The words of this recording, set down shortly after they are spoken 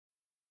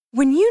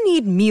When you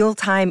need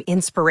mealtime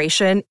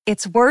inspiration,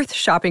 it's worth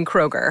shopping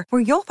Kroger,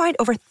 where you'll find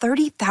over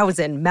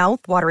 30,000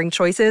 mouth-watering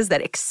choices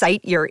that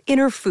excite your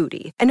inner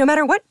foodie. And no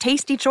matter what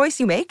tasty choice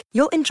you make,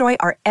 you'll enjoy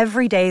our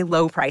everyday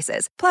low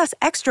prices, plus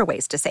extra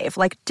ways to save,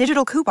 like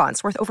digital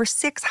coupons worth over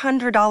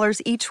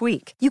 $600 each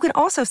week. You can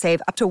also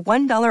save up to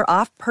 $1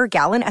 off per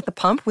gallon at the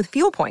pump with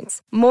fuel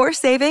points. More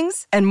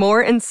savings and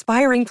more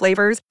inspiring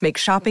flavors make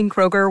shopping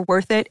Kroger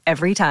worth it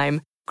every time.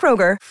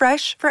 Kroger,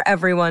 fresh for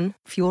everyone.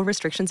 Fuel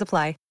restrictions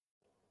apply.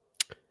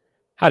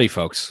 Howdy,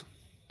 folks.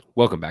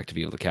 Welcome back to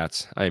View of the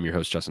Cats. I am your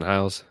host, Justin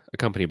Hiles,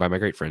 accompanied by my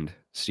great friend,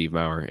 Steve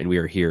Maurer, and we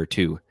are here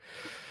to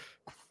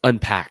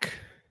unpack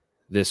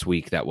this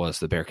week that was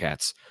the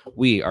Bearcats.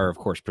 We are, of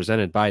course,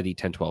 presented by the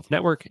 1012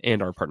 Network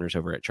and our partners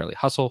over at Charlie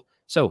Hustle,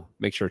 so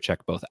make sure to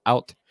check both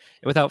out.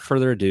 And without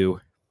further ado,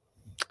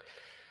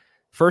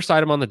 first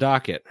item on the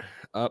docket,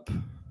 up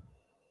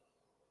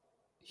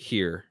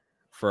here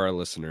for our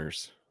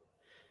listeners,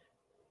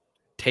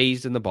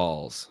 tased in the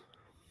balls.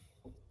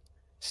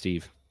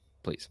 Steve,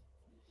 please.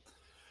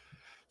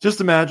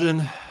 Just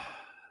imagine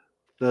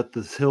that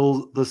the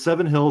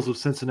 7 hills of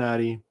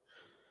Cincinnati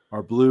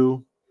are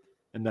blue,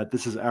 and that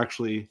this is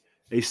actually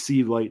a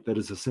sea light that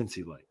is a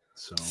Cincy light.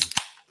 So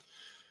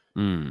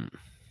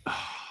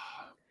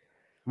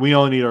we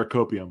all need our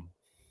copium.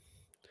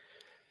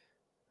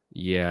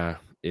 Yeah,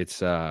 it's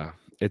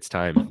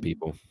time,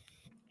 people.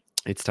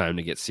 It's time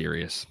to get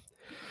serious.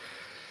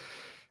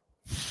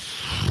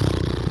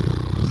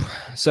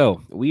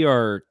 So we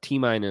are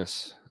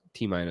T-minus.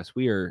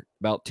 We are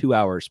about 2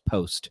 hours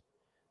post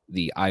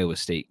the Iowa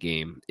State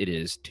game. It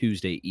is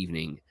Tuesday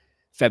evening,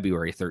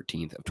 February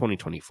 13th of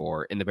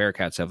 2024, and the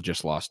Bearcats have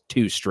just lost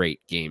 2 straight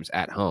games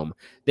at home.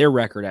 Their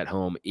record at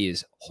home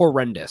is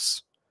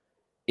horrendous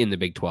in the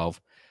Big 12,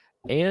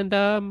 and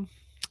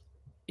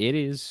it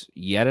is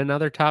yet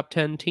another top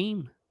 10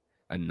 team.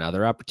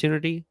 Another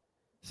opportunity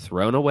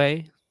thrown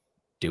away,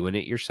 doing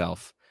it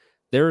yourself.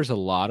 There's a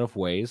lot of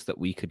ways that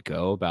we could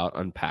go about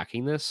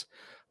unpacking this,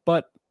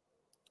 but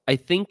I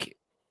think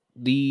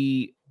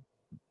the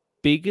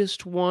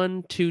biggest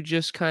one to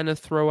just kind of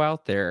throw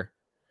out there,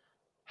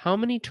 how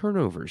many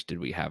turnovers did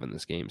we have in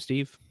this game,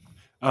 Steve?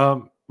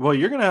 Well,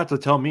 you're going to have to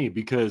tell me,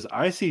 because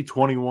I see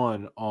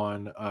 21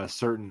 on a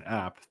certain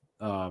app,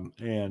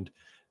 and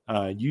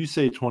you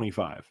say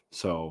 25.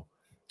 So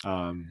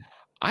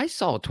I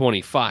saw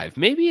 25.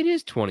 Maybe it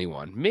is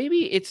 21.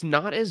 Maybe it's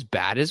not as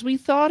bad as we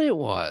thought it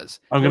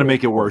was. I'm going to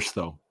make it worse,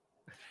 though.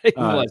 It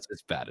was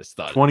as bad as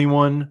thought.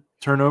 21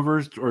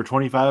 turnovers or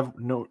 25,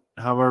 no,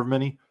 however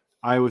many.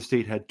 Iowa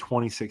State had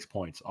 26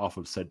 points off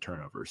of said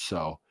turnovers.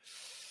 So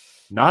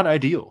not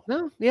ideal.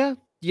 No, yeah.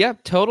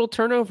 Total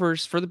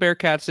turnovers for the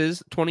Bearcats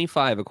is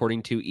 25,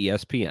 according to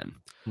ESPN.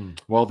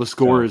 Well, the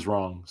score is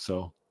wrong.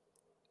 So,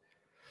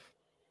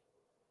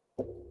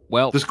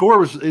 well, the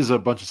score is a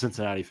bunch of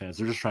Cincinnati fans.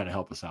 They're just trying to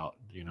help us out,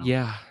 you know.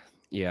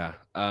 Yeah.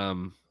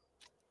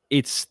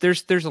 It's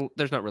there's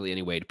not really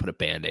any way to put a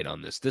Band-Aid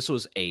on this. This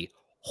was a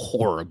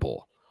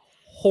horrible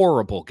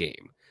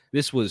game.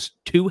 This was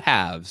 2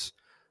 halves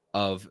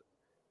of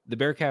the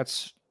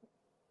Bearcats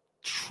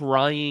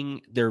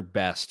trying their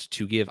best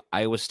to give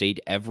Iowa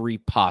State every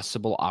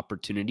possible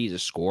opportunity to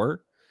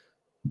score,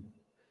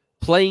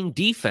 playing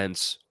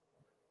defense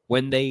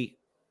when they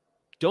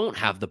don't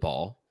have the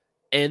ball,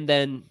 and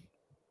then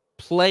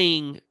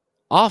playing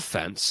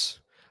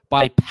offense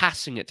by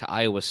passing it to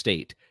Iowa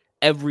State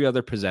every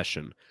other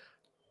possession.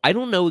 I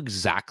don't know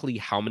exactly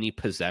how many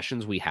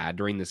possessions we had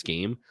during this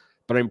game,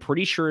 but I'm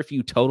pretty sure if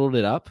you totaled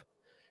it up,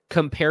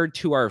 compared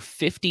to our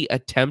 50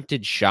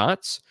 attempted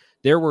shots,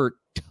 there was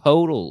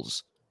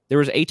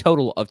a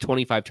total of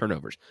 25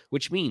 turnovers,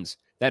 which means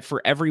that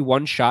for every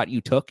 1 shot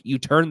you took, you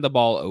turned the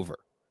ball over.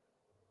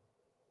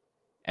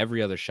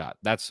 Every other shot.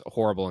 That's a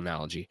horrible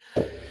analogy.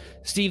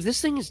 Steve,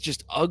 this thing is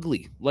just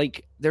ugly.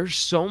 Like, there's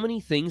so many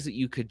things that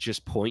you could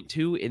just point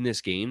to in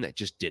this game that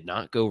just did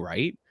not go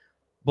right.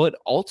 But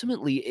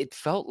ultimately, it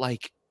felt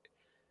like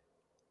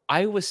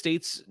Iowa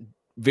State's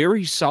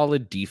very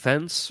solid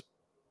defense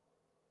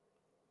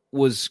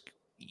was,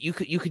 you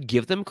could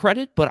give them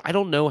credit, but I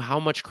don't know how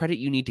much credit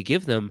you need to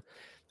give them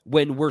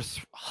when we're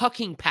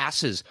hucking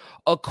passes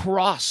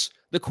across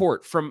the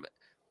court from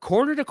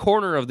corner to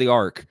corner of the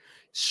arc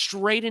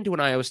straight into an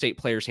Iowa State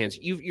player's hands.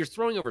 You're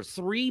throwing over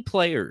 3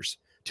 players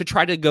to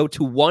try to go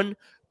to one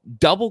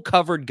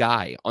double-covered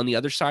guy on the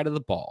other side of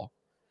the ball.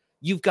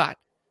 You've got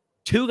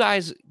 2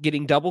 guys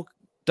getting double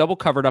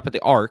covered up at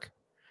the arc,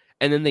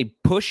 and then they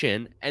push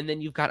in, and then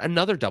you've got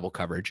another double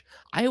coverage.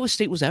 Iowa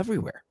State was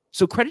everywhere.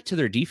 So credit to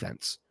their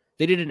defense.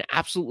 They did an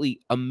absolutely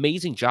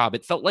amazing job.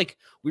 It felt like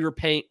we were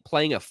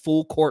playing a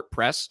full court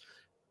press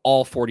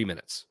all 40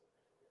 minutes.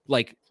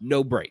 Like,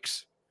 no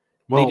breaks.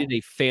 Well, they did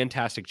a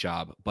fantastic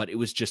job, but it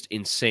was just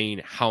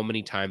insane how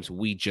many times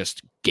we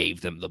just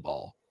gave them the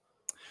ball.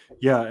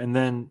 Yeah, and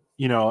then,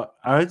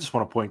 I just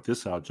want to point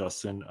this out,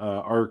 Justin.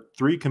 Our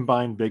 3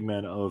 combined big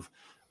men of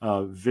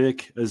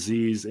Vic,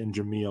 Aziz, and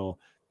Jamil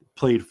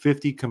played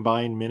 50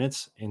 combined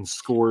minutes and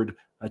scored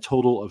a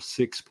total of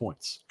 6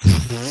 points.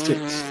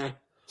 6.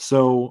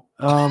 So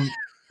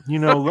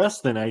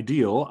less than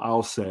ideal,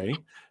 I'll say.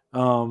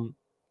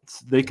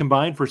 They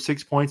combined for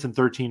 6 points and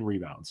 13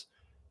 rebounds.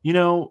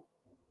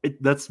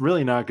 That's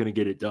really not going to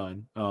get it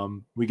done.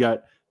 We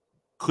got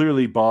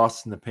clearly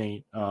boss in the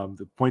paint,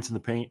 the points in the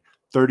paint,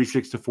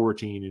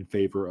 36-14 in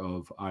favor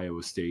of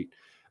Iowa State.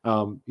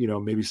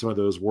 Maybe some of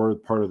those were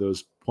part of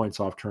those points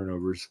off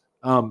turnovers.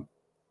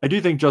 I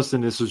do think,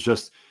 Justin, this was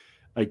just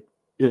like,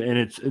 and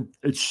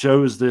it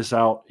shows this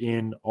out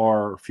in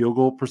our field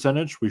goal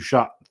percentage. We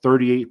shot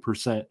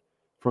 38%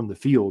 from the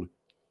field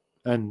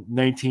and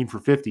 19 for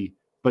 50,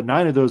 but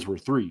 9 of those were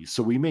threes.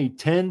 So we made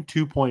 10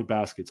 2-point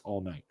baskets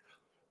all night.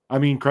 I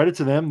mean, credit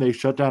to them. They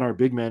shut down our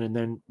big men, and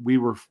then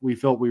we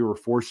felt we were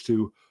forced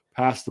to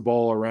pass the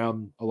ball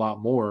around a lot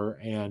more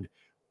and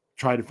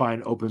try to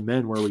find open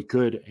men where we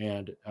could.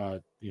 And,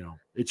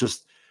 it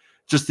just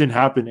didn't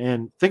happen.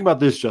 And think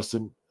about this,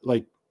 Justin,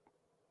 like,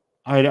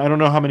 I don't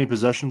know how many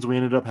possessions we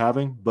ended up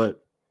having,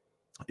 but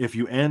if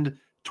you end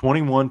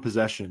 21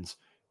 possessions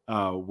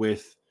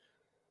with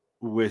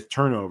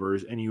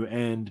turnovers and you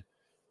end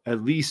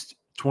at least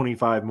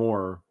 25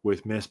 more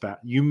with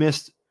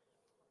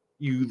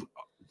you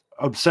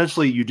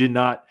essentially you did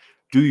not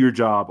do your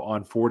job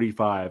on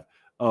 45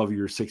 of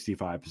your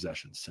 65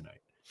 possessions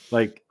tonight.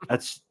 Like,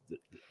 that's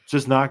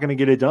just not going to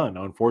get it done,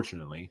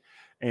 unfortunately.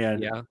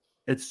 And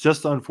it's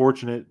just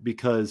unfortunate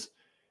because,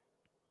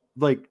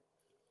 like,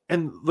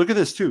 and look at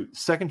this too.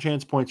 Second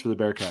chance points for the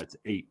Bearcats,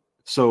 8.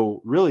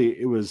 So really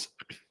it was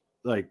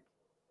like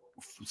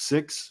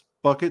 6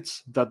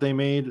 buckets that they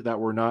made that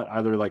were not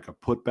either like a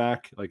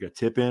putback, like a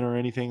tip in or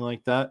anything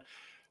like that.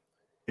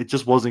 It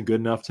just wasn't good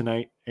enough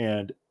tonight.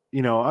 And,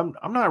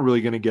 I'm not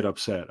really going to get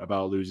upset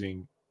about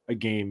losing a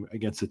game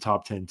against a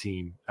top 10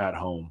 team at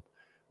home,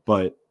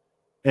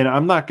 and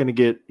I'm not going to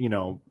get,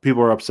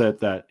 people are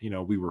upset that,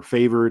 we were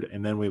favored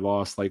and then we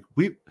lost. Like,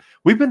 we've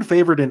been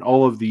favored in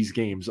all of these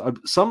games.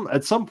 At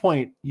some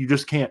point you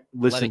just can't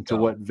listen to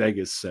what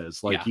Vegas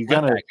says. Like, you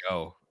gotta let that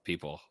go,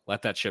 people.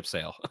 Let that ship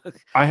sail.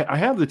 I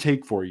have the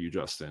take for you,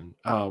 Justin.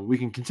 We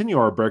can continue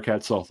our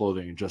Bearcat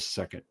self-loathing in just a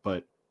second,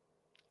 but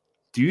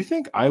do you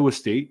think Iowa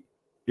State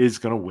is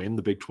going to win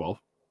the Big 12?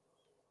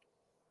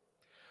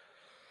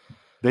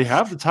 They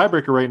have the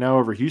tiebreaker right now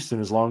over Houston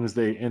as long as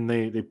they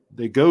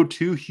go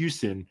to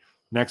Houston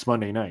next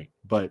Monday night.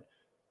 But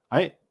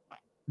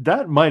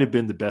that might have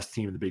been the best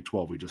team in the Big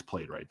 12 we just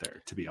played right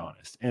there, to be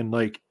honest. And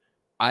like,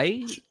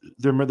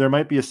 there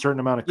might be a certain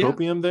amount of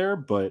copium there,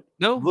 but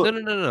no,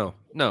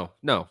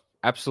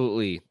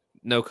 absolutely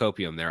no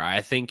copium there. I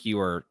think you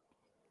are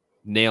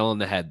nailing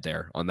the head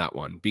there on that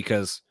one,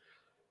 because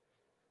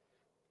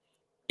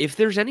if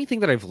there's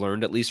anything that I've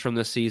learned, at least from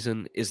this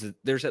season, is that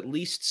there's at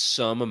least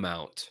some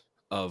amount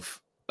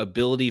of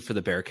ability for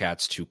the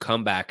Bearcats to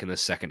come back in the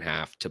second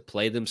half, to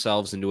play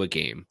themselves into a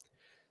game.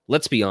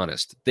 Let's be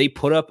honest. They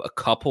put up a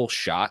couple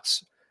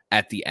shots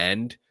at the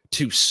end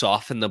to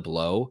soften the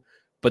blow,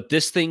 but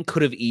this thing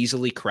could have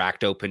easily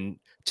cracked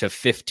open to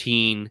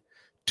 15,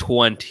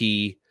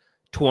 20,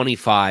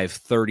 25,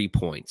 30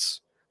 points.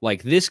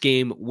 Like, this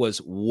game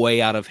was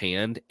way out of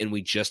hand, and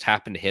we just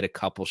happened to hit a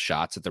couple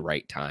shots at the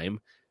right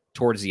time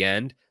towards the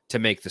end to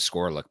make the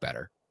score look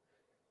better.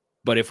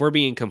 But if we're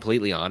being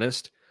completely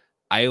honest,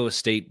 Iowa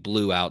State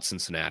blew out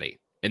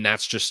Cincinnati, and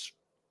that's just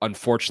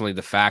unfortunately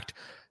the fact.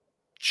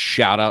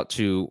 Shout out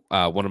to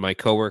one of my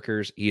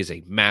coworkers. He is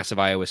a massive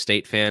Iowa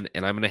State fan,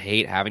 and I'm going to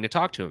hate having to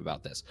talk to him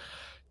about this.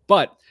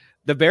 But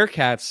the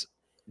Bearcats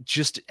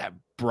just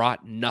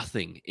brought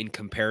nothing in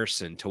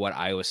comparison to what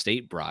Iowa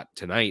State brought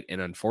tonight,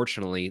 and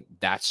unfortunately,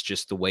 that's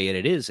just the way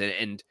it is.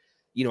 And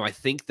I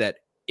think that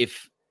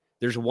if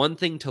there's one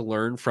thing to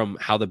learn from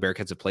how the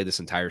Bearcats have played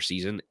this entire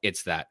season,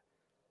 it's that,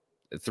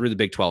 through the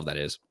Big 12 that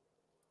is,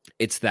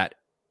 it's that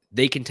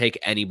they can take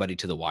anybody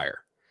to the wire.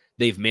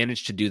 They've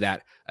managed to do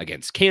that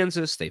against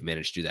Kansas. They've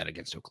managed to do that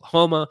against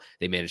Oklahoma.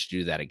 They managed to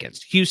do that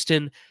against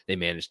Houston. They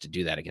managed to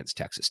do that against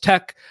Texas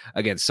Tech,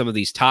 against some of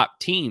these top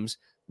teams,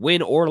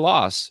 win or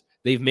loss.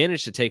 They've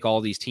managed to take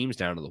all these teams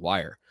down to the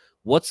wire.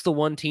 What's the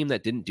one team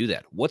that didn't do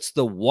that? What's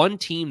the one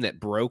team that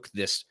broke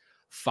this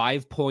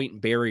 5-point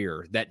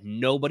barrier that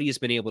nobody has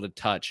been able to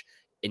touch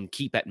and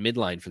keep at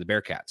midline for the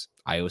Bearcats?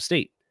 Iowa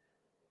State.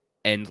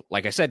 And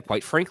like I said,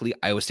 quite frankly,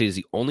 Iowa State is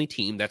the only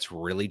team that's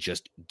really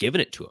just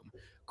given it to them.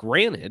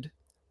 Granted,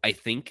 I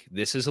think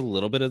this is a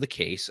little bit of the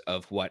case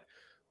of what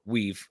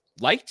we've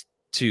liked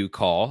to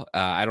call.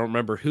 I don't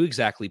remember who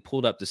exactly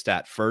pulled up the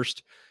stat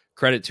first.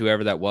 Credit to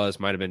whoever that was.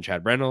 Might have been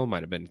Chad Brendel,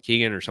 might have been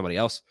Keegan or somebody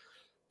else.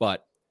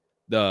 But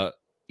the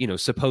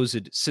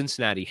supposed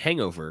Cincinnati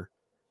hangover,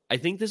 I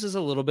think this is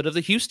a little bit of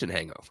the Houston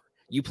hangover.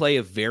 You play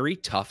a very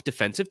tough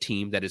defensive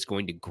team that is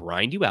going to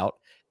grind you out.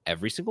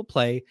 Every single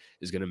play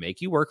is going to make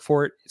you work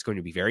for it. It's going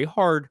to be very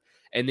hard.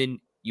 And then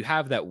you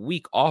have that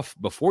week off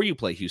before you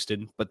play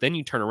Houston, but then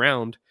you turn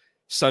around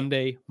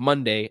Sunday,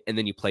 Monday, and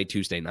then you play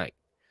Tuesday night.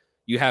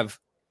 You have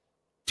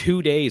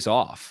 2 days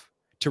off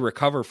to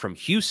recover from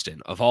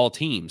Houston, of all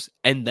teams,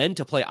 and then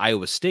to play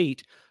Iowa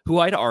State, who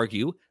I'd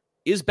argue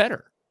is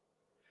better.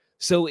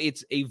 So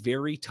it's a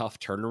very tough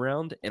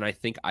turnaround, and I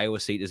think Iowa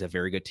State is a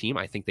very good team.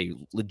 I think they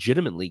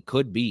legitimately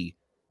could be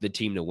the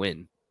team to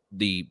win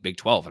the Big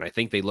 12, and I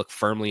think they look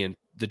firmly in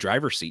the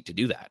driver's seat to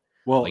do that.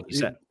 Well, like you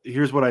said.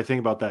 here's what I think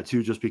about that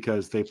too, just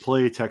because they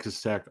play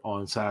Texas Tech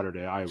on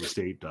Saturday, Iowa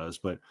State does,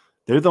 but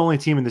they're the only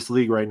team in this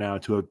league right now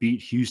to have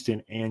beat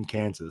Houston and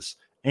Kansas.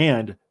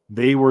 And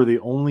they were the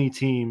only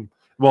team,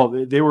 well,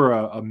 they were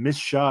a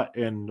missed shot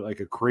and like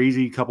a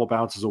crazy couple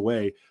bounces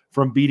away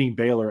from beating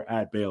Baylor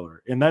at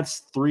Baylor. And that's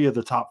 3 of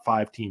the top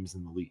 5 teams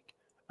in the league.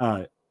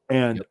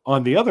 And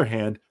on the other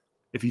hand,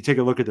 if you take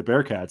a look at the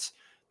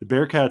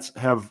Bearcats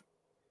have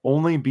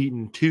only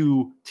beaten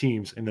 2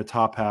 teams in the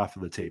top half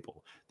of the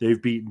table.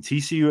 They've beaten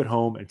TCU at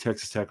home and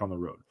Texas Tech on the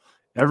road.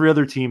 Every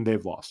other team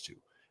they've lost to.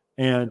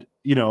 And,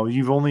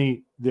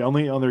 the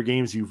only other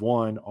games you've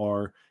won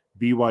are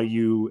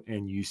BYU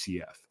and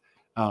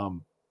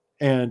UCF.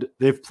 And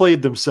they've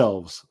played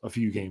themselves a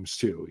few games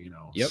too,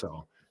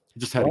 So I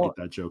just had to get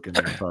that joke in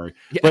there. Sorry.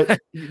 But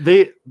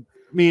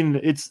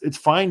it's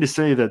fine to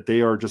say that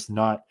they are just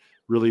not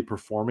really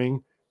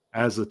performing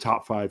as a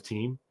top 5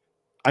 team.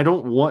 I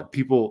don't want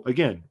people,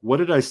 again, what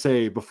did I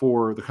say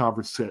before the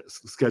conference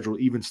schedule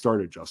even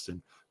started,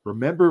 Justin?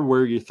 Remember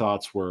where your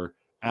thoughts were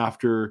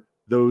after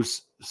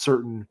those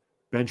certain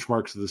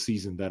benchmarks of the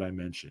season that I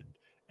mentioned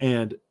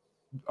and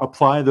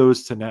apply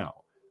those to now.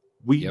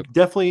 We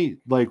definitely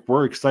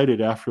we're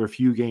excited after a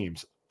few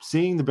games.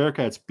 Seeing the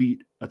Bearcats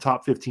beat a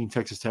top 15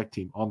 Texas Tech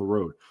team on the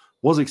road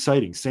was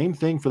exciting. Same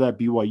thing for that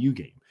BYU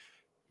game.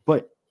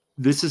 But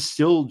this is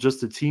still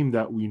just a team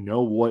that we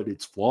know what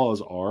its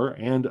flaws are.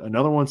 And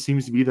another one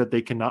seems to be that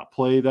they cannot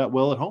play that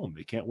well at home.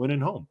 They can't win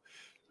at home.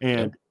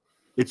 And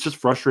it's just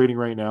frustrating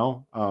right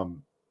now.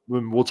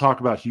 When we'll talk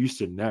about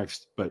Houston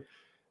next, but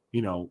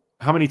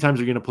how many times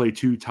are you going to play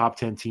 2 top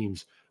 10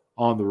 teams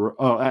on the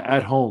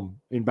at home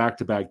in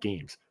back-to-back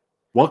games?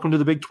 Welcome to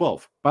the Big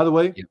 12. By the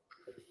way,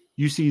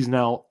 UC is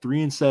now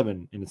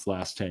 3-7 in its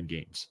last 10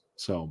 games.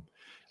 So,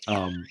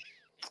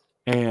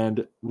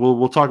 and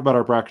we'll talk about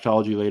our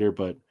bracketology later,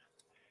 but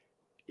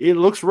it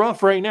looks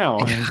rough right now.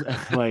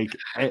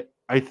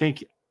 I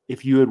think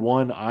if you had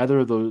won either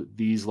of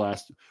these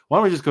last, why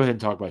don't we just go ahead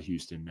and talk about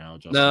Houston now,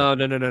 Justin?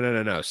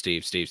 No,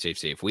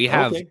 Steve. We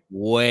have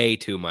way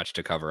too much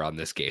to cover on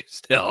this game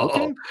still.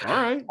 Okay,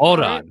 all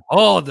right.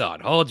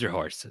 Hold your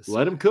horses.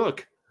 Let them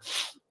cook.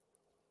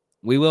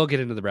 We will get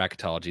into the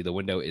bracketology. The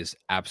window is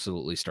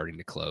absolutely starting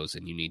to close,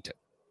 and you need to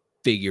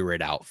figure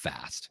it out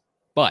fast.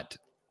 But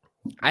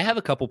I have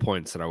a couple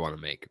points that I want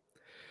to make.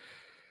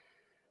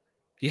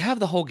 You have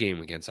the whole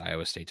game against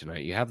Iowa State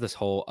tonight. You have this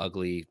whole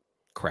ugly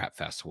crap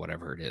fest,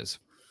 whatever it is.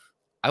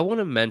 I want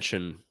to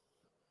mention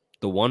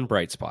the one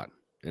bright spot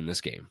in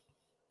this game.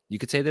 You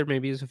could say there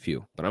maybe is a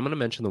few, but I'm going to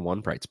mention the one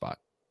bright spot,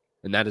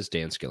 and that is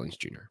Dan Skillings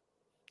Jr.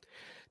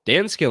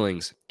 Dan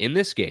Skillings in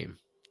this game,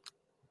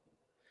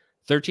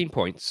 13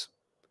 points,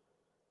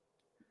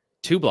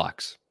 2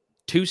 blocks,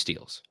 2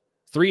 steals,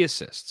 3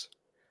 assists,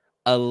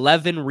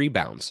 11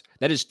 rebounds.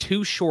 That is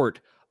 2 short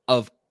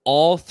of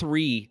all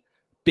 3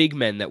 big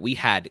men that we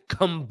had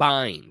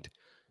combined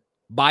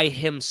by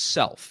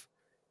himself.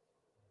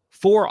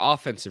 4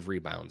 offensive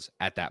rebounds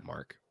at that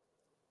mark.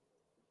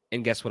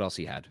 And guess what else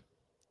he had?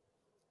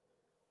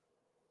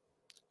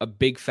 A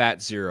big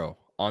fat 0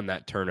 on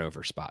that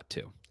turnover spot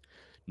too.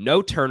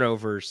 No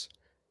turnovers,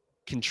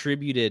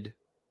 contributed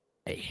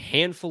a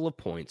handful of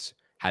points,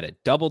 had a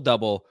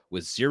double-double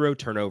with 0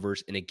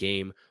 turnovers in a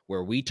game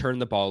where we turned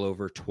the ball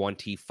over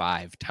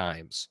 25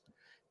 times.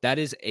 That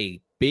is a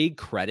big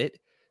credit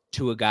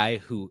to a guy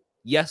who,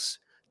 yes,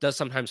 does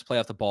sometimes play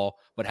off the ball,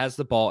 but has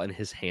the ball in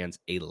his hands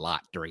a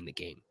lot during the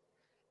game.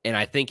 And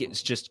I think it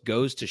just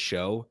goes to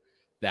show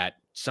that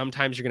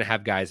sometimes you're going to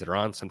have guys that are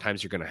on,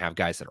 sometimes you're going to have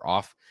guys that are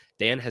off.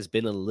 Dan has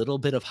been a little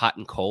bit of hot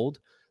and cold,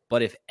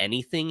 but if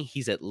anything,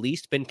 he's at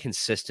least been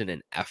consistent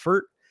in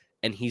effort,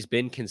 and he's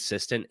been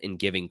consistent in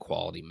giving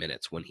quality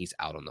minutes when he's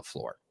out on the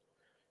floor.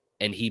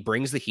 And he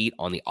brings the heat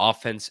on the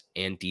offense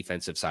and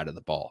defensive side of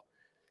the ball.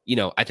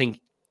 I think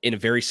in a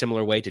very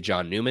similar way to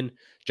John Newman.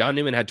 John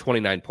Newman had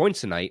 29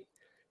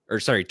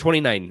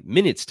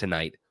 minutes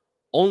tonight,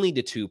 only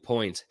to 2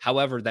 points.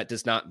 However, that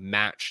does not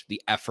match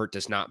the effort,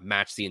 does not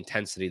match the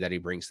intensity that he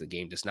brings to the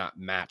game, does not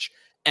match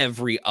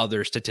every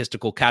other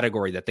statistical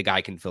category that the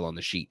guy can fill on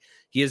the sheet.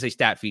 He is a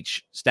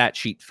stat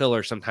sheet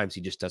filler. Sometimes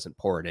he just doesn't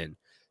pour it in,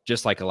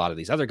 just like a lot of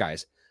these other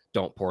guys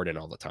don't pour it in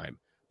all the time.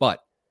 But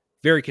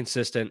very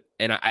consistent.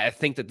 And I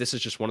think that this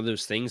is just one of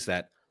those things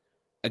that,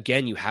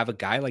 again, you have a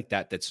guy like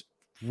that that's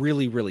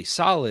really, really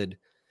solid.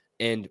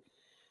 And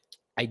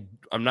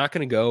I'm not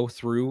going to go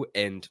through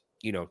and,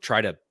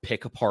 try to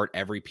pick apart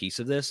every piece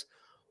of this,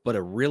 but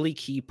a really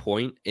key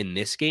point in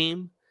this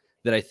game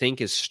that I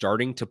think is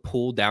starting to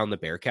pull down the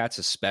Bearcats,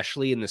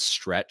 especially in the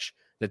stretch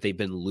that they've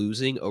been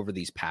losing over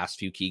these past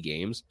few key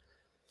games.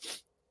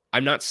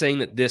 I'm not saying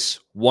that this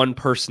one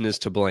person is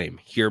to blame.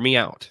 Hear me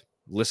out.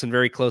 Listen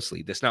very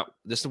closely. This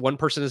one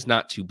person is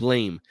not to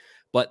blame,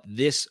 but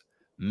this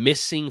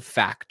missing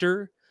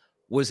factor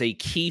was a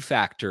key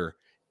factor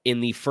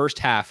in the first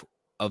half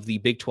of the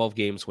Big 12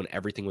 games when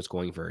everything was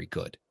going very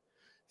good.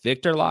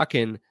 Victor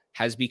Lakhin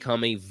has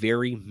become a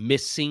very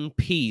missing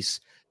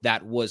piece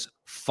that was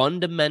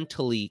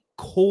fundamentally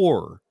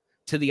core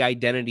to the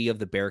identity of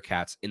the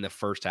Bearcats in the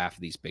first half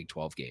of these Big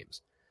 12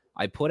 games.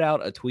 I put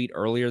out a tweet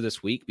earlier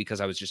this week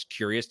because I was just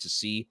curious to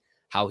see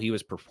how he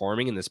was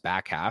performing in this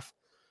back half.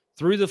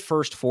 Through the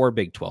first 4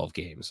 Big 12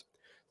 games,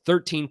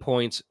 13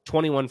 points,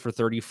 21 for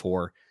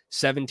 34,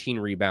 17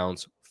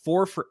 rebounds,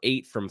 4 for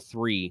 8 from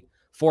 3,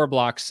 4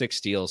 blocks, 6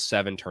 steals,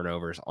 7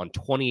 turnovers on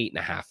 28 and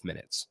a half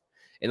minutes.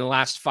 In the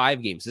last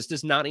 5 games, this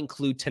does not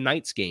include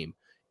tonight's game,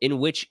 in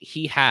which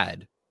he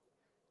had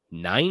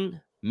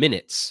 9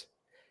 minutes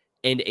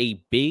and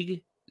a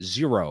big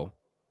 0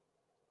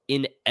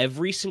 in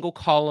every single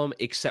column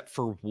except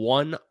for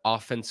 1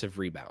 offensive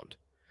rebound.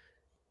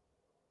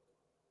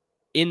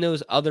 In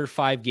those other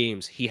 5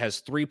 games, he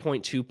has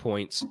 3.2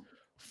 points,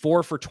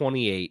 4 for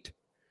 28,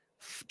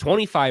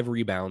 25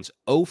 rebounds,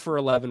 0 for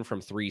 11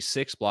 from 3,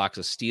 6 blocks,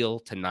 a steal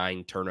to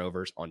 9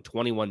 turnovers on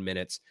 21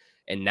 minutes.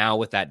 And now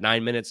with that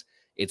 9 minutes,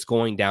 it's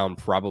going down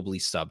probably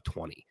sub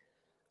 20.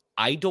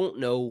 I don't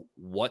know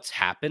what's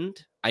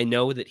happened. I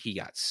know that he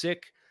got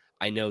sick.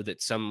 I know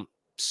that some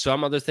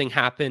other thing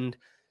happened.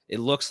 It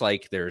looks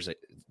like there's a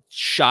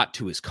shot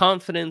to his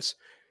confidence.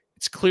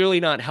 It's clearly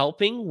not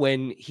helping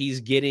when he's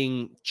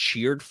getting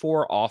cheered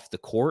for off the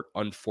court,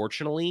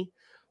 unfortunately,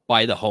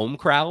 by the home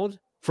crowd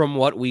from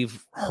what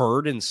we've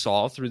heard and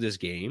saw through this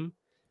game.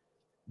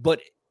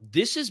 But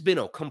this has been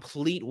a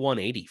complete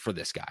 180 for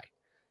this guy.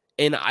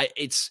 And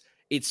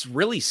it's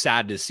really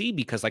sad to see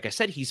because, like I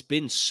said, he's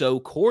been so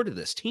core to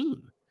this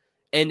team.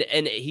 And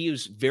he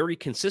was very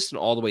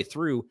consistent all the way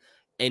through.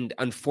 And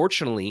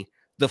unfortunately,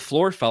 the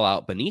floor fell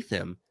out beneath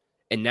him.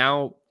 And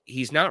now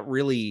he's not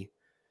really...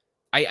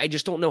 I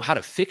just don't know how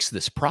to fix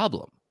this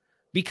problem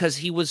because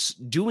he was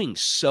doing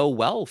so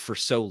well for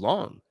so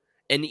long.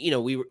 And,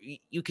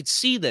 you could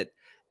see that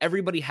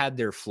everybody had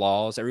their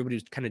flaws. Everybody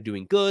was kind of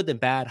doing good and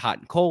bad, hot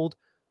and cold.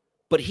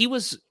 But he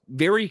was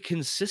very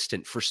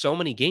consistent for so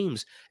many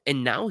games.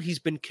 And now he's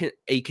been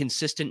a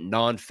consistent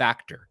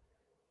non-factor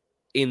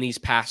in these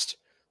past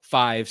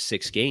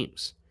 5-6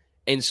 games.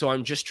 And so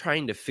I'm just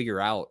trying to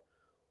figure out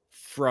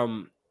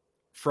from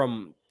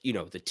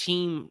the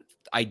team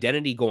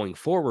identity going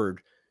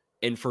forward,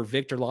 and for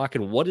Victor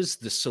Lakhin, what is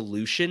the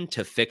solution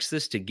to fix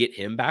this, to get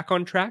him back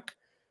on track?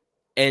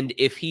 And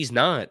if he's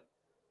not,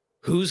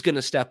 who's going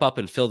to step up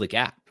and fill the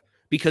gap?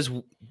 Because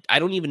I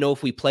don't even know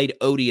if we played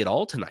Odie at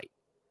all tonight.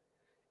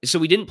 So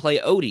we didn't play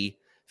Odie.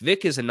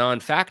 Vic is a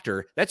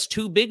non-factor. That's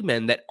 2 big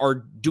men that are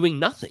doing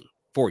nothing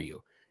for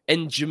you.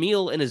 And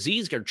Jamil and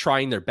Aziz are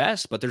trying their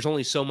best, but there's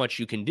only so much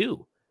you can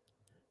do.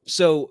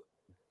 So,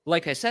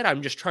 like I said,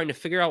 I'm just trying to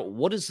figure out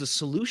what is the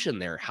solution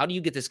there? How do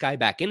you get this guy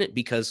back in it?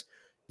 Because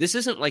this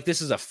isn't like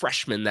this is a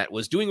freshman that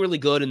was doing really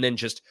good and then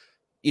just,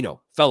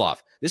 fell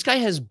off. This guy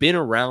has been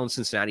around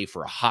Cincinnati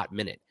for a hot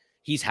minute.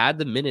 He's had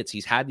the minutes.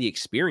 He's had the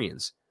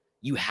experience.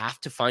 You have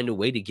to find a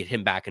way to get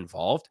him back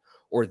involved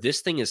or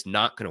this thing is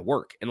not going to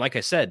work. And like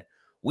I said,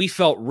 we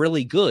felt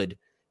really good.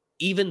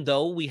 Even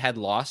though we had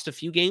lost a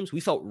few games, we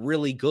felt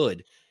really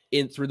good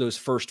through those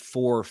first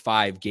 4 or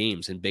 5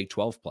 games in Big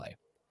 12 play.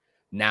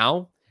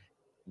 Now,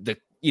 the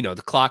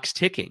clock's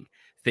ticking.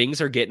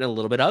 Things are getting a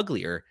little bit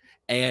uglier.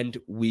 And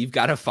we've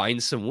got to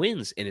find some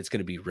wins. And it's going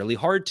to be really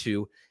hard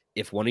to,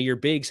 if one of your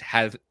bigs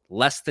have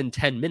less than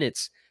 10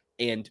 minutes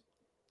and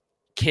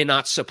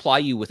cannot supply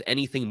you with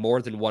anything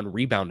more than 1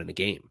 rebound in a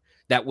game.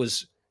 That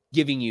was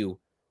giving you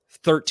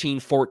 13,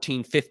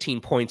 14,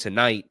 15 points a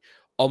night,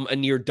 a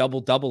near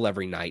double-double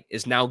every night,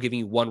 is now giving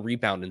you 1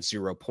 rebound and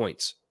 0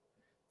 points.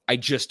 I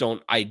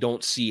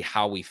don't see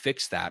how we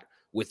fix that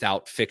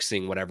without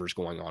fixing whatever's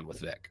going on with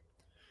Vic.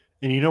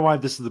 And you know why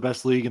this is the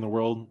best league in the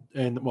world?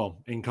 And,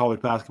 in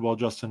college basketball,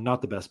 Justin,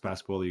 not the best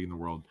basketball league in the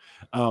world.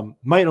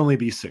 Might only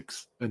be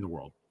 6th in the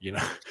world,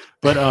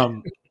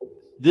 But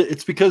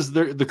it's because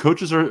the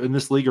coaches in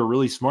this league are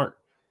really smart.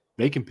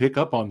 They can pick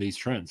up on these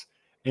trends.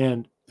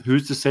 And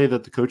who's to say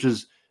that the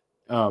coaches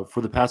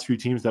for the past few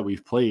teams that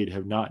we've played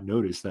have not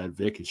noticed that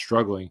Vic is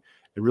struggling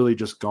and really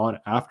just gone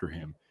after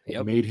him,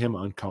 made him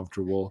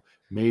uncomfortable,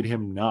 made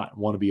him not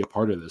want to be a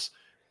part of this.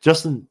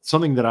 Justin,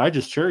 something that I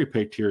just cherry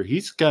picked here,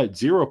 he's got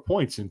 0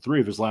 points in 3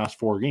 of his last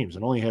 4 games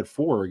and only had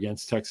 4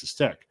 against Texas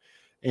Tech.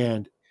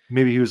 And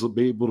maybe he was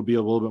able to be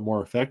a little bit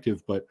more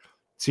effective, but it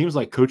seems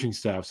like coaching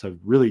staffs have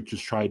really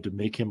just tried to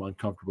make him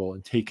uncomfortable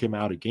and take him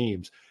out of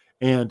games.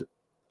 And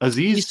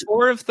Aziz, he's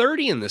 4 of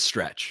 30 in this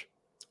stretch.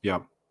 Yeah.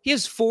 He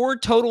has 4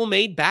 total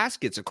made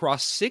baskets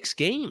across 6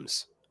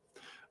 games.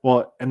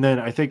 Well, and then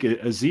I think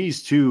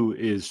Aziz too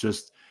is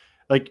just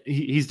like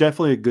he's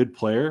definitely a good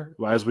player,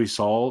 as we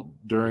saw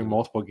during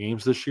multiple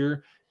games this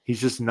year. He's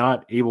just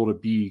not able to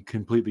be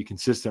completely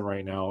consistent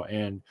right now.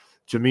 And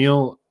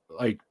Jamil,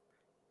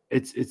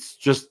 it's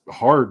just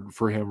hard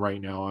for him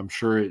right now. I'm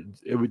sure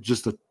it would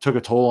just took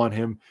a toll on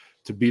him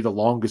to be the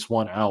longest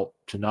one out,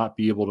 to not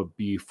be able to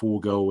be full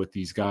go with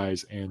these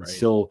guys and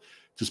still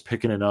just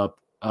picking it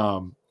up.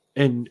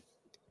 And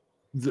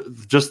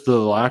just the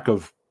lack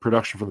of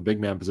production from the big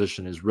man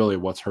position is really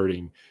what's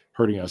hurting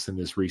us in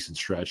this recent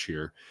stretch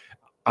here.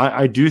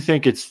 I do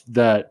think it's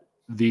that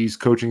these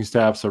coaching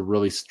staffs have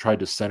really tried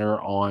to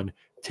center on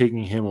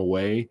taking him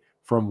away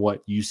from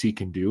what UC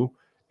can do.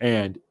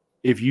 And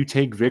if you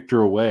take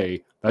Victor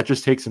away, that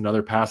just takes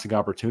another passing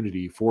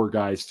opportunity for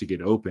guys to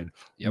get open,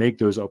 make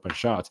those open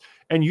shots.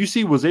 And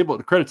UC was able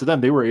to, credit to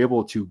them, they were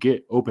able to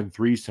get open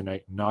threes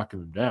tonight, knocking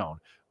them down.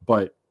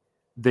 But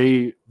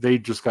they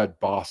just got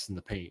bossed in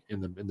the paint,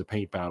 in the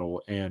paint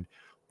battle. And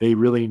they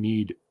really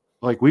need,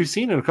 like we've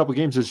seen in a couple of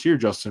games this year,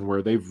 Justin,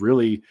 where they've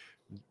really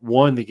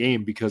won the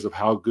game because of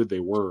how good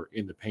they were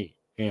in the paint.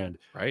 And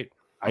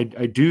I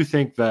do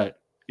think that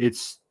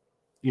it's,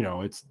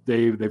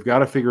 they've got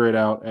to figure it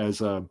out.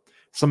 As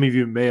some of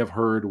you may have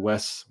heard,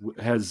 Wes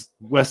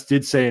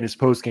did say in his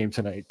post game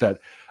tonight that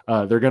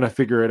they're going to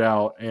figure it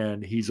out,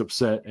 and he's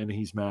upset and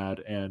he's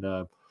mad. And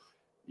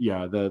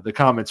the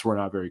comments were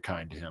not very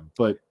kind to him,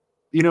 but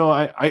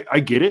I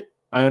get it.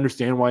 I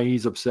understand why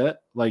he's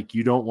upset. Like,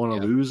 you don't want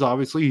to lose.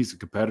 Obviously he's a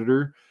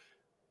competitor,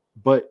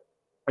 but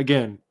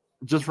again,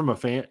 just from a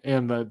fan,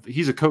 and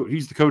he's a coach.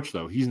 He's the coach,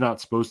 though. He's not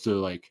supposed to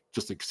like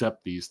just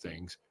accept these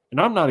things,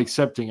 and I'm not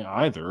accepting it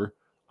either.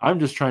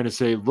 I'm just trying to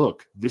say,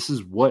 look, this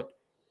is what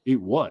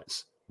it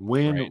was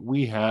when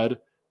we had,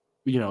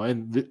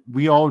 and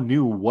we all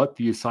knew what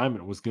the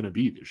assignment was going to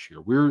be this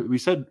year. We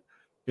said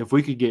if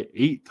we could get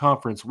 8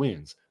 conference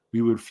wins,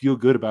 we would feel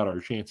good about our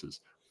chances.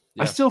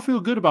 I still feel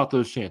good about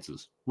those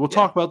chances. We'll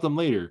talk about them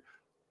later.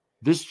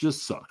 This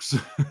just sucks.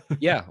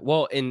 Yeah,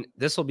 well, and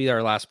this will be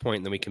our last point,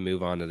 and then we can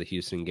move on to the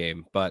Houston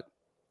game. But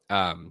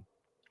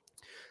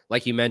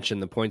like you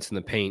mentioned, the points in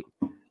the paint,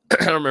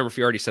 I don't remember if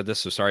you already said this,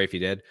 so sorry if you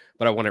did,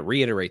 but I want to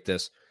reiterate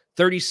this.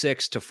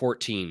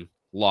 36-14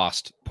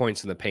 lost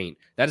points in the paint.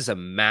 That is a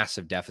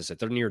massive deficit.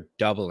 They're near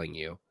doubling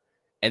you.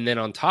 And then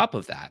on top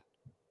of that,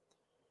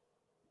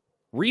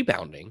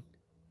 rebounding,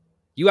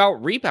 you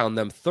out-rebound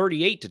them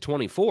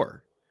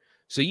 38-24.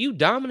 So you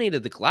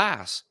dominated the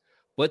glass,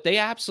 but they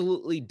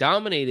absolutely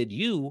dominated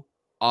you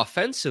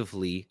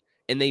offensively,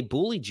 and they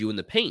bullied you in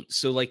the paint.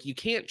 So, like, you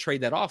can't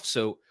trade that off.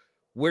 So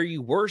where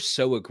you were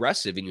so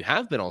aggressive, and you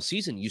have been all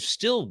season, you've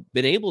still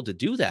been able to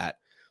do that,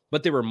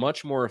 but they were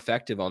much more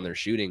effective on their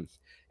shooting.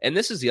 And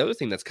this is the other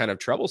thing that's kind of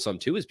troublesome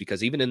too, is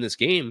because even in this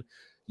game,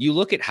 you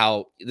look at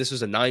how this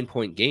was a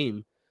 9-point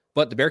game,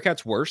 but the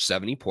Bearcats were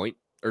 70%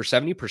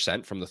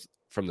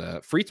 from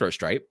the free throw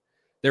stripe.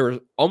 They were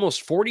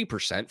almost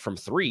 40% from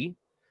 3,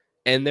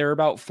 and they're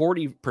about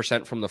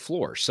 40% from the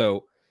floor.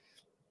 So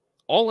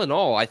all in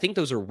all, I think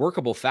those are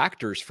workable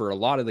factors for a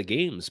lot of the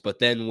games. But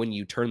then when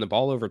you turn the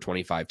ball over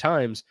 25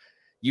 times,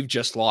 you've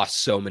just lost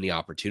so many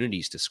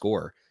opportunities to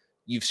score.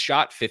 You've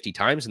shot 50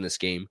 times in this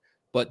game,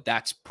 but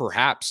that's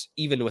perhaps,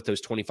 even with those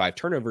 25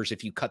 turnovers,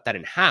 if you cut that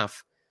in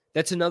half,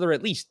 that's another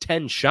at least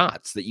 10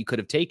 shots that you could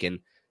have taken.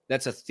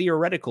 That's a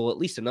theoretical, at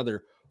least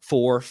another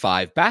 4 or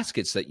 5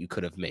 baskets that you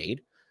could have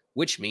made,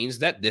 which means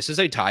that this is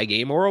a tie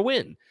game or a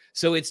win.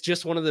 So it's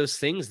just one of those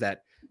things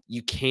that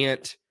you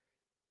can't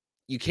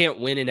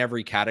win in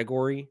every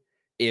category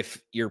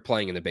if you're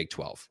playing in the Big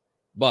 12,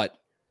 but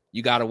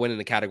you got to win in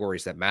the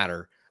categories that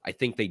matter. I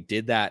think they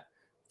did that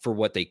for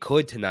what they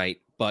could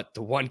tonight, but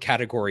the one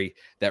category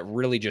that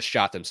really just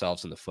shot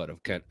themselves in the foot,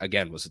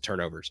 again, was the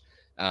turnovers.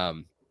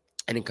 And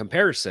in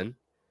comparison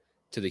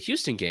to the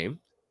Houston game,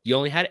 you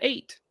only had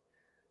 8.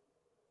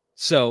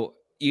 So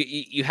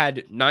you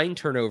had 9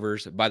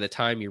 turnovers by the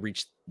time you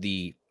reached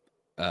the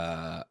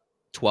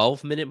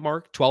 12-minute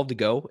mark, 12 to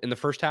go in the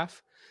first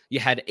half. You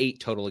had 8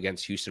 total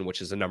against Houston,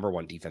 which is the number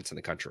 1 defense in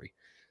the country.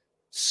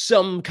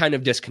 Some kind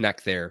of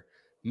disconnect there.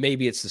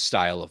 Maybe it's the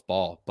style of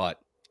ball, but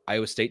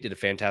Iowa State did a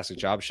fantastic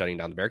job shutting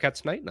down the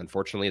Bearcats tonight, and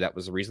unfortunately, that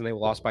was the reason they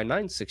lost by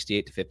 9,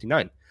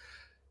 68-59.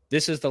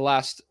 This is the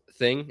last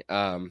thing,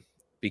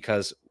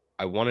 because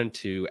I wanted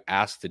to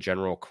ask the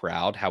general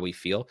crowd how we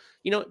feel.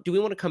 Do we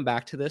want to come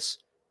back to this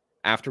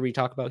after we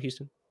talk about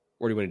Houston,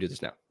 or do we want to do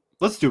this now?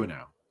 Let's do it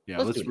now. Yeah,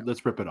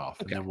 let's rip it off,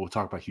 and then we'll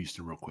talk about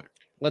Houston real quick.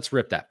 Let's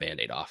rip that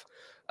Band-Aid off.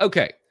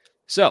 Okay,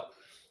 so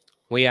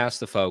we asked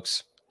the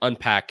folks,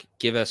 unpack,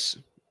 give us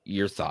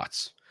your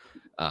thoughts.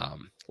 A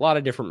lot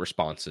of different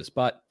responses,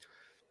 but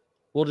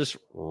we'll just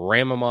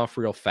ram them off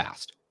real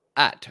fast.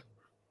 At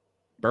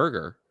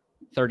Burger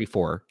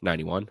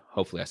 3491,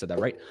 hopefully I said that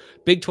right.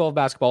 Big 12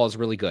 basketball is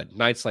really good.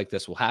 Nights like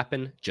this will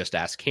happen. Just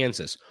ask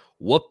Kansas.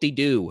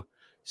 Whoop-de-doo.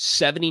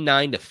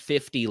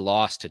 79-50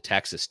 loss to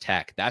Texas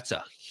Tech. That's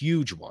a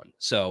huge one.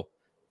 So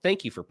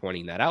thank you for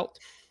pointing that out.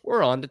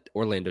 We're on to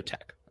Orlando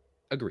Tech.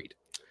 Agreed.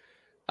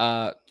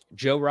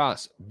 Joe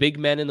Ross, big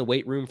men in the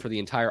weight room for the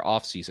entire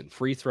offseason.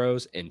 Free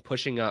throws and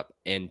pushing up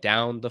and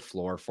down the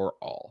floor for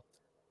all.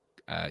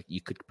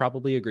 You could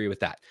probably agree with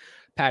that.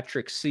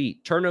 Patrick C.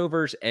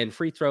 Turnovers and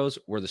free throws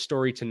were the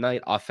story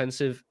tonight.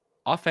 Offense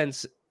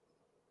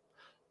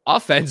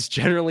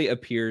generally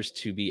appears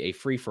to be a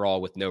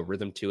free-for-all with no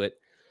rhythm to it.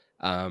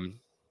 I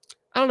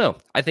don't know.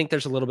 I think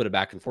there's a little bit of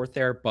back and forth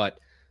there, but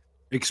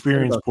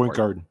experienced point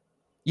guard.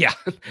 Yeah,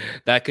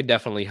 that could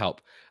definitely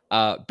help.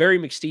 Barry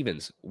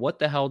McStevens, what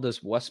the hell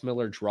does Wes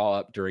Miller draw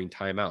up during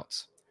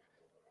timeouts?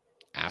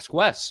 Ask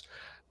Wes.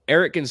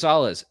 Eric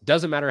Gonzalez,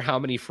 doesn't matter how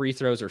many free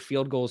throws or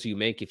field goals you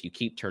make if you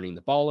keep turning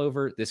the ball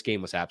over. This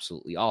game was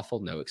absolutely awful.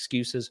 No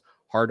excuses.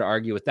 Hard to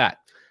argue with that.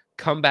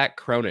 Comeback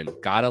Cronin.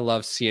 Gotta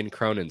love seeing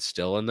Cronin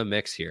still in the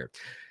mix here.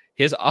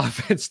 His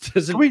offense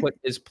doesn't put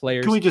his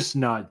players... Can we just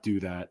not do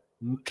that?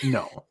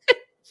 No.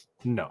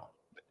 No.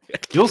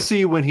 You'll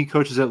see when he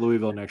coaches at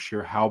Louisville next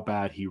year how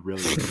bad he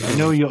really is. I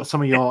know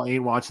some of y'all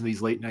ain't watching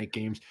these late night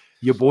games.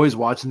 Your boys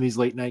watching these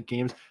late night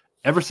games.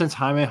 Ever since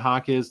Jaime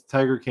Jaquez,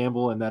 Tiger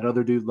Campbell, and that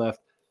other dude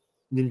left,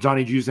 and then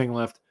Johnny Juzang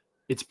left,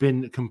 it's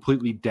been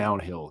completely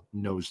downhill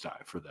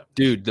nosedive for them.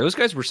 Dude, those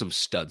guys were some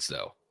studs,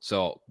 though.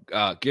 So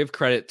give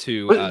credit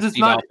to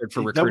Steve Alford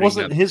for recruiting that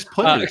wasn't them. his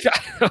players.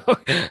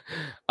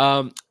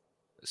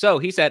 So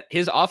he said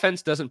his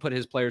offense doesn't put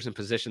his players in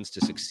positions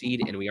to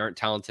succeed, and we aren't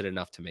talented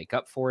enough to make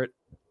up for it.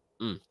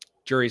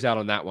 Jury's out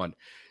on that one.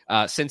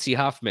 Cincy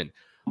Huffman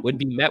would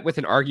be met with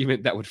an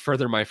argument that would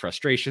further my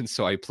frustration,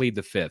 so I plead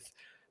the fifth.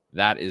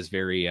 That is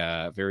very,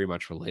 very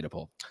much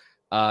relatable.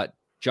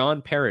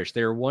 John Parrish,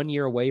 they're 1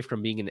 year away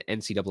from being an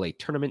NCAA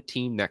tournament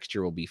team. Next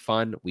year will be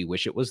fun. We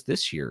wish it was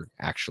this year,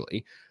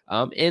 actually.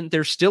 And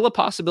there's still a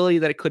possibility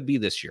that it could be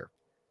this year.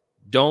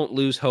 Don't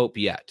lose hope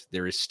yet.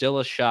 There is still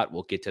a shot.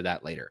 We'll get to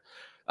that later.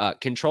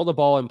 Control the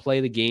ball and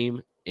play the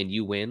game, and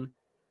you win.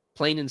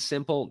 Plain and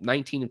simple,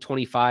 19 of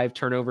 25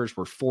 turnovers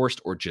were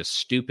forced or just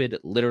stupid,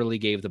 literally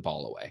gave the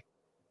ball away.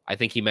 I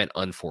think he meant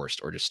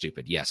unforced or just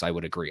stupid. Yes, I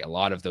would agree. A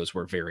lot of those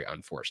were very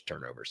unforced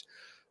turnovers.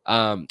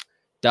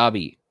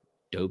 Dobby.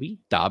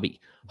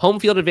 Home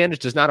field advantage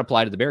does not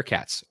apply to the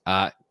Bearcats.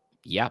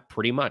 Yeah,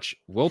 pretty much.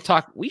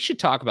 We should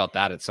talk about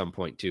that at some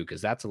point too,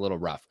 because that's a little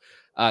rough.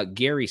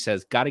 Gary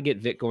says, got to get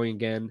Vic going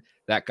again.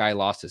 That guy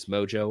lost his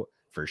mojo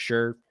for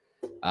sure.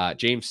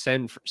 James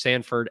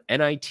Sanford,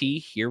 NIT,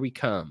 here we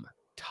come.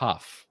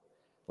 Tough.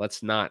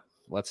 Let's not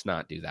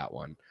do that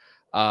one.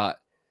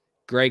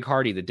 Greg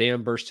Hardy, the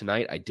damn burst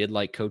tonight. I did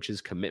like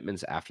coach's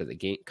comments after the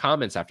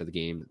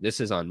game. This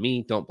is on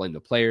me. Don't blame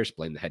the players.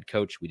 Blame the head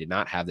coach. We did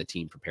not have the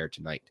team prepared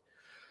tonight.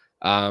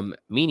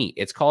 Meanie,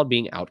 it's called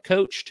being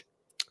outcoached.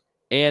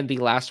 And the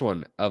last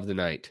one of the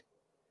night.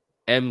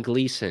 M.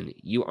 Gleason,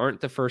 you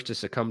aren't the first to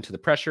succumb to the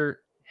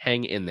pressure.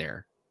 Hang in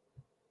there.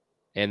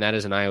 And that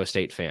is an Iowa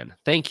State fan.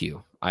 Thank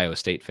you, Iowa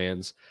State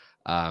fans.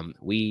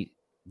 We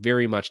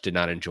very much did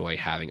not enjoy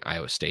having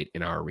Iowa State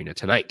in our arena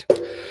tonight.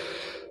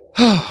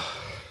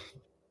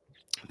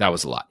 That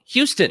was a lot.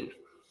 Houston,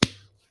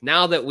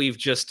 now that we've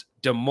just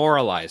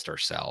demoralized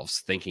ourselves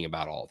thinking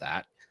about all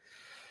that,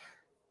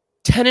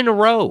 10 in a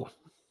row.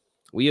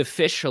 We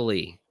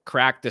officially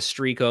cracked the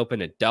streak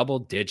open at double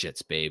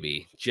digits,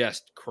 baby.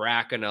 Just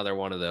crack another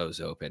one of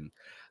those open.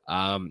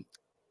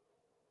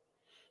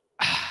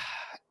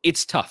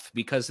 It's tough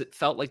because it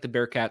felt like the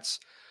Bearcats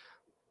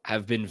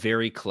have been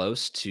very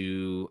close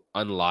to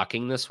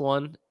unlocking this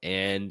one.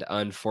 And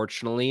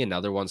unfortunately,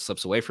 another one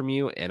slips away from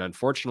you. And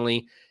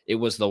unfortunately, it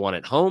was the one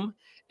at home.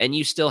 And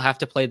you still have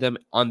to play them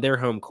on their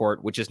home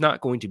court, which is not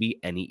going to be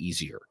any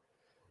easier.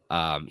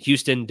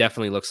 Houston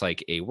definitely looks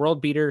like a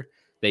world beater.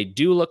 They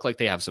do look like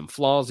they have some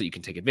flaws that you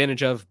can take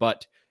advantage of,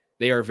 but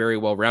they are very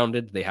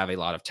well-rounded. They have a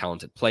lot of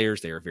talented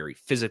players. They are very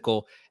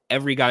physical.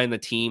 Every guy in the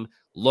team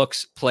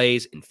looks,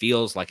 plays, and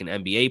feels like an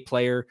NBA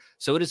player.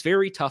 So it is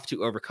very tough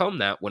to overcome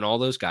that when all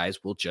those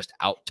guys will just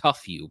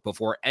out-tough you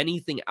before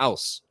anything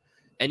else,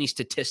 any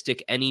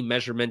statistic, any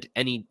measurement,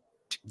 any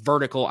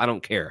vertical, I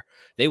don't care.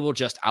 They will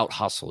just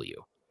out-hustle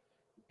you.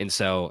 And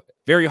so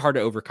very hard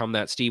to overcome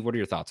that. Steve, what are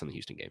your thoughts on the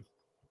Houston game?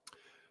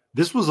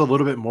 This was a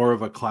little bit more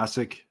of a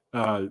classic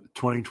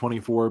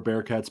 2024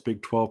 Bearcats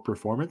Big 12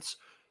 performance.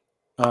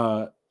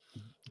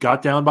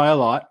 Got down by a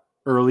lot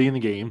early in the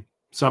game.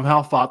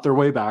 Somehow fought their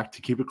way back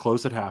to keep it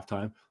close at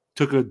halftime,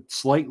 took a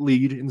slight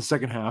lead in the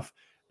second half,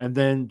 and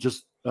then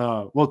just,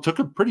 took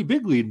a pretty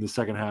big lead in the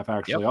second half,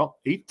 actually. Yep.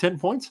 8-10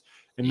 points.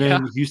 And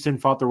then Houston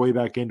fought their way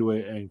back into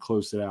it and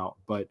closed it out.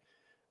 But,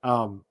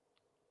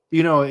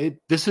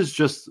 this is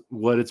just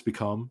what it's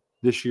become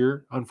this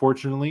year,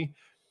 unfortunately.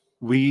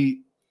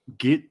 We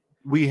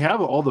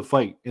have all the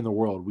fight in the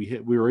world.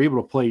 We were able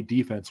to play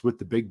defense with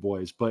the big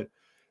boys, but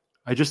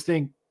I just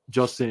think,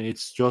 Justin,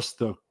 it's just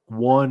the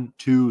 1,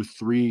 2,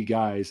 3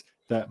 guys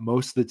that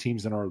most of the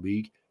teams in our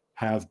league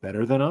have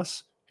better than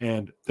us.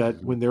 And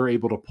that when they're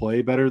able to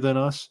play better than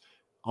us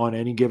on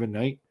any given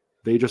night,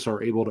 they just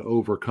are able to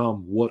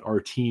overcome what our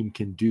team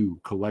can do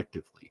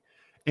collectively.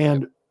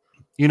 And,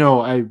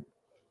 I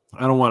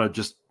don't want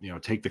to just,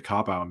 take the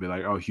cop out and be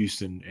like, oh,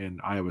 Houston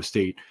and Iowa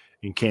State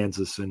and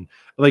Kansas. And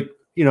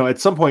at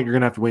some point you're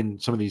going to have to win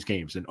some of these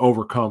games and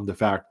overcome the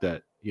fact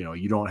that,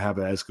 you don't have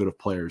as good of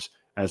players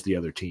as the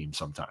other team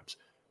sometimes.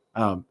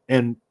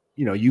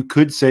 You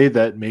could say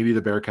that maybe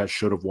the Bearcats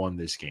should have won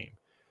this game.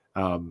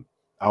 I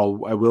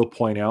will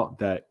point out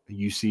that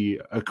UC,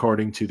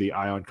 according to the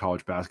Ion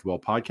College Basketball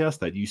Podcast,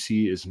 that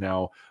UC is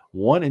now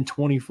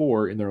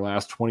 1-24 in their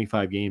last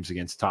 25 games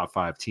against top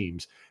 5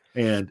 teams.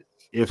 And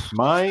if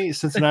my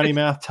Cincinnati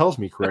math tells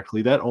me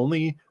correctly, that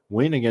only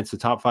win against the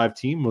top 5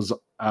 team was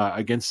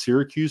against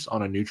Syracuse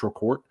on a neutral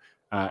court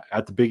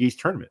at the Big East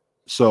tournament.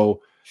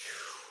 So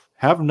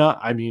have not.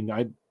 I mean,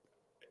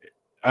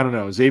 I don't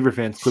know. Xavier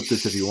fans, clip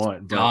this if you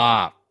want, but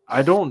Stop.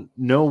 I don't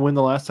know when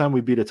the last time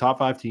we beat a top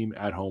 5 team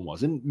at home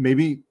was, and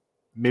maybe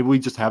we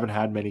just haven't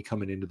had many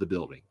coming into the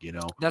building. You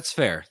know, That's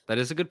fair. That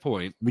is a good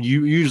point. I mean,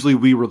 usually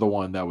we were the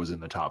one that was in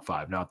the top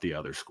 5, not the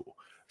other school.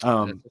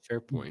 That's a fair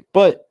point.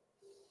 But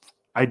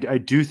I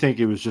do think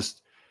it was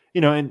just,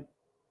 and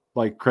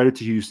like credit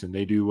to Houston,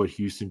 they do what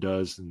Houston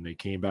does, and they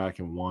came back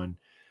and won.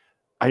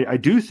 I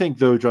do think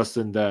though,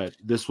 Justin, that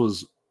this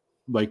was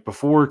like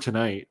before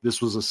tonight,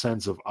 this was a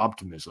sense of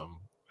optimism.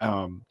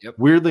 Yep.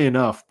 Weirdly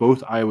enough,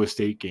 both Iowa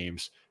State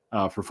games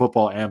for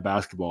football and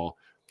basketball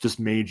just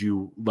made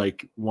you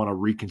like want to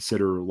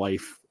reconsider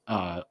life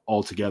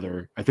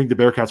altogether. I think the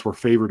Bearcats were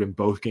favored in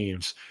both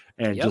games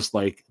and just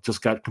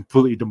got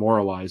completely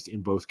demoralized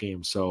in both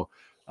games. So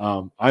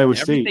Iowa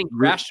State everything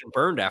crashed and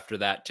burned after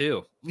that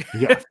too.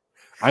 Yeah.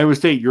 Iowa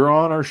State, you're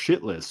on our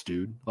shit list,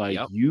 dude. Like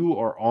you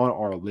are on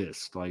our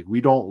list. Like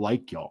we don't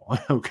like y'all.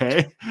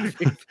 Okay.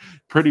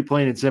 Pretty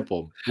plain and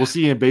simple. We'll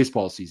see you in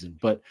baseball season.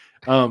 But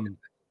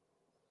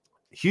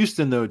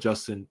Houston, though,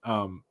 Justin,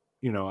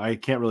 I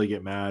can't really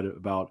get mad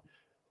about,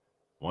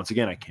 once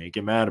again, I can't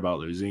get mad about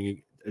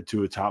losing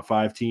to a top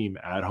 5 team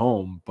at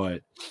home.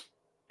 But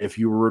if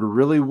you were to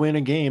really win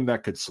a game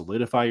that could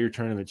solidify your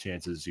tournament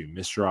chances, you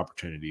missed your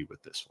opportunity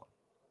with this one.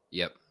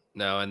 Yep.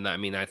 No, and I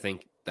mean, I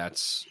think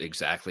that's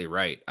exactly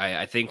right.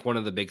 I think one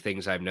of the big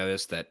things I've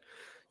noticed that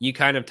you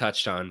kind of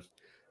touched on,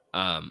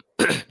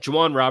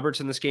 Juwan Roberts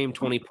in this game,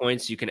 20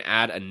 points. You can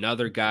add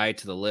another guy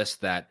to the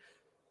list that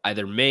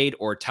either made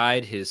or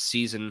tied his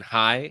season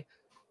high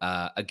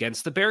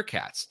against the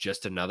Bearcats.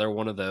 Just another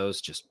one of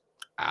those, just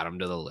add them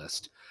to the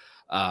list.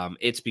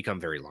 It's become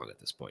very long at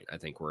this point. I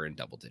think we're in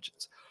double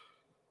digits.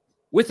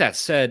 With that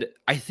said,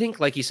 I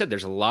think, like you said,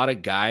 there's a lot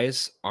of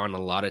guys on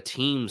a lot of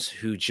teams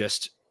who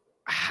just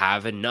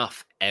have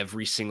enough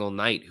every single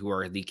night, who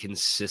are the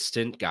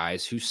consistent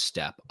guys who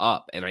step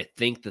up. And I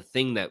think the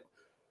thing that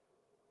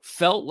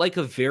felt like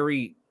a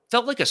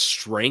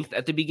strength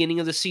at the beginning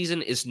of the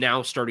season is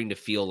now starting to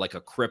feel like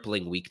a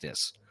crippling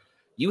weakness.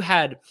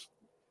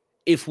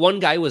 If one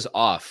guy was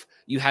off,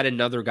 you had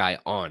another guy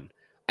on.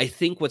 I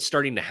think what's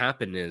starting to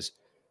happen is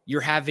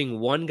you're having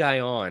one guy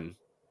on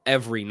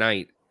every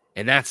night,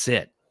 and that's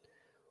it.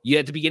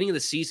 At the beginning of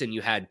the season,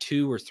 you had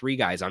 2 or 3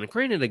 guys on. And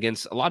granted,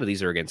 against a lot of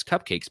these are against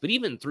cupcakes, but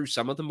even through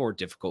some of the more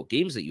difficult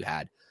games that you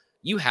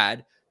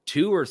had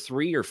 2 or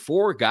 3 or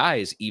 4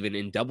 guys even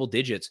in double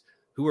digits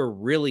who are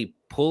really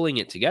pulling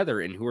it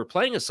together and who are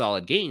playing a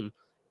solid game.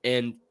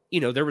 And,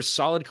 there was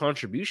solid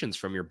contributions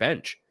from your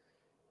bench.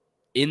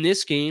 In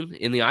this game,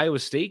 in the Iowa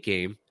State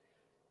game,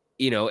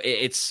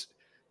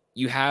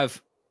 you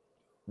have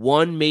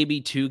 1,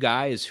 maybe 2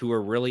 guys who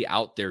are really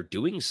out there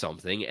doing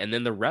something, and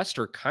then the rest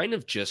are kind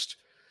of just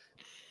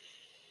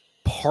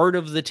part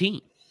of the team.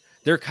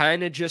 They're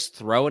kind of just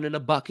throwing in a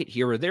bucket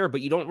here or there,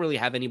 but you don't really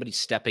have anybody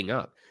stepping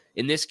up.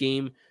 In this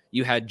game,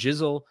 you had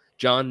Jizzle,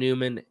 John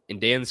Newman, and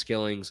Dan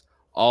Skillings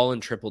all in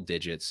triple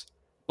digits.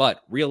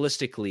 But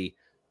realistically,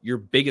 your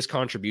biggest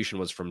contribution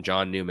was from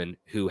John Newman,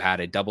 who had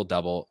a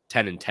double-double,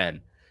 10 and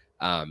 10.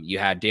 You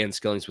had Dan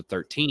Skillings with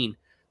 13,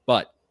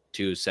 but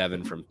 2 of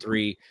 7 from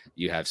 3.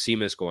 You have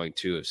Seamus going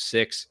 2 of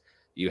 6.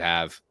 You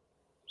have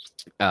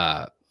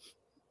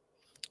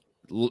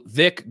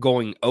Vic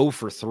going 0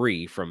 for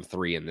 3 from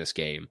 3 in this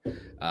game,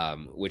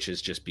 which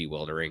is just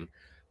bewildering.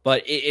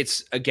 But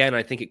it's, again,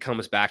 I think it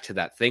comes back to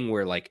that thing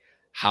where, like,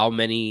 how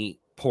many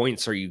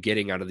points are you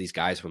getting out of these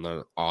guys when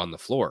they're on the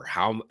floor?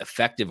 How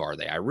effective are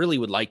they? I really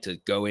would like to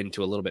go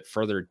into a little bit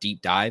further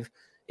deep dive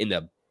in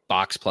the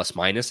box plus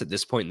minus at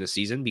this point in the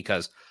season,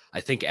 because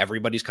I think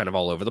everybody's kind of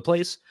all over the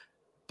place.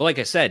 But like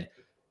I said,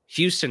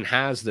 Houston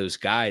has those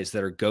guys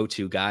that are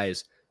go-to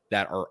guys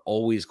that are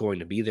always going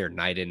to be there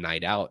night in,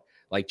 night out.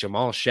 Like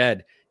Jamal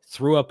Shed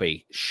threw up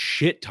a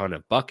shit ton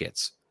of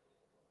buckets,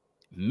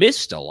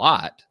 missed a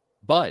lot,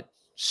 but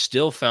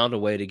still found a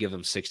way to give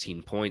them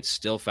 16 points,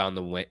 still found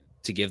the way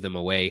to give them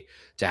a way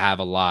to have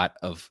a lot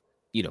of,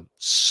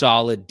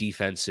 solid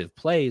defensive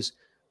plays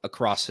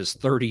across his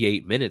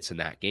 38 minutes in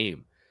that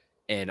game.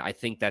 And I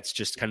think that's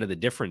just kind of the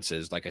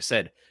differences. Like I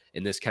said,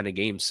 in this kind of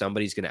game,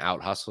 somebody's going to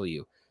out hustle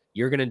you.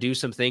 You're going to do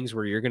some things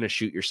where you're going to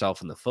shoot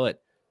yourself in the foot,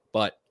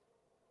 but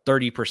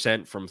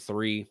 30% from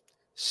 3,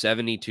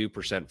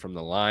 72% from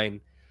the line.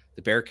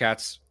 The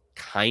Bearcats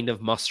kind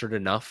of mustered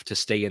enough to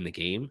stay in the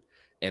game.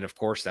 And of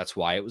course, that's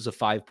why it was a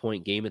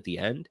 5-point game at the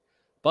end.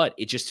 But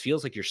it just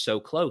feels like you're so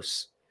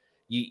close.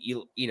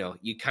 You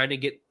kind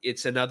of get,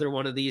 it's another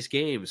one of these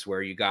games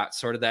where you got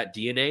sort of that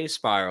DNA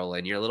spiral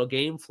and your little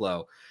game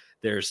flow.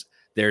 It's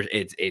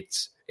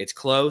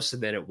close,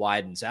 and then it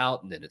widens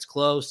out, and then it's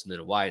close, and then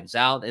it widens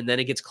out, and then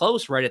it gets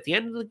close right at the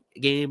end of the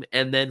game,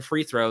 and then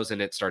free throws, and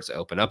it starts to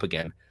open up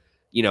again.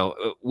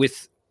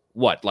 With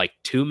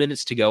 2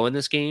 minutes to go in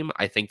this game,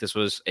 I think this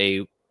was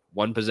a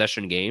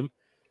 1-possession game.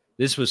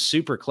 This was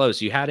super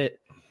close. You had it.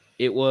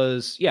 It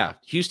was,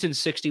 Houston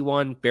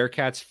 61,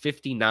 Bearcats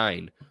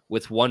 59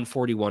 with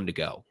 1:41 to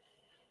go.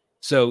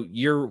 So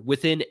you're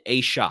within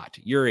a shot.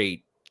 You're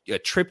a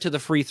trip to the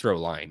free throw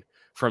line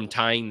from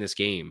tying this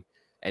game.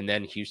 And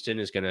then Houston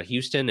is going to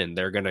Houston, and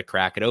they're going to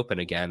crack it open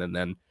again. And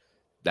then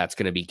that's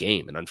going to be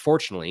game. And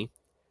unfortunately,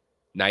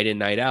 night in,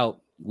 night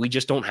out, we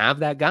just don't have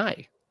that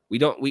guy.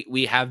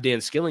 We have Dan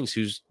Skillings,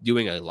 who's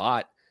doing a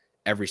lot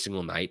every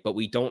single night, but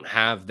we don't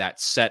have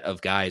that set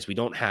of guys. We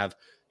don't have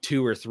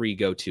 2 or 3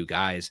 go-to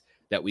guys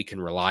that we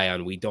can rely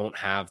on. We don't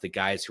have the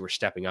guys who are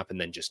stepping up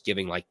and then just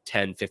giving like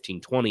 10,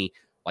 15, 20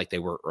 like they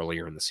were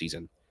earlier in the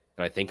season.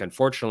 And I think,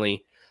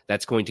 unfortunately,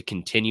 that's going to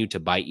continue to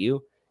bite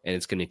you, and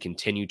it's going to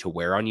continue to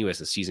wear on you as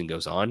the season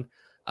goes on.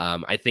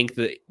 I think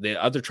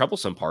the other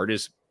troublesome part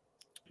is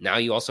now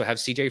you also have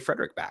CJ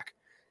Frederick back.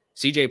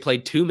 CJ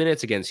played 2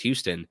 minutes against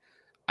Houston.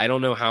 I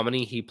don't know how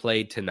many he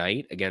played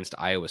tonight against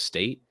Iowa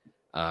State.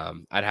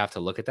 I'd have to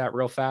look at that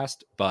real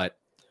fast, but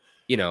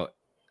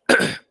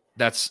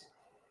that's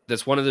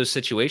one of those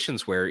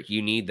situations where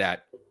you need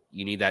that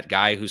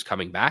guy who's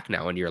coming back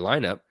now into your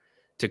lineup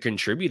to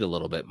contribute a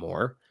little bit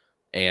more.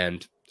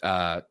 And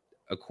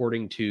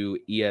according to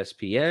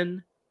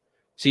ESPN,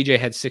 CJ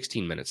had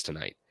 16 minutes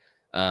tonight.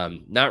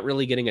 Not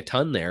really getting a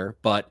ton there,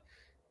 but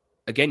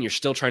again, you're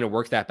still trying to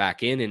work that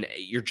back in, and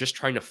you're just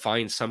trying to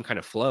find some kind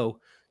of flow.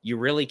 You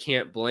really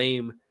can't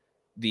blame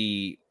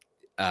the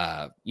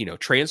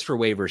transfer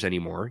waivers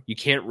anymore. You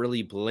can't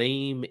really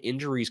blame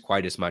injuries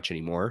quite as much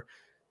anymore.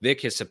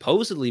 Vic has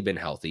supposedly been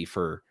healthy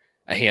for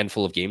a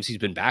handful of games. He's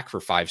been back for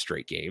 5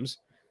 straight games.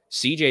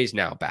 CJ's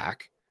now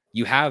back.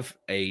 You have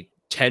a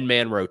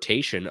 10-man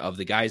rotation of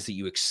the guys that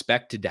you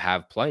expected to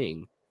have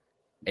playing,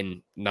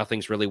 and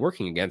nothing's really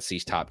working against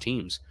these top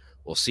teams.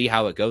 We'll see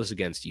how it goes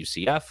against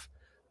UCF,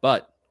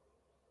 but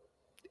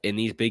in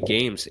these big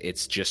games,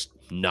 it's just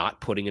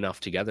not putting enough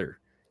together.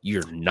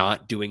 You're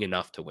not doing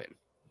enough to win.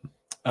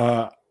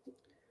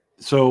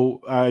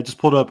 So I just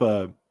pulled up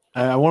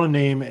I want to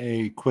name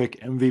a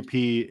quick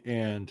MVP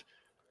and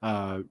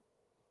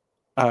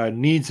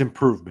needs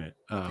improvement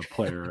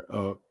player.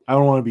 I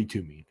don't want to be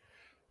too mean.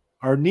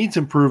 Our needs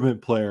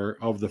improvement player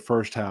of the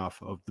first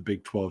half of the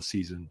Big 12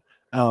 season,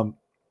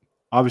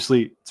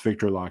 obviously it's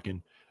Victor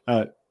Locken.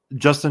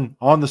 Justin,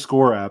 on the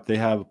Score app, they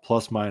have a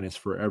plus minus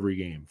for every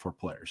game for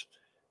players.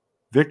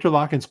 Victor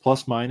Locken's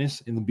plus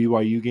minus in the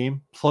BYU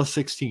game, plus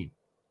 16.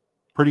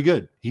 Pretty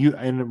good.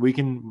 And we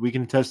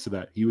can attest to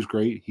that. He was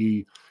great.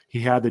 He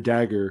had the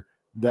dagger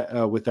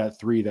that with that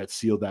 3 that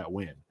sealed that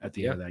win at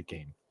the end of that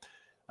game.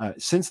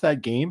 Since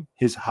that game,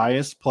 his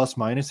highest plus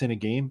minus in a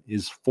game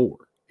is 4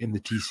 in the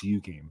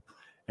TCU game,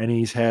 and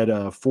he's had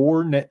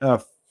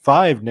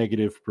 5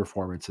 negative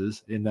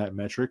performances in that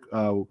metric.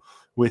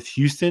 With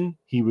Houston,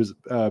 he was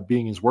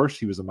being his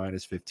worst. He was a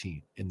minus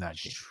 15 in that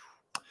game.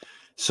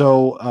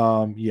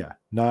 So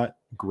not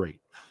great.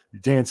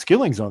 Dan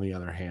Skillings, on the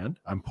other hand,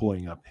 I'm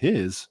pulling up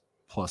his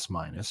plus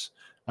minus.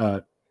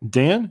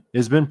 Dan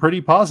has been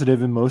pretty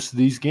positive in most of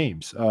these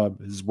games.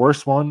 His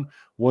worst one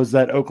was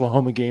that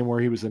Oklahoma game where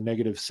he was a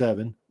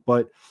 -7,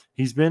 but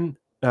he's been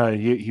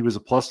he was a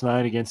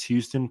 +9 against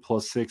Houston,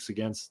 +6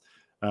 against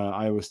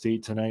Iowa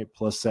State tonight,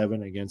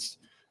 +7 against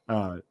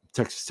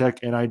Texas Tech.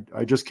 And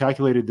I just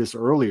calculated this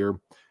earlier.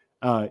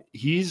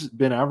 He's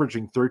been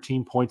averaging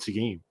 13 points a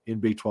game in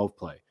Big 12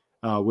 play,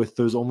 with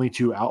those only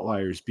 2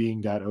 outliers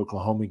being that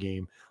Oklahoma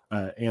game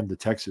and the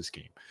Texas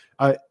game.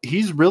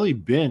 He's really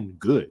been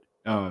good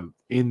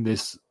in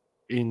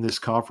this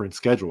conference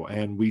schedule.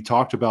 And we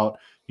talked about,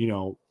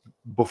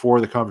 before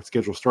the conference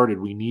schedule started,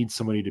 we need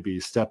somebody to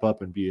step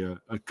up and be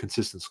a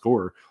consistent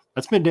scorer.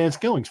 That's been Dan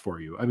Skillings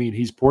for you. I mean,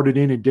 he's poured it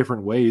in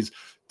different ways,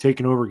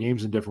 taken over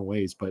games in different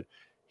ways, but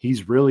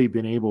he's really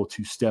been able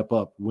to step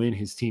up when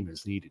his team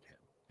has needed him.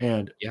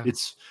 And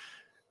it's,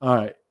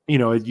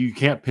 you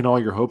can't pin all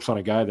your hopes on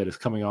a guy that is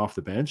coming off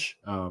the bench.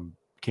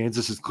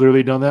 Kansas has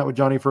clearly done that with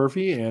Johnny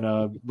Furphy,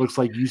 and looks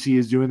like UC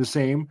is doing the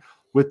same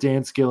with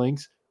Dan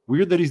Skillings.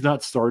 Weird that he's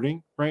not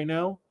starting right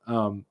now.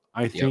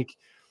 I think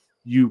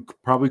you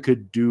probably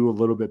could do a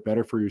little bit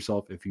better for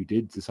yourself if you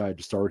did decide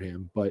to start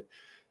him. But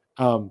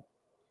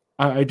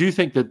I do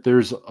think that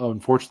there's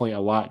unfortunately a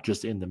lot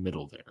just in the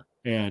middle there.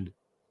 And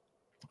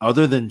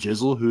other than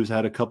Jizzle, who's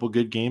had a couple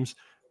good games,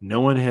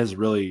 no one has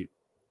really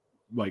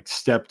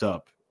stepped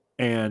up.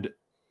 And,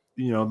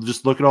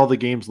 just look at all the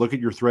games, look at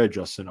your thread,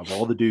 Justin, of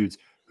all the dudes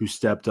who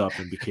stepped up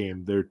and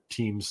became their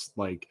team's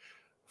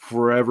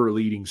forever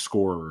leading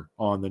scorer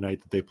on the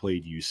night that they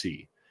played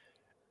UC.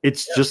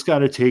 It's just got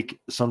to take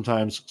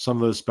sometimes some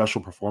of those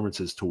special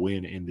performances to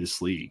win in this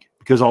league,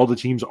 because all the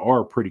teams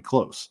are pretty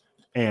close.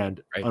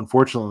 And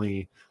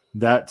unfortunately,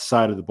 that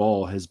side of the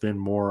ball has been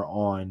more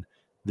on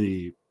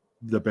the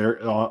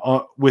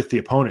with the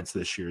opponents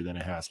this year than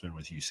it has been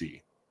with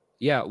UC.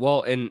 Yeah,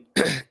 well, and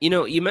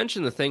you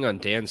mentioned the thing on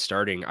Dan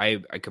starting. I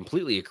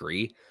completely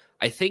agree.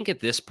 I think at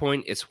this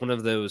point, it's one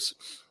of those,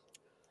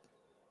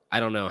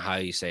 I don't know how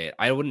you say it.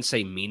 I wouldn't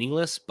say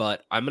meaningless,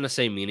 but I'm going to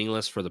say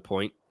meaningless for the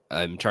point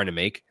I'm trying to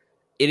make.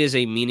 It is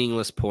a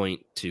meaningless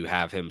point to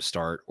have him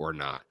start or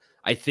not.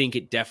 I think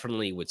it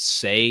definitely would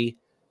say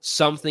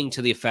something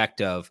to the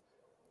effect of,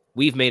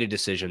 we've made a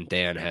decision.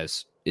 Dan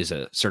is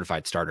a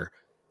certified starter.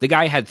 The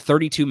guy had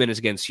 32 minutes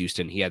against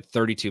Houston. He had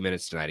 32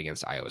 minutes tonight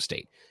against Iowa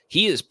State.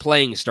 He is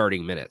playing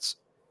starting minutes.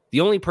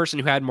 The only person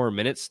who had more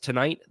minutes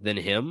tonight than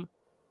him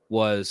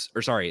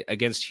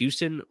against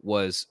Houston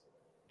was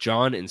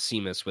John and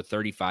Seamus with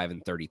 35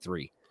 and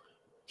 33.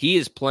 He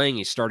is playing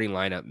a starting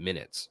lineup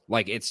minutes.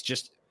 Like, it's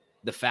just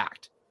the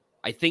fact.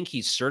 I think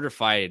he's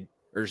certified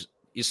or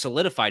he's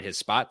solidified his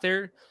spot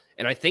there.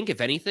 And I think, if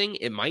anything,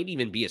 it might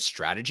even be a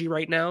strategy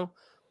right now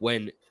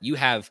when you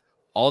have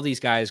all these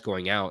guys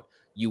going out.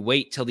 You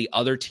wait till the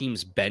other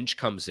team's bench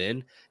comes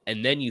in,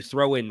 and then you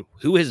throw in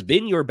who has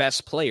been your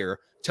best player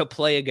to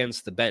play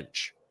against the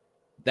bench.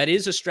 That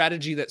is a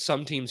strategy that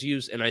some teams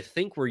use, and I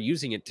think we're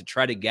using it to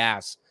try to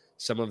gas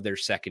some of their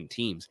second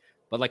teams.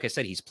 But like I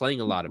said, he's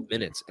playing a lot of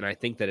minutes, and I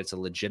think that it's a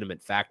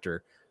legitimate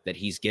factor that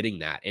he's getting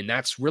that. And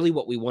that's really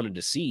what we wanted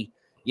to see.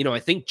 You know, I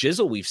think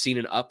Jizzle, we've seen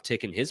an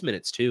uptick in his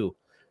minutes too.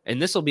 And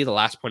this will be the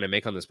last point I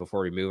make on this before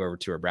we move over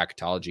to our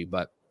bracketology.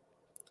 But,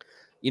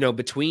 you know,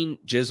 between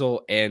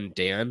Jizzle and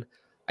Dan,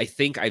 I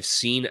think I've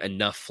seen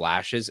enough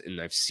flashes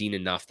and I've seen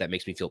enough that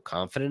makes me feel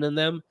confident in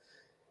them.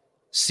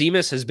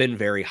 Seamus has been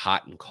very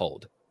hot and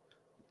cold.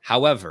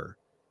 However,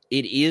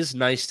 it is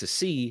nice to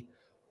see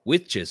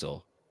with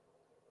Jizzle,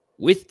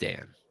 with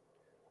Dan,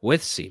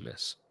 with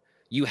Seamus,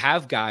 you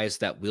have guys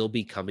that will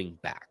be coming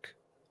back.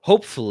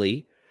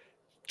 Hopefully,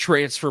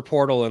 transfer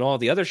portal and all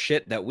the other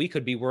shit that we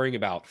could be worrying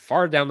about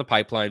far down the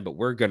pipeline, but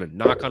we're going to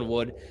knock on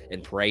wood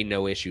and pray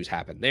no issues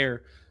happen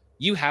there.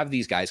 You have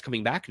these guys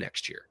coming back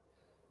next year.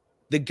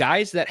 The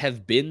guys that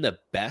have been the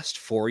best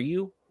for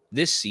you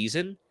this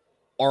season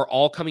are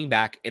all coming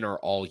back and are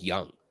all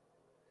young.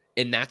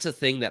 And that's a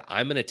thing that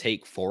I'm going to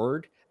take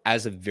forward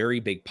as a very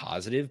big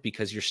positive,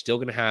 because you're still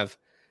going to have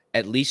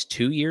at least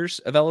 2 years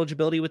of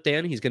eligibility with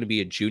Dan. He's going to be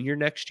a junior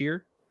next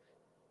year.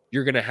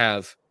 You're going to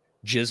have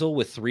Jizzle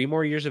with 3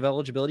 more years of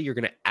eligibility. You're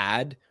going to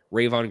add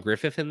Rayvon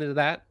Griffith into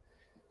that.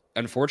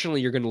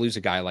 Unfortunately, you're going to lose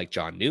a guy like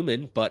John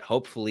Newman, but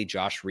hopefully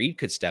Josh Reed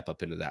could step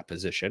up into that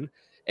position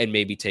and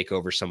maybe take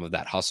over some of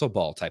that hustle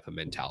ball type of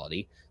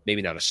mentality.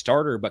 Maybe not a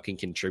starter, but can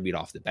contribute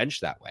off the bench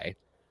that way.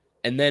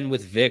 And then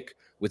with Vic,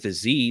 with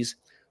Aziz,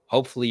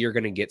 hopefully you're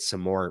going to get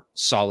some more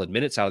solid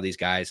minutes out of these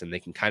guys and they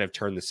can kind of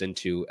turn this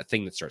into a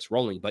thing that starts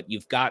rolling. But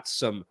you've got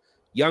some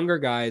younger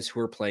guys who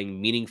are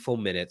playing meaningful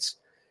minutes,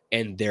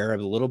 and they're a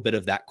little bit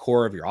of that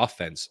core of your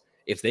offense.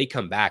 If they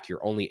come back,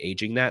 you're only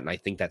aging that, and I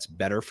think that's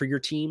better for your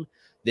team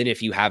than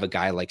if you have a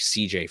guy like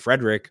CJ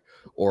Frederick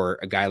or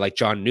a guy like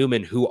John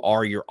Newman who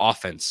are your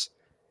offense,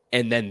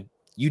 and then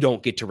you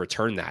don't get to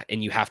return that,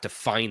 and you have to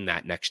find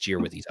that next year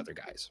with these other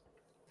guys.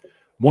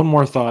 One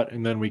more thought,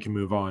 and then we can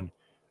move on.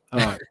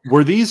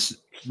 Were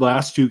these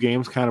last 2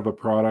 games kind of a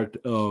product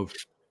of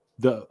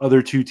the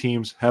other 2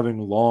 teams having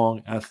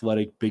long,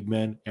 athletic big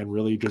men and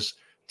really just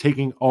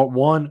taking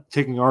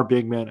our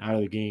big men out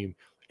of the game,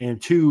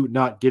 and 2,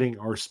 not getting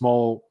our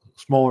smaller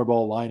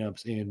ball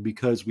lineups in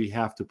because we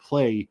have to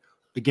play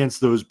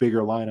against those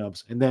bigger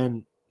lineups? And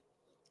then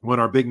when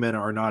our big men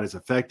are not as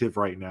effective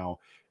right now,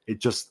 it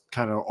just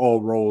kind of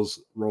all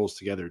rolls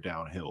together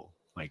downhill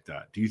like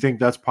that. Do you think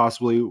that's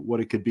possibly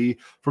what it could be?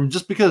 From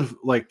just because,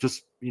 like,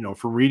 just, you know,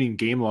 from reading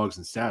game logs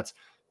and stats,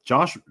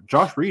 Josh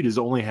Reed has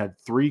only had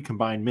 3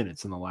 combined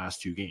minutes in the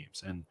last 2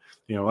 games. And,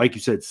 you know, like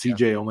you said,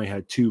 CJ only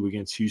had 2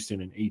 against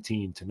Houston and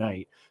 18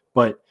 tonight.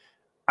 But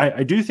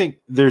I do think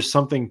there's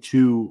something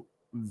to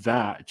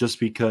that, just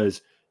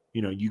because,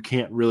 you know, you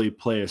can't really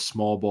play a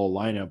small ball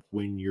lineup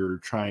when you're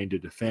trying to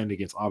defend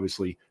against,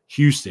 obviously,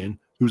 Houston,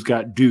 who's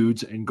got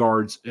dudes and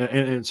guards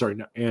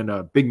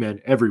and big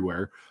men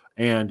everywhere.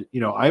 And,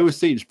 you know, Iowa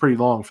State is pretty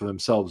long for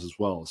themselves as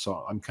well.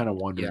 So I'm kind of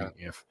wondering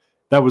if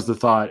that was the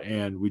thought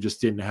and we just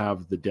didn't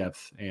have the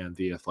depth and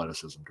the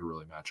athleticism to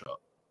really match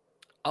up.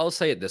 I'll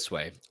say it this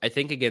way. I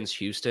think against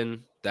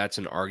Houston, that's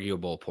an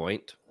arguable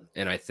point.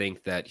 And I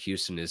think that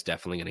Houston is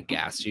definitely going to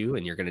gas you,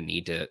 and you're going to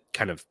need to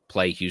kind of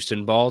play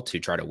Houston ball to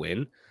try to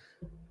win.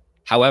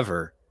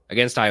 However,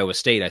 against Iowa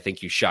State, I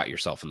think you shot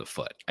yourself in the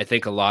foot. I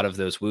think a lot of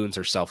those wounds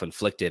are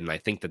self-inflicted, and I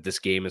think that this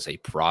game is a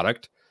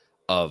product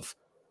of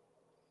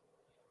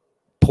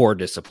poor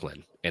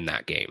discipline in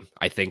that game.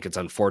 I think it's,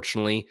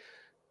 unfortunately,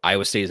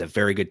 Iowa State is a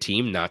very good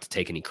team, not to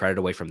take any credit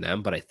away from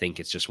them, but I think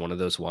it's just one of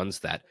those ones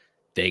that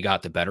they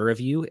got the better of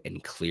you,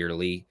 and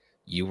clearly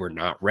you were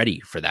not ready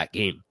for that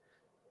game.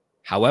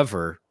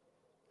 However,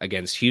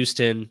 against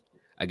Houston,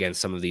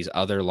 against some of these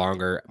other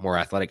longer, more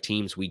athletic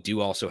teams, we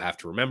do also have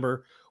to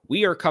remember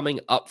we are coming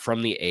up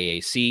from the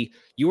AAC.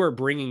 You are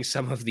bringing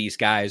some of these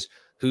guys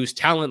whose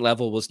talent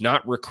level was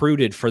not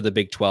recruited for the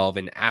Big 12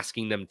 and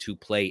asking them to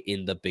play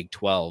in the Big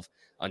 12.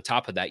 On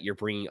top of that, you're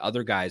bringing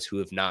other guys who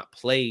have not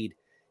played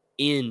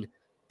in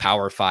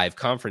Power 5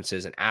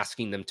 conferences and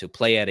asking them to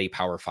play at a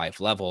Power 5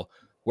 level.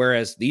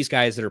 Whereas these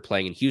guys that are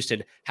playing in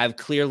Houston have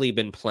clearly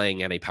been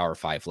playing at a Power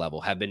 5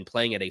 level, have been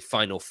playing at a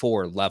Final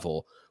Four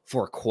level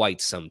for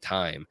quite some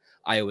time.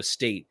 Iowa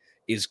State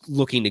is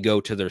looking to go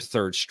to their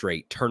 3rd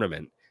straight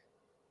tournament.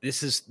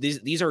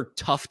 These are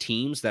tough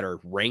teams that are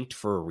ranked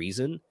for a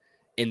reason,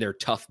 and they're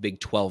tough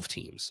Big 12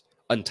 teams.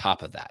 On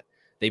top of that,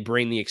 they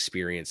bring the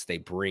experience, they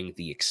bring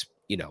the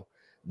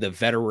the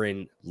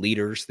veteran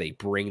leaders. They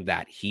bring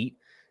that heat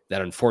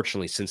that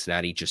unfortunately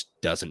Cincinnati just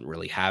doesn't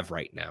really have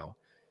right now.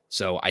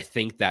 So I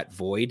think that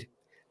void,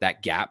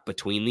 that gap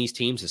between these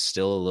teams is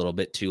still a little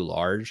bit too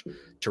large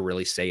to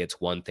really say it's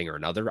one thing or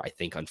another. I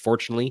think,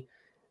 unfortunately,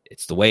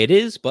 it's the way it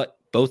is, but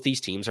both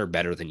these teams are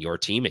better than your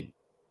team, and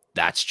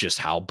that's just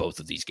how both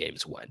of these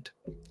games went.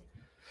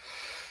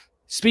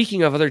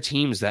 Speaking of other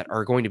teams that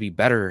are going to be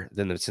better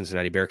than the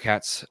Cincinnati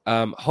Bearcats,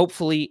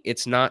 hopefully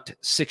it's not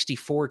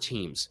 64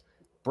 teams.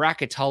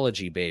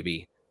 Bracketology,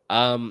 baby.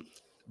 The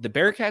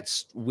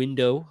Bearcats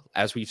window,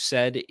 as we've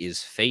said,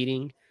 is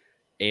fading.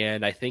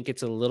 And I think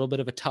it's a little bit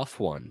of a tough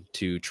one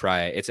to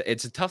try. It's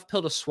a tough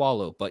pill to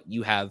swallow, but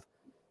you have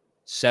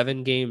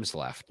 7 games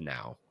left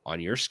now on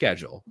your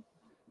schedule.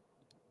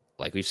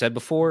 Like we've said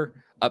before,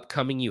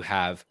 upcoming you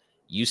have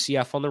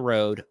UCF on the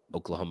road,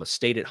 Oklahoma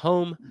State at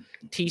home,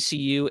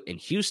 TCU and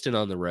Houston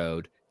on the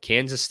road,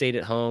 Kansas State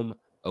at home,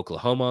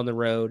 Oklahoma on the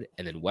road,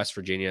 and then West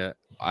Virginia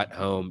at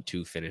home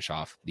to finish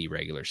off the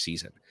regular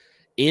season.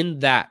 In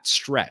that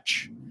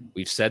stretch,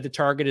 we've said the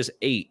target is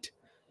 8.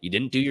 You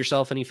didn't do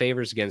yourself any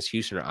favors against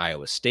Houston or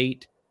Iowa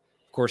State.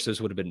 Of course, those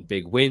would have been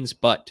big wins,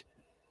 but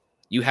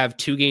you have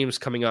 2 games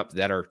coming up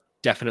that are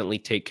definitely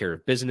take care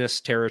of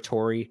business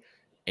territory.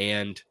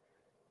 And,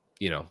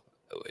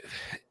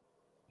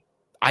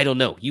 I don't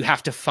know. You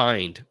have to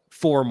find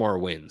 4 more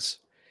wins.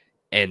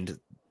 And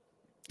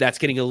that's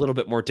getting a little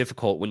bit more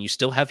difficult when you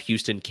still have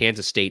Houston,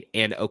 Kansas State,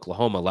 and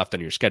Oklahoma left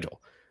on your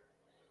schedule.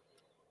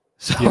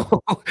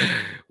 So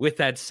with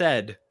that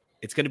said,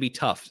 it's going to be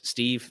tough.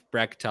 Steve,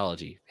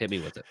 bracketology, hit me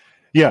with it.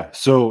 Yeah,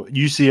 so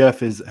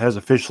UCF has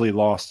officially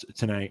lost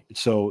tonight.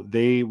 So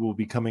they will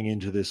be coming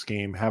into this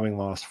game having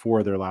lost 4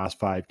 of their last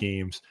 5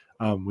 games,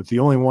 with the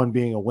only one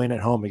being a win at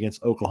home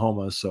against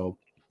Oklahoma. So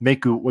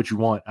make what you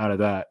want out of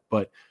that.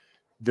 But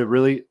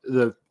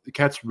the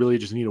Cats really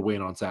just need a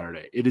win on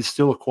Saturday. It is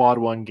still a quad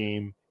 1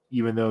 game,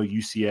 even though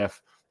UCF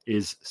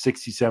is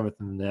 67th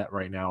in the net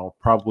right now.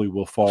 Probably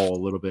will fall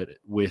a little bit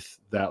with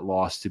that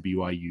loss to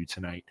BYU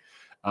tonight.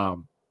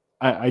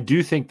 I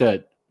do think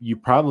that you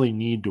probably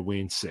need to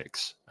win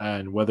 6,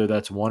 and whether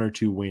that's 1 or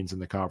 2 wins in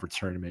the conference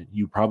tournament,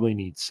 you probably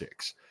need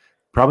 6.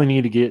 Probably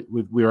need to get,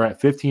 we're at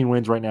 15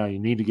 wins right now. You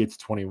need to get to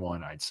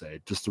 21, I'd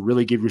say, just to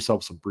really give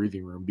yourself some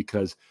breathing room,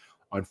 because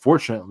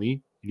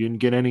unfortunately you didn't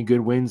get any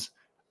good wins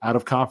out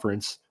of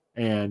conference,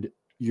 and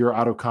your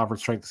out of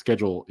conference strength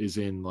schedule is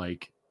in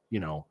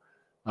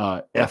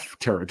F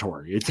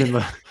territory. It's in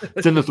the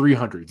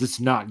 300s.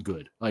 It's not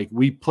good. Like,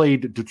 we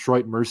played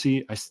Detroit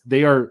Mercy.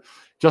 They are,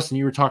 Justin,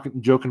 you were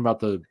joking about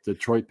the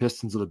Detroit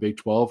Pistons of the Big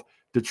 12.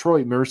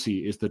 Detroit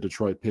Mercy is the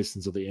Detroit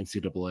Pistons of the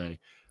NCAA.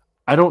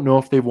 I don't know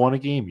if they've won a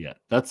game yet.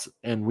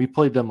 And we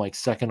played them like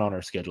second on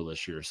our schedule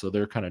this year, so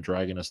they're kind of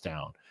dragging us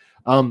down.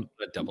 I'm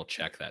gonna double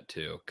check that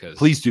too, because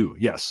please do.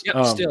 Yes.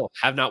 Yep, still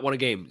have not won a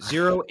game.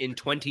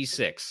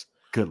 0-26.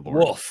 Good Lord.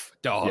 Wolf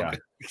dog.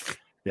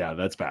 Yeah,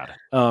 that's bad.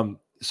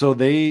 So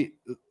the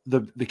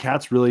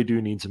Cats really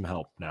do need some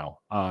help now.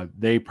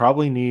 They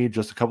probably need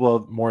just a couple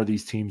of more of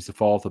these teams to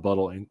fall off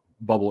the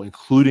bubble,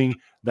 including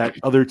that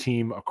other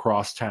team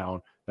across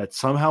town that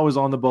somehow is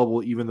on the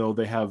bubble, even though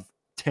they have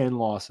 10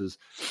 losses.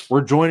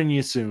 We're joining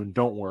you soon.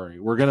 Don't worry.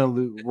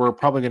 We're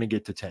probably gonna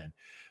get to 10.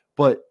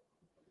 But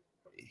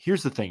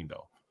here's the thing,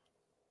 though.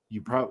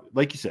 You probably,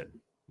 like you said,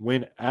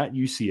 win at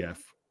UCF,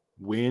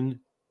 win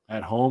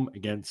at home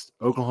against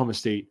Oklahoma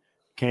State,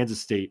 Kansas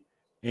State,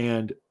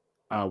 and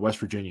West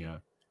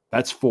Virginia.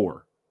 That's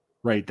 4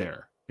 right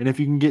there. And if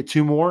you can get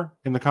 2 more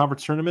in the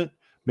conference tournament,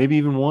 maybe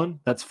even 1,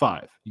 that's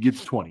 5. You get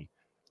to 20.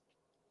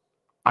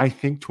 I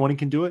think 20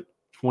 can do it.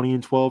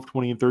 20-12,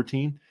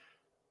 20-13.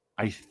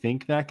 I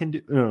think that can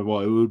do.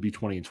 Well, it would be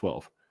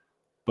 20-12,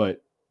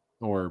 but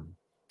or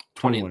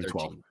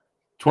 21-12,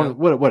 20,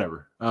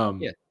 whatever.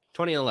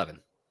 2011.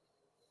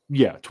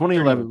 Yeah,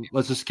 2011.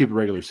 Let's just keep it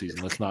regular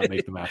season. Let's not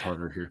make the math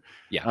harder here.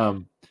 Yeah.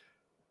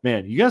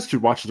 Man, you guys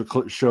should watch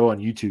the show on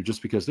YouTube,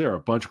 just because there are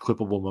a bunch of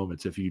clippable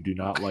moments if you do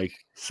not like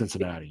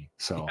Cincinnati.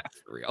 So,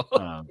 for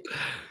real.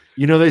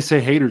 They say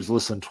haters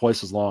listen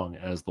twice as long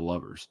as the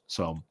lovers.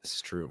 So this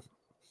is true.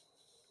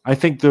 I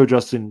think, though,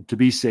 Justin, to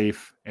be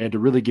safe and to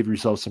really give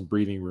yourself some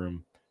breathing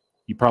room,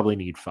 you probably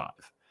need 5.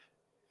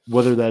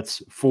 Whether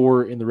that's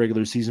 4 in the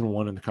regular season,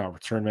 1 in the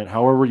conference tournament,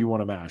 however you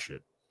want to mash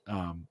it.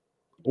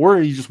 Or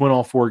you just win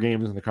all 4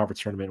 games in the conference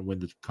tournament and win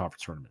the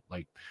conference tournament.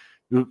 Like,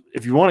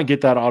 if you want to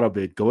get that auto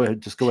bid, go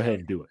ahead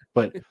and do it.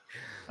 But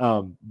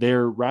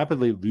they're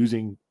rapidly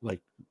losing,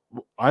 like,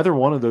 either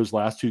one of those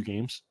last 2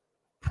 games,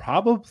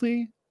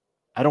 probably,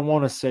 I don't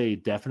want to say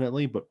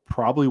definitely, but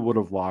probably would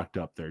have locked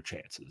up their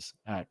chances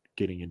at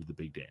getting into the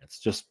big dance.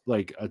 Just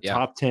like a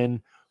top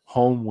 10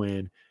 home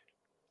win.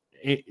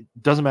 It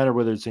doesn't matter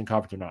whether it's in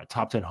conference or not,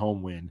 top 10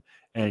 home win,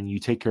 and you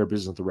take care of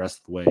business the rest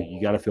of the way.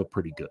 You got to feel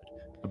pretty good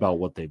about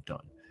what they've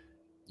done.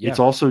 Yeah. It's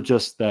also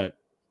just that,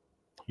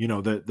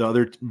 the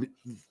other,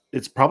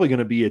 it's probably going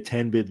to be a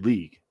 10-bid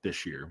league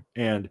this year.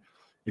 And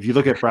if you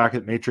look at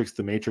bracket matrix,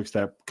 the matrix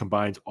that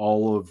combines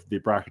all of the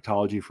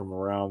bracketology from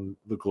around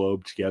the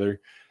globe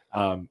together,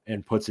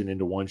 and puts it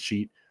into one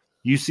sheet,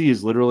 UC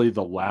is literally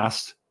the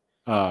last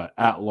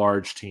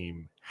at-large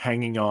team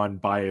hanging on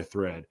by a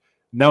thread.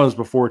 And that was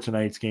before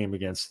tonight's game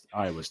against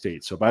Iowa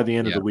State. So by the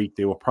end of the week,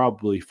 they will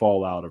probably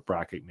fall out of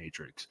bracket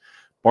matrix.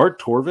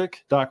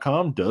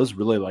 BartTorvik.com does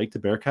really like the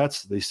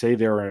Bearcats. They say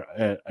they're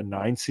a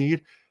 9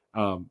 seed.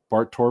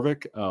 Bart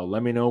Torvik,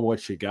 let me know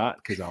what you got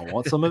because I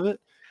want some of it.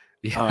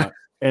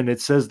 And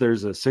it says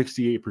there's a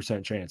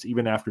 68% chance,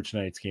 even after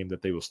tonight's game,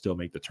 that they will still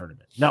make the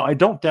tournament. Now, I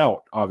don't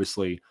doubt,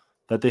 obviously,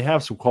 that they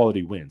have some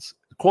quality wins,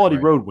 quality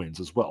road wins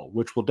as well,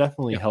 which will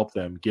definitely help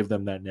them, give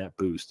them that net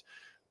boost.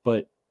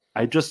 But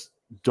I just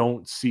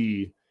don't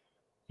see,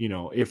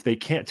 if they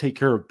can't take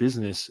care of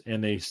business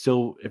and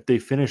if they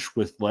finish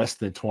with less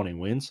than 20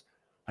 wins,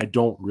 I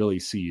don't really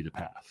see the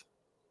path.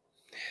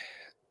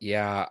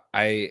 Yeah,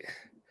 I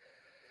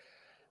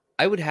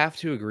would have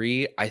to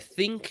agree. I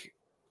think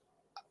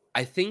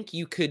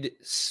you could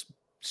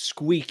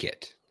squeak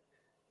it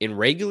in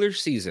regular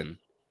season.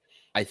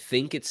 I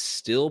think it's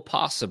still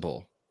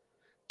possible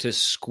to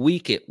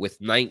squeak it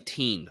with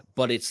 19,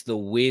 but it's the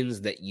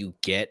wins that you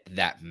get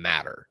that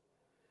matter.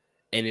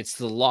 And it's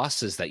the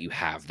losses that you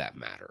have that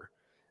matter.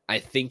 I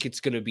think it's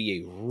going to be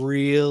a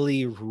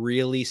really,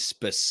 really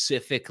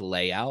specific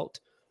layout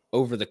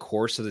over the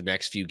course of the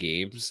next few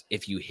games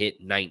if you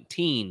hit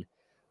 19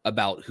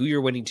 about who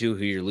you're winning to,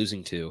 who you're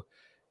losing to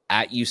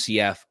at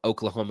UCF,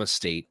 Oklahoma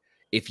State.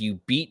 If you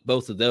beat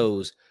both of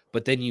those,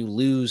 but then you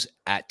lose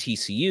at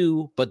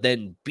TCU, but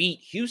then beat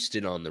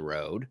Houston on the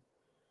road,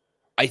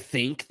 I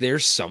think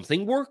there's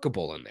something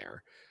workable in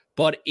there.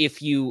 But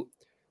if you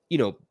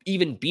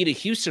even beat a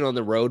Houston on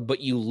the road, but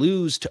you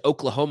lose to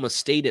Oklahoma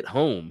State at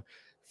home,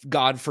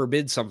 God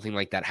forbid something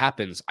like that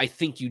happens, I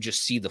think you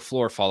just see the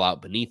floor fall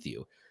out beneath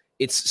you.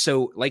 It's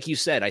so, like you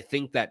said, I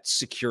think that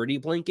security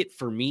blanket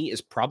for me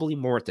is probably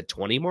more at the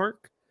 20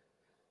 mark.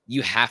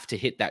 You have to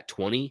hit that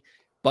 20,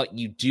 but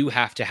you do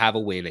have to have a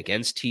win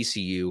against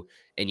TCU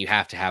and you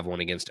have to have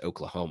one against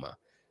Oklahoma.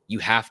 You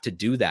have to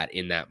do that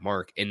in that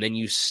mark. And then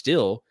you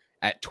still,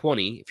 at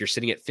 20, if you're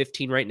sitting at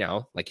 15 right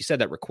now, like you said,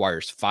 that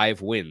requires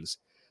 5 wins.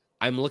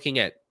 I'm looking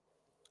at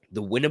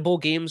the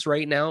winnable games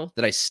right now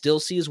that I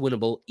still see as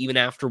winnable, even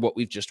after what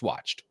we've just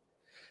watched.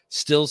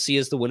 Still see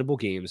as the winnable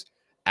games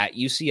at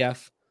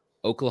UCF,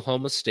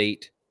 Oklahoma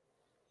State,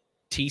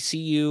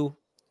 TCU,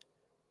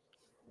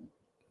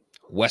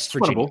 West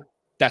Virginia. Winnable.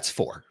 That's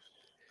 4.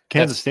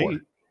 Kansas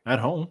State at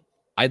home.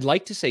 I'd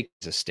like to say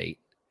Kansas State.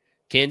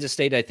 Kansas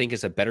State, I think,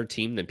 is a better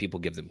team than people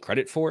give them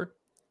credit for.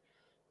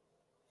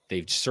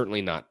 They've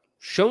certainly not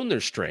shown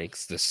their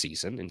strengths this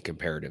season in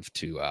comparative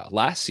to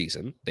last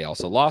season. They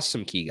also lost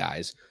some key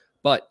guys,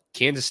 but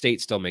Kansas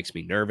State still makes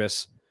me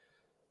nervous.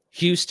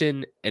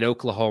 Houston and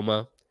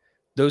Oklahoma,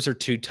 those are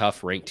 2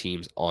 tough ranked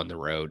teams on the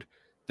road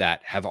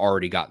that have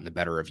already gotten the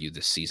better of you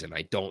this season.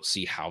 I don't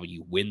see how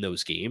you win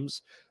those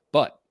games,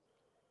 but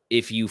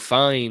if you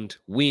find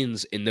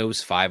wins in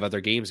those 5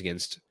 other games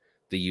against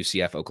the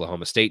UCF,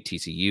 Oklahoma State,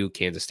 TCU,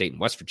 Kansas State, and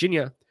West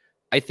Virginia,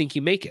 I think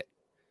you make it.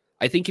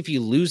 I think if you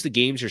lose the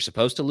games you're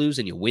supposed to lose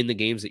and you win the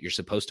games that you're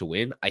supposed to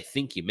win, I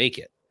think you make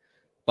it.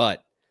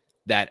 But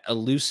that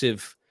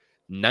elusive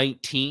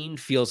 19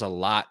 feels a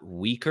lot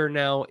weaker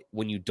now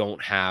when you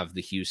don't have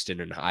the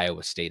Houston and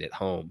Iowa State at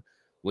home,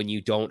 when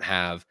you don't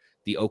have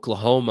the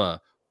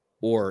Oklahoma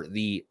or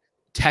the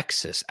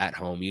Texas at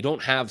home. You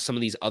don't have some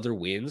of these other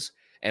wins.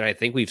 And I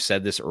think we've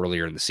said this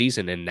earlier in the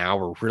season, and now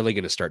we're really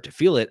going to start to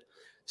feel it.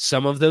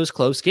 Some of those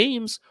close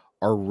games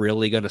are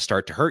really going to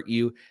start to hurt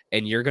you,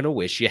 and you're going to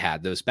wish you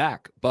had those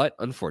back. But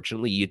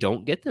unfortunately, you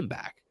don't get them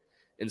back.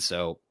 And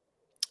so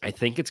I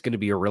think it's going to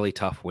be a really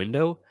tough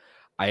window.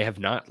 I have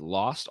not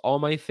lost all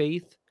my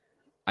faith.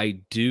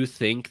 I do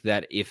think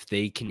that if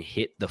they can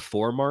hit the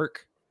 4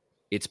 mark,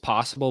 it's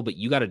possible, but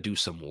you got to do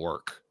some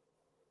work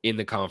in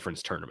the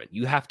conference tournament.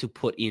 You have to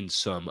put in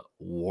some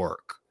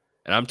work.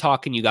 And I'm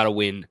talking you got to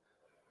win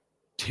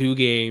 2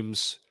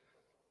 games,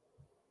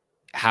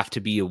 have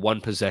to be a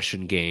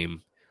 1-possession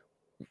game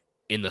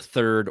in the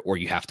 3rd, or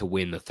you have to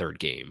win the 3rd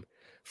game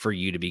for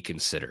you to be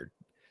considered,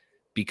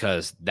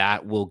 because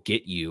that will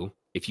get you,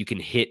 if you can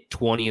hit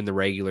 20 in the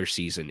regular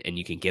season and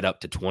you can get up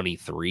to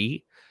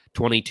 23,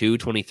 22,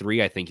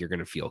 23, I think you're going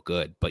to feel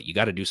good, but you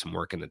got to do some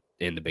work in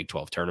the Big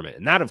 12 tournament.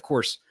 And that, of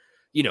course,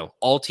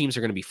 all teams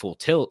are going to be full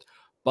tilt,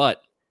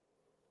 but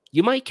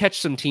you might catch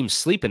some teams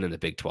sleeping in the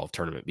Big 12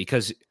 tournament,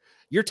 because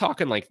you're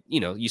talking like,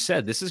 you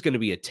said, this is going to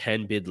be a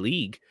 10 bid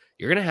league.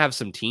 You're going to have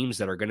some teams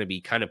that are going to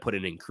be kind of put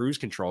in cruise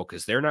control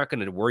because they're not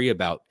going to worry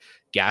about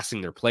gassing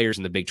their players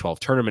in the Big 12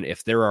 tournament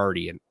if they're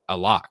already a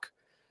lock.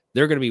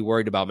 They're going to be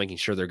worried about making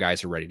sure their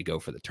guys are ready to go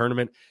for the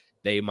tournament.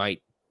 They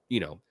might,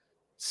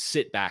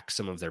 sit back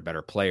some of their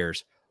better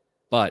players,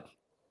 but,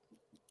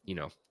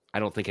 I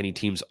don't think any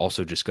team's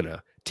also just going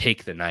to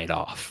take the night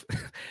off.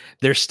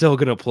 They're still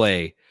going to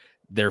play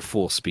their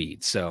full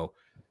speed. So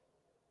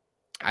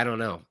I don't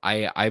know.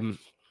 I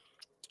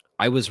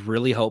was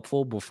really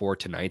hopeful before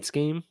tonight's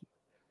game.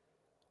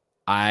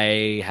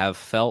 I have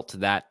felt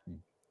that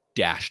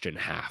dashed in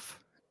half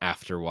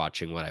after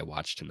watching what I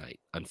watched tonight,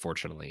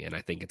 unfortunately. And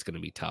I think it's going to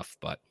be tough,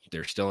 but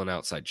there's still an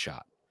outside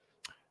shot.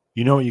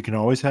 You know what you can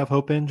always have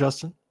hope in,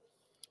 Justin?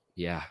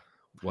 Yeah.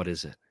 What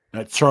is it?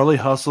 That Charlie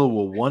Hustle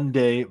will one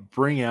day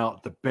bring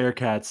out the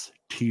Bearcats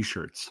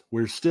t-shirts.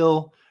 We're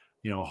still,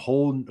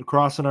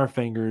 crossing our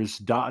fingers,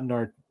 dotting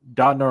our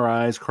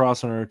I's,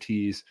 crossing our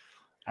T's,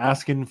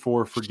 asking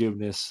for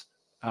forgiveness,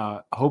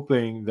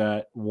 hoping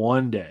that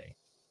one day,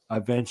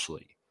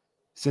 eventually,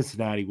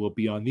 Cincinnati will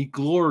be on the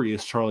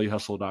glorious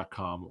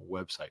charliehustle.com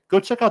website. Go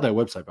check out that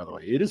website, by the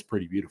way. It is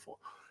pretty beautiful.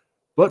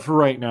 But for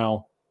right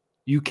now,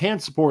 you can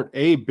support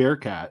a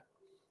Bearcat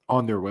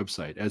on their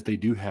website, as they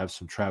do have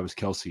some Travis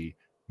Kelce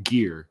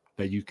gear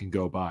that you can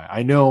go buy.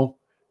 I know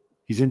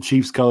he's in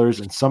Chiefs colors,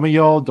 and some of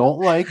y'all don't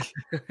like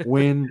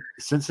when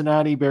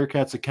Cincinnati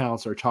Bearcats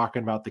accounts are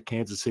talking about the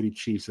Kansas City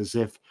Chiefs as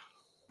if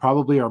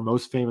probably our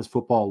most famous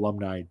football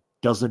alumni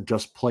doesn't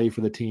just play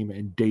for the team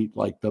and date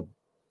like the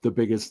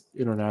biggest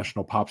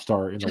international pop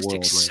star in Just the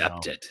world right now.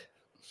 accept it.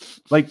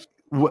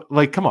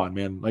 Like, come on,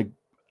 man. Like,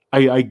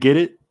 I get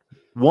it.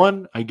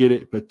 One, I get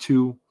it, but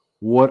two,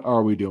 what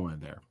are we doing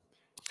there?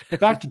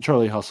 Back to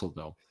Charlie Hustle,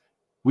 though.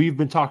 We've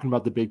been talking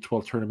about the Big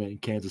 12 tournament in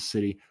Kansas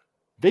City.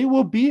 They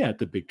will be at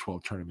the Big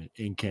 12 tournament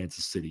in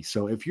Kansas City.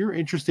 So if you're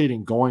interested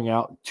in going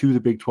out to the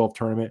Big 12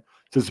 tournament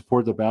to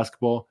support the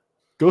basketball,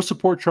 go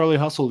support Charlie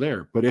Hustle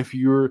there. But if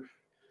you're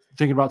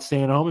thinking about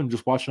staying home and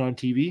just watching on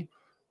TV,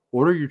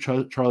 order your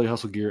Charlie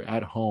Hustle gear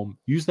at home.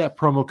 Use that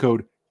promo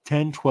code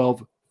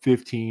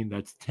 101215.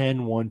 That's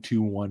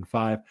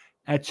 101215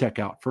 at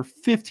checkout for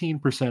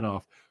 15%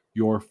 off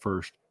your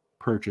first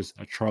purchase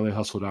at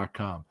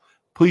charliehustle.com.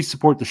 Please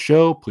support the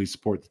show. Please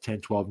support the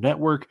 1012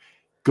 network.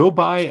 Go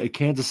buy a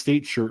Kansas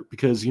State shirt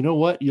because you know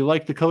what? You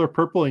like the color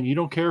purple and you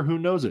don't care who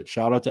knows it.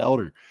 Shout out to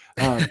Elder.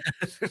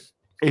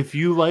 If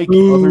you like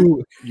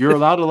you're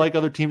allowed to like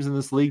other teams in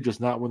this league,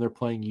 just not when they're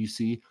playing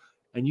UC.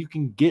 And you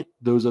can get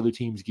those other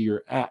teams'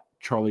 gear at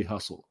Charlie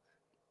Hustle.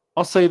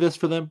 I'll say this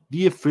for them,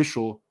 the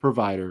official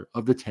provider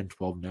of the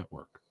 1012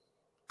 network.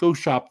 Go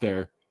shop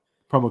there.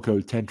 Promo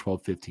code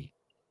 101215.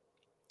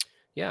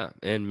 Yeah,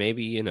 and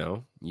maybe,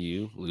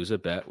 you lose a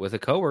bet with a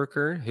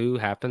coworker who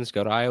happens to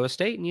go to Iowa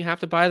State and you have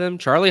to buy them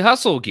Charlie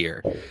Hustle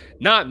gear.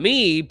 Not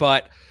me,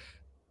 but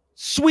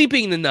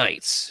sweeping the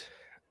Knights.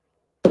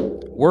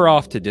 We're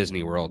off to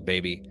Disney World,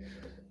 baby.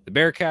 The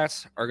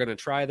Bearcats are going to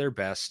try their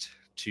best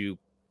to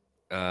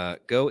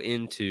go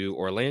into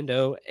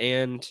Orlando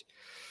and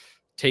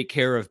take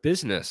care of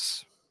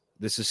business.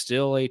 This is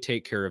still a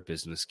take care of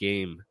business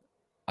game.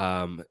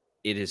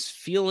 It is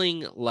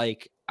feeling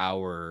like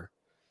our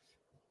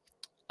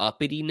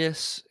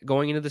uppityness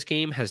going into this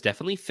game has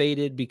definitely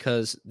faded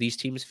because these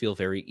teams feel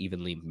very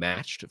evenly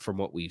matched from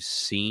what we've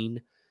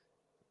seen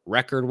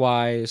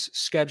record-wise,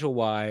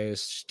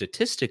 schedule-wise,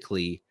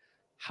 statistically.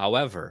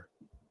 However,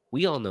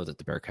 we all know that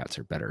the Bearcats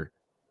are better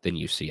than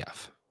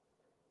UCF.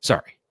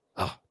 Sorry.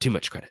 Oh, too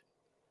much credit.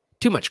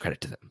 Too much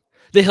credit to them.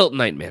 The Hilton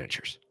Knight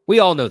managers. We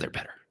all know they're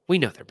better. We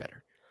know they're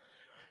better.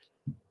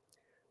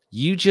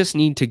 You just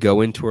need to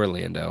go into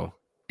Orlando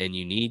and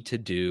you need to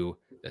do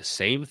the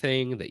same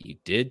thing that you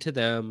did to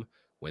them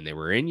when they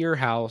were in your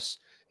house.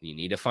 You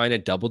need to find a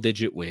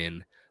double-digit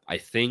win. I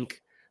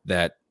think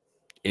that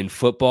in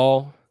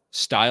football,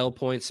 style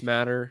points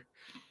matter.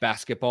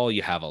 Basketball,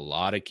 you have a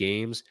lot of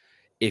games.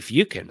 If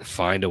you can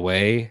find a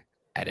way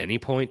at any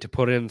point to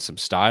put in some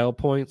style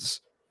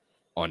points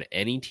on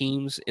any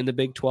teams in the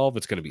Big 12,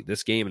 it's going to be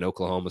this game in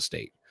Oklahoma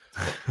State.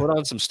 Put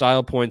on some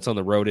style points on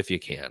the road if you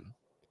can.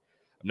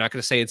 I'm not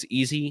going to say it's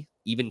easy.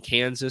 Even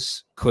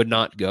Kansas could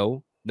not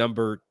go.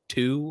 Number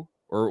 2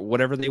 or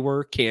whatever they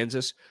were,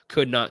 Kansas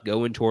could not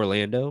go into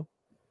Orlando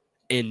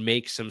and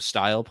make some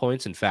style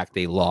points. In fact,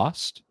 they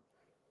lost.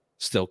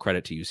 Still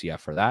credit to UCF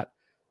for that.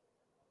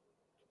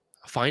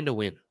 Find a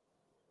win.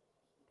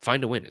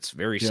 Find a win. It's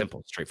very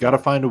simple, straightforward. Got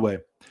to find a way.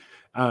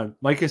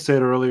 Like I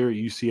said earlier,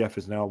 UCF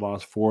has now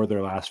lost 4 of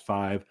their last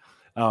 5.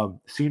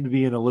 Seem to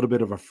be in a little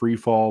bit of a free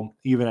fall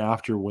even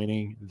after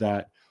winning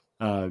that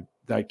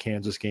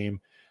Kansas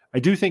game. I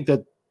do think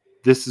that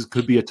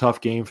could be a tough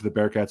game for the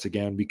Bearcats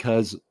again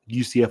because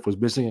UCF was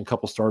missing a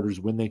couple starters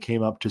when they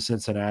came up to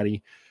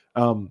Cincinnati.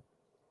 I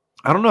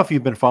don't know if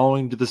you've been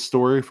following to this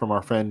story from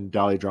our friend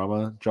Dali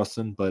Drama,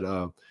 Justin, but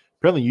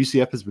apparently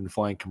UCF has been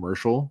flying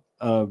commercial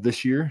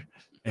this year.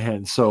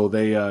 And so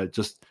they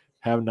just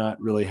have not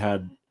really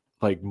had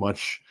like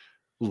much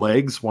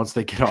legs once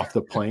they get off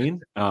the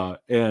plane.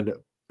 And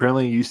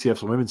apparently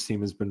UCF's women's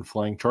team has been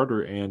flying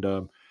charter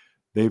and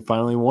they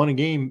finally won a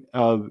game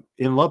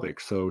in Lubbock.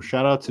 So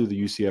shout out to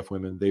the UCF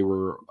women. They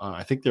were,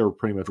 I think they were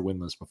pretty much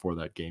winless before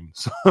that game.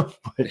 So,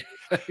 but,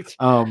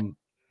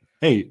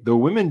 hey, the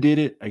women did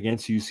it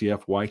against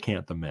UCF. Why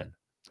can't the men?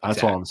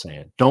 That's all I'm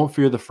saying. Don't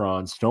fear the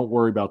frauds. Don't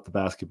worry about the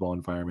basketball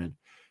environment.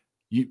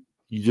 You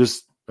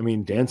just,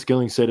 Dan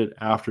Skilling said it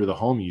after the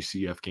home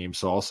UCF game,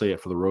 so I'll say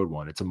it for the road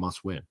one. It's a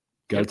must win.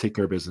 Got to take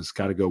care of business.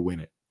 Got to go win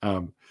it.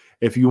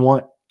 If you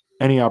want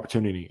any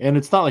opportunity, and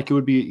it's not like it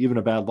would be even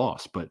a bad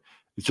loss, but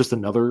it's just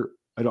an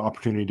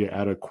opportunity to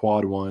add a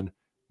quad 1,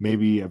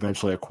 maybe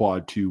eventually a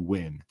quad 2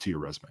 win to your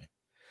resume.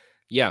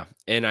 Yeah,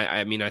 and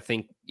I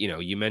think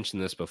you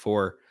mentioned this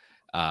before.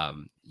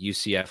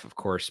 UCF, of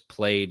course,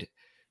 played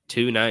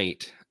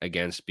tonight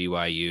against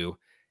BYU,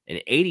 an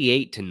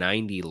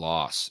 88-90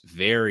 loss.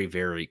 Very,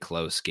 very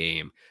close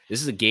game.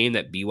 This is a game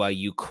that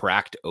BYU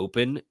cracked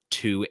open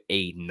to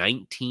a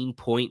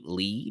 19-point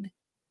lead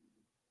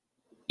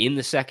in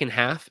the second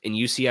half, and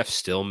UCF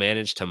still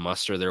managed to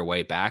muster their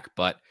way back,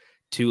 but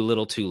too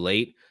little too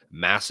late.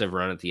 Massive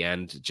run at the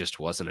end just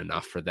wasn't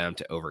enough for them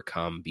to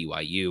overcome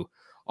BYU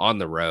on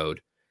the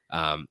road.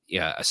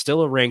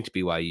 Still a ranked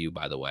BYU,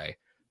 by the way.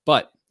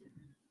 But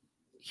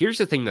here's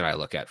the thing that I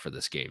look at for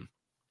this game.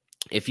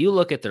 If you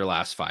look at their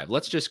last five,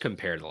 let's just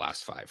compare the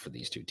last five for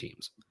these two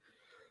teams.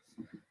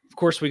 Of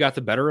course, we got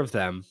the better of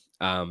them,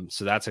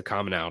 so that's a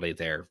commonality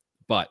there.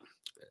 But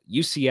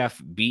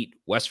UCF beat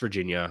West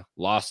Virginia,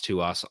 lost to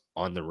us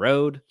on the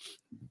road,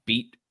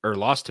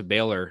 lost to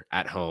Baylor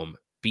at home,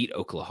 beat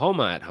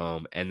Oklahoma at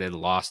home, and then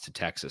lost to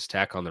Texas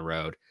Tech on the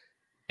road,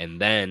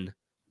 and then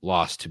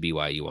lost to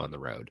BYU on the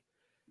road.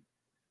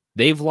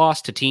 They've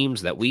lost to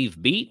teams that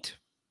we've beat.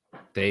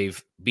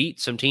 They've beat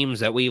some teams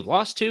that we've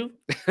lost to.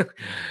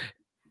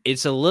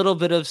 It's a little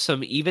bit of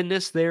some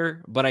evenness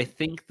there, but I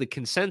think the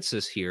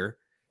consensus here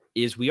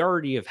is we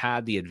already have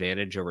had the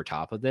advantage over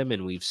top of them,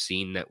 and we've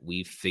seen that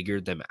we've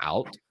figured them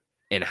out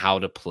and how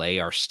to play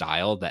our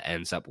style that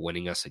ends up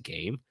winning us a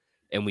game,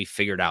 and we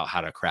figured out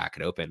how to crack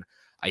it open.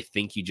 I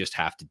think you just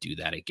have to do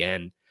that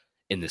again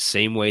in the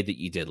same way that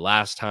you did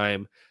last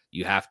time.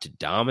 You have to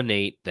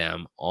dominate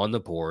them on the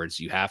boards.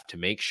 You have to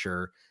make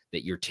sure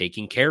that you're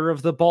taking care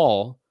of the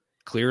ball.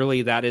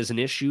 Clearly, that is an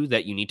issue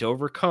that you need to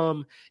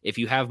overcome. If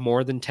you have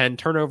more than 10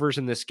 turnovers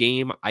in this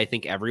game, I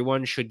think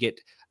everyone should get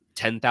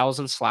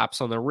 10,000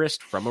 slaps on the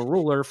wrist from a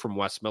ruler from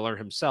Wes Miller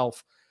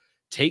himself.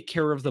 Take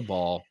care of the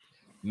ball.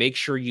 Make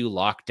sure you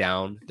lock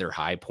down their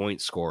high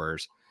point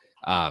scorers.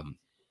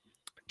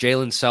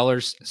 Jalen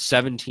Sellers,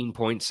 17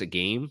 points a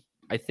game,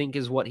 I think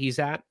is what he's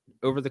at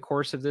over the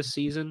course of this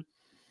season.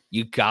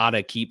 You got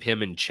to keep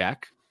him in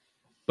check.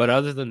 But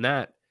other than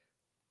that,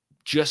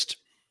 just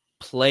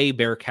play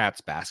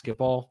Bearcats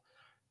basketball,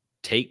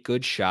 take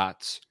good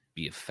shots,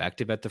 be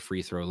effective at the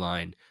free throw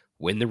line,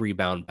 win the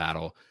rebound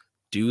battle,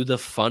 do the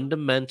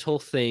fundamental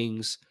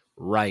things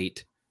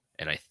right.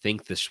 And I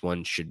think this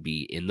one should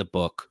be in the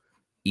book.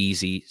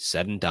 Easy,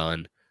 said and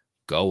done.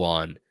 Go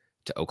on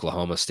to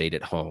Oklahoma State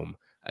at home,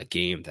 a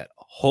game that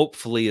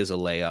hopefully is a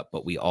layup,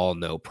 but we all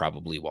know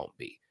probably won't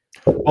be.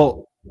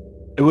 Well,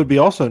 it would be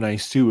also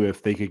nice, too,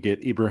 if they could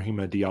get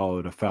Ibrahima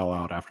Diallo to foul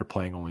out after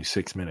playing only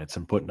 6 minutes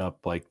and putting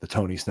up, like, the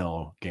Tony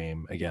Snell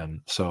game again.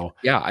 So,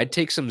 yeah, I'd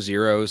take some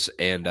zeros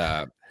and,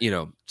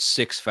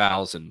 6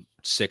 fouls in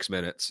 6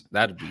 minutes.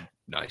 That'd be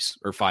nice.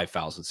 Or 5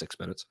 fouls in 6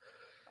 minutes.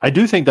 I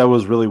do think that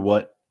was really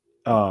what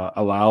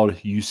allowed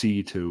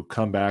UC to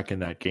come back in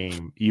that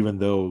game, even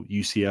though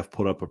UCF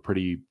put up a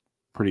pretty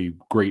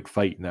great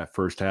fight in that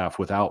first half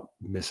without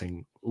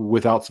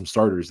some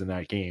starters in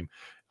that game.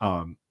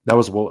 That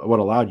was what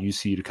allowed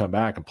UC to come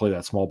back and play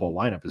that small ball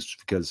lineup, is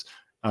because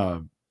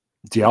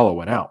Diallo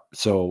went out.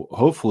 So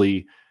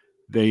hopefully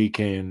they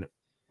can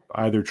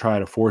either try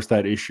to force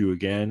that issue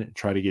again,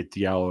 try to get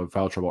Diallo in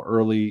foul trouble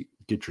early,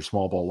 get your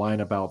small ball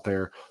lineup out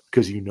there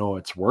because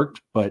it's worked.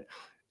 But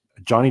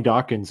Johnny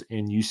Dawkins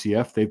and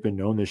UCF, they've been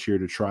known this year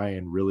to try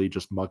and really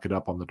just muck it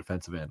up on the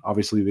defensive end.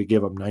 Obviously, they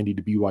gave up 90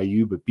 to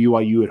BYU, but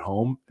BYU at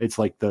home, it's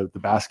like the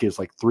basket is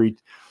like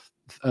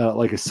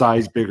like a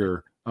size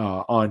bigger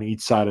on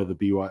each side of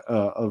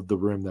the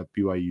rim that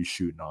BYU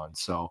shooting on.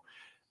 So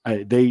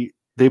they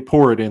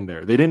pour it in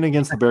there. They didn't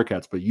against the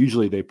Bearcats, but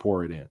usually they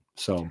pour it in.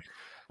 So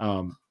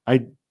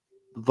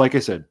like I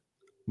said,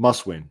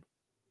 must win.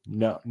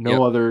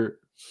 No other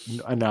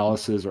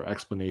analysis or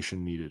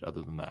explanation needed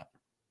other than that.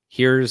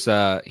 Here's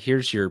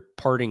your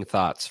parting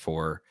thoughts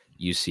for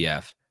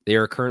UCF. They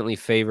are currently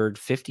favored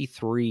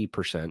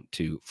 53%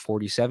 to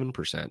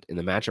 47% in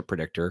the matchup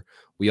predictor.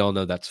 We all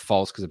know that's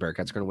false because the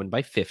Bearcats are going to win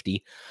by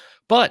 50.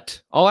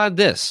 But I'll add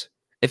this.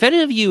 If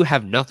any of you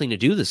have nothing to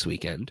do this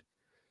weekend,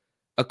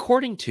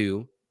 according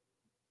to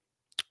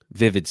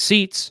Vivid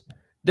Seats,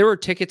 there are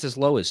tickets as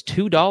low as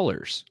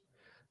 $2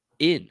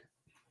 in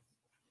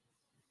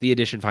the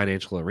Edition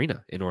Financial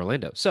Arena in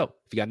Orlando. So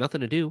if you got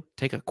nothing to do,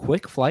 take a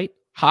quick flight,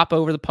 hop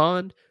over the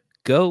pond,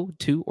 go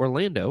to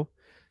Orlando,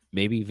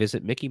 maybe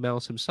visit Mickey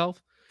Mouse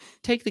himself,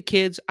 take the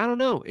kids. I don't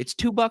know. It's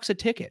 $2 a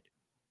ticket.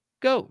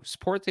 Go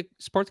support the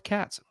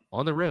cats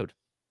on the road.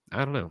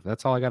 I don't know.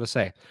 That's all I got to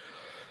say.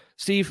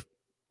 Steve,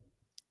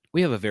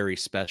 we have a very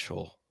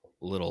special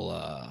little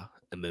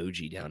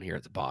emoji down here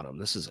at the bottom.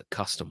 This is a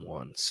custom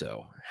one,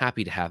 so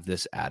happy to have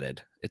this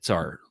added. It's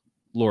our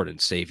Lord and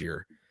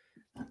Savior,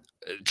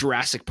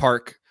 Jurassic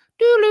Park.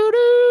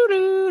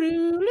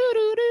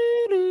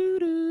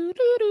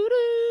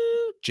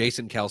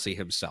 Jason Kelsey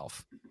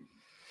himself.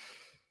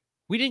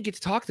 We didn't get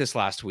to talk this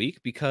last week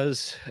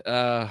because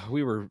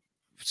we were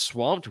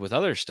swamped with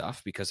other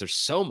stuff because there's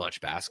so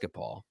much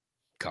basketball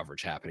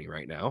coverage happening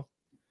right now.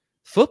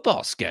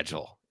 Football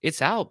schedule.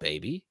 It's out,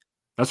 baby.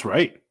 That's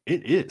right.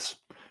 It is.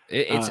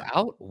 It's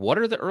out. What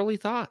are the early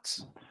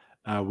thoughts?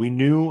 We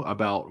knew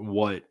about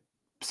what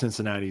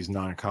Cincinnati's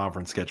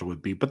non-conference schedule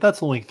would be, but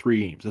that's only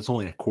 3 games. That's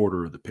only a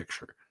quarter of the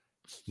picture.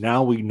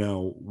 Now we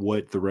know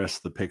what the rest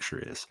of the picture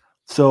is.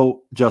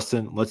 So,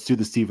 Justin, let's do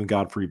the Stephen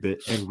Godfrey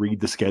bit and read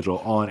the schedule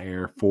on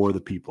air for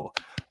the people.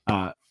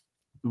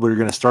 We're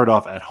going to start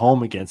off at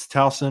home against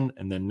Towson,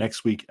 and then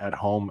next week at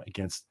home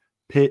against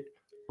Pitt.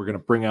 We're going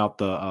to bring out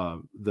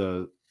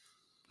the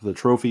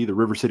trophy, the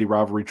River City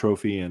Rivalry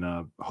Trophy,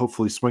 and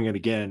hopefully swing it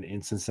again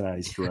in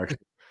Cincinnati's direction.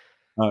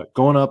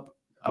 Going up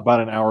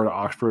about an hour to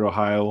Oxford,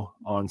 Ohio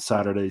on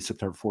Saturday,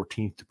 September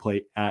 14th to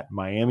play at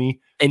Miami.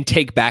 And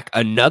take back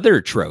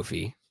another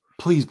trophy.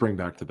 Please bring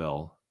back the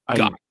bell.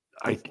 God.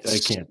 I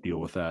can't deal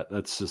with that.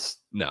 That's just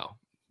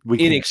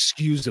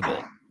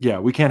inexcusable. Yeah,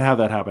 we can't have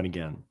that happen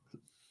again.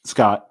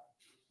 Scott,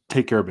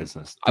 take care of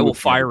business. I will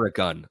fire a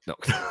gun. No.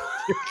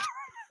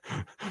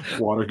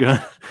 Water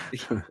gun.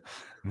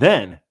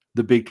 Then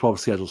the Big 12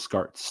 schedule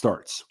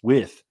starts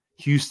with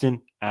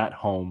Houston at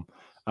home.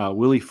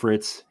 Willie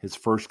Fritz, his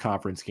first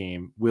conference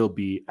game, will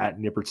be at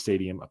Nippert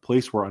Stadium, a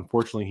place where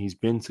unfortunately he's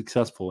been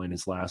successful in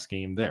his last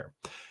game there.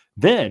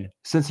 Then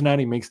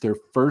Cincinnati makes their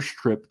first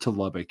trip to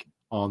Lubbock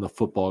on the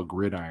football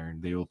gridiron.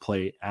 They will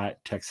play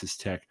at Texas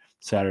Tech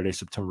Saturday,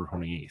 September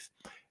 28th.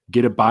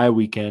 Get a bye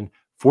weekend,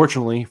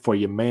 fortunately for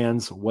your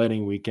man's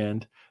wedding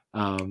weekend.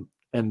 And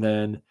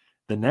then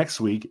the next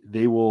week,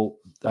 they will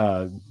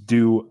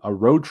do a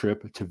road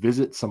trip to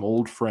visit some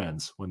old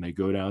friends when they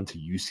go down to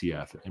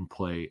UCF and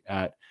play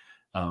at,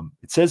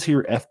 it says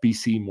here,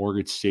 FBC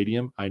Mortgage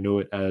Stadium. I know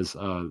it as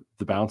the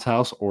bounce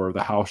house or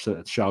the house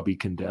that shall be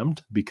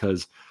condemned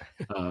because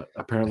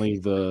apparently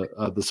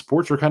the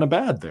supports are kind of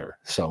bad there.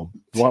 So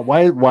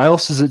why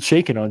else is it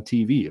shaken on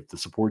TV if the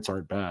supports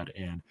aren't bad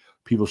and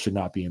people should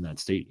not be in that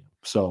stadium?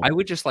 So I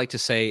would just like to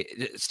say,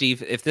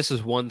 Steve, if this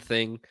is one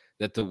thing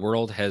that the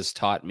world has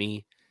taught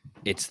me,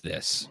 it's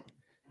this.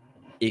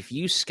 If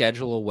you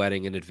schedule a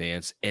wedding in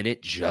advance and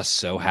it just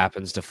so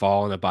happens to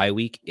fall on a bye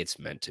week, it's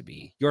meant to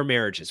be. Your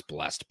marriage is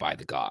blessed by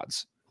the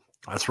gods.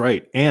 That's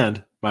right.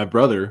 And my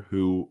brother,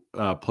 who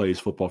plays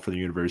football for the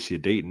University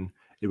of Dayton,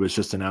 it was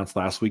just announced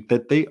last week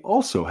that they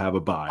also have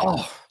a bye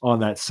on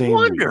that same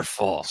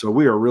wonderful week. So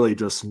we are really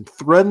just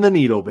threading the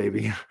needle,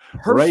 baby.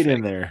 Perfect. Right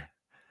in there.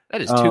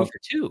 That is 2 for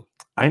 2.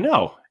 I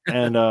know.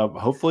 And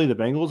hopefully the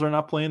Bengals are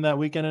not playing that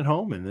weekend at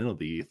home, and then it'll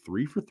be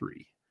 3 for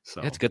 3. So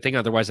it's a good thing.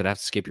 Otherwise, I'd have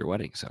to skip your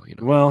wedding. So,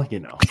 Well,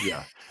 yeah.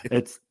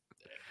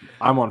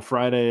 I'm on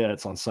Friday.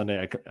 It's on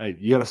Sunday.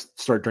 You got to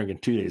start drinking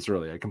 2 days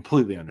early. I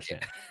completely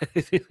understand.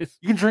 You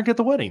can drink at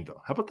the wedding,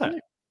 though. How about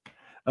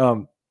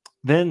that?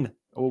 Then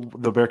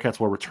the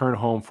Bearcats will return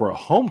home for a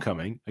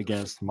homecoming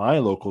against my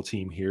local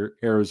team here,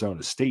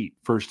 Arizona State.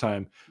 First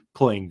time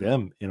playing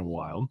them in a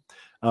while.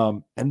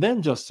 And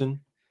then, Justin,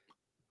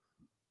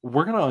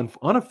 we're going to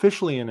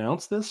unofficially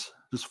announce this.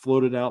 Just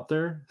float it out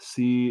there.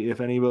 See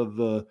if any of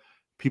the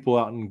people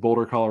out in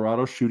Boulder,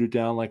 Colorado shoot it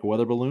down like a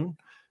weather balloon.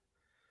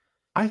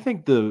 I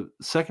think the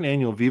second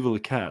annual Viva la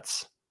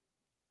Cats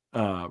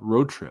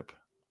road trip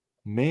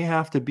may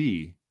have to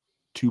be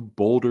to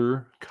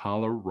Boulder,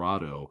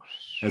 Colorado,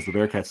 as the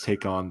Bearcats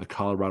take on the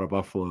Colorado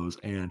Buffaloes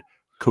and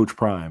Coach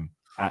Prime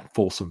at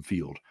Folsom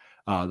Field.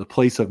 The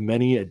place of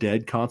many a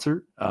dead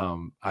concert.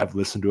 I've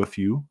listened to a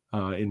few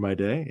in my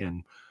day,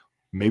 and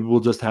maybe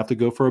we'll just have to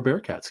go for a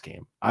Bearcats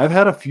game. I've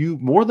had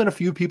more than a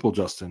few people,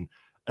 Justin,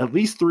 at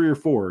least 3 or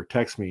 4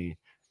 text me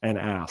and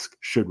ask,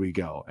 should we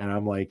go? And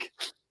I'm like,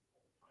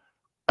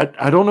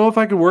 I don't know if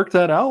I could work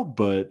that out,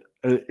 but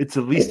it's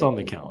at least on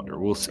the calendar.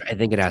 We'll see. I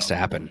think it has to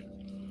happen.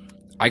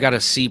 I got to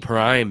see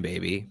Prime,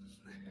 baby.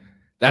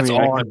 That's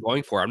all I'm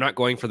going for. I'm not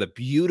going for the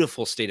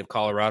beautiful state of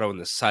Colorado and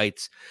the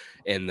sights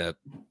and the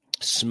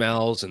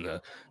smells and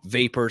the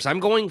vapors. I'm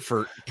going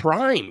for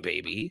Prime,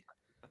 baby.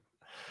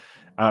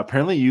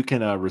 Apparently, you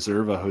can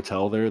reserve a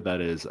hotel there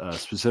that is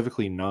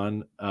specifically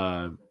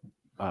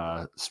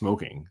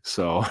smoking.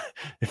 So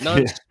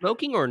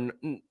non-smoking or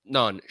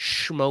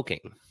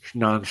non-schmoking?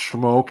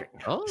 Non-schmoking.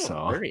 Oh,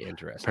 so very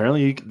interesting.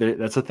 Apparently,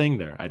 that's a thing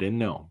there. I didn't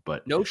know,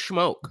 but no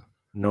smoke.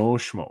 No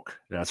smoke.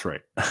 That's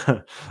right.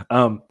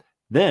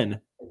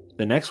 Then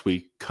the next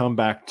week, come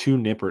back to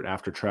Nippert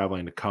after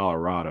traveling to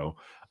Colorado.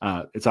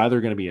 It's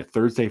either going to be a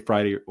Thursday,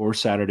 Friday, or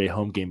Saturday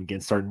home game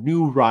against our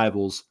new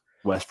rivals,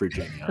 West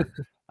Virginia.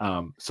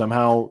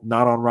 Somehow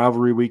not on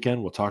rivalry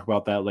weekend. We'll talk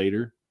about that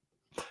later.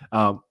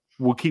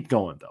 We'll keep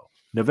going though.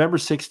 November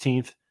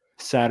 16th,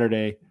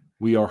 Saturday,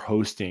 we are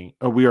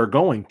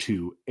going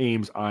to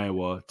Ames,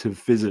 Iowa to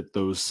visit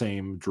those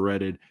same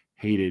dreaded,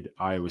 hated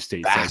Iowa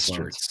State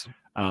bastards.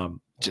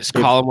 Just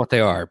call them what they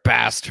are,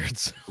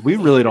 bastards. We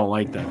really don't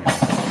like them.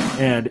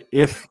 And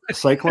if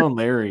Cyclone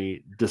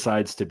Larry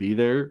decides to be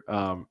there,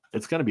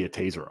 it's going to be a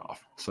taser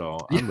off. So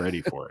I'm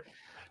ready for it.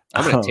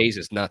 I'm going to tase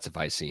his nuts if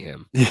I see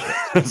him. Yeah,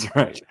 that's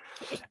right.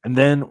 And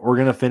then we're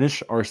going to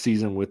finish our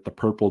season with the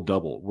Purple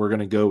Double. We're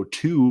going to go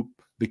to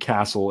the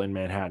Castle in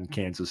Manhattan,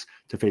 Kansas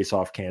to face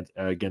off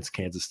against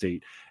Kansas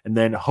State and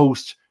then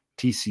host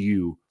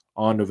TCU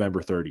on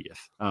November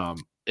 30th.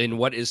 In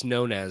what is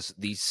known as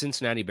the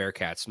Cincinnati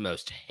Bearcats'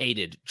 most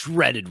hated,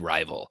 dreaded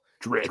rival,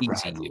 Dread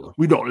TCU. rival.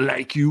 We don't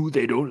like you.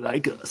 They don't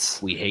like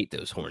us. We hate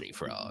those horny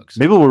frogs.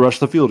 Maybe we'll rush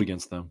the field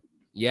against them.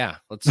 Yeah,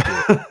 let's do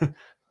it.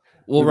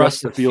 We'll rush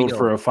the field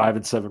for a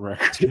 5-7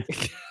 record.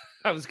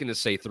 I was going to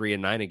say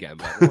 3-9 again,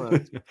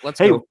 but let's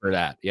go for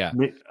that. Yeah.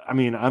 I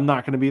mean, I'm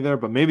not going to be there,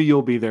 but maybe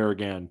you'll be there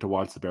again to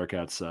watch the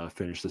Bearcats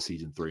finish the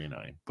season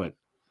 3-9. But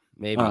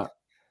maybe.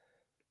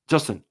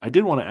 Justin, I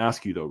did want to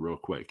ask you though, real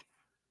quick,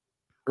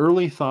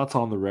 early thoughts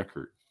on the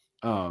record,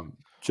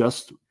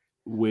 just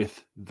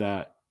with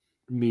that,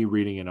 me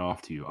reading it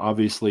off to you.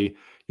 Obviously,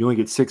 you only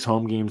get 6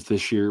 home games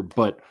this year,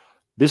 but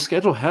this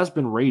schedule has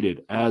been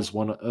rated as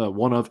one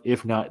of,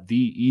 if not the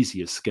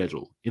easiest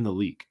schedule in the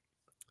league.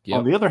 Yep.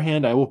 On the other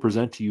hand, I will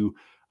present to you,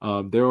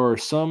 there are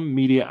some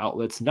media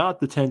outlets, not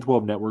the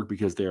 10-12 network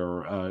because they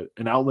are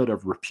an outlet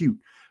of repute,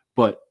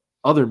 but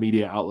other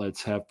media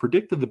outlets have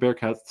predicted the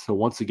Bearcats to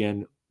once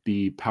again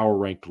be power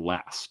ranked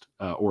last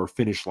or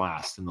finish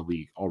last in the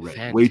league already.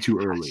 Fantastic. Way too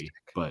early.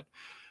 But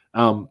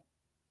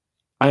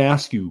I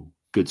ask you,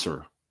 good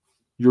sir,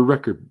 your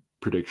record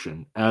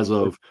prediction as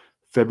of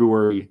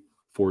February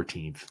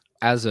 14th.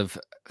 As of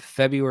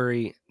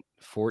February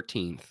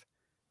 14th,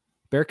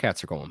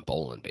 Bearcats are going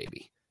bowling,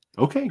 baby.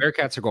 Okay.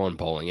 Bearcats are going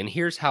bowling. And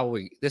here's how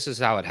this is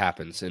how it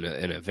happens in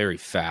a very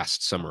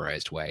fast,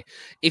 summarized way.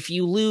 If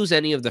you lose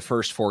any of the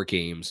first 4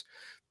 games,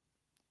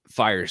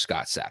 fire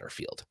Scott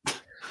Satterfield.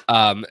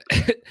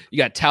 You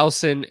got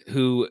Towson,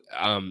 who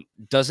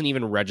doesn't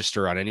even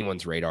register on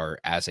anyone's radar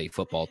as a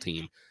football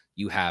team.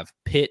 You have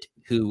Pitt,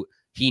 who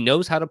he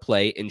knows how to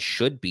play and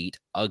should beat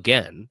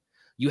again.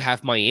 You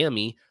have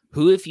Miami,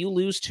 who if you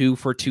lose to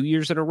for 2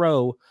 years in a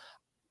row,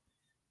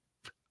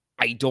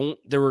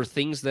 there are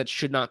things that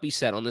should not be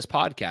said on this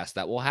podcast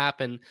that will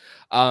happen.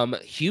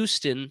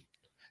 Houston,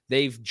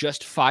 they've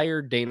just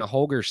fired Dana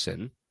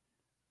Holgerson.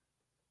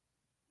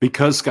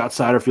 Because Scott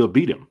Satterfield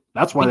beat him.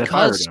 That's why they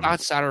fired him. Because Scott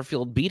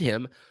Satterfield beat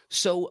him.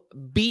 So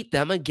beat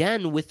them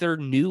again with their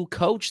new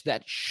coach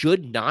that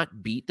should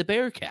not beat the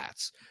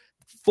Bearcats.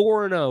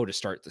 4-0 to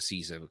start the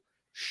season.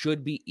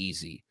 Should be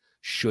easy.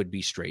 Should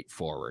be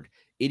straightforward.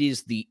 It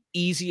is the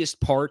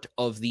easiest part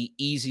of the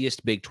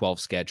easiest Big 12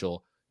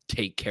 schedule.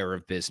 Take care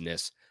of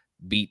business.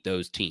 Beat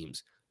those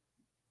teams.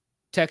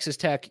 Texas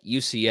Tech,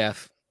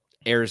 UCF,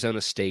 Arizona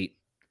State.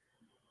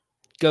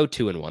 Go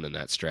 2-1 in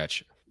that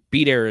stretch.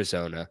 Beat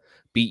Arizona.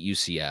 Beat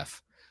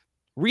UCF.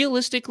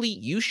 Realistically,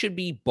 you should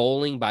be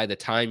bowling by the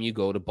time you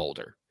go to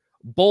Boulder.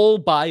 Bowl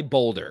by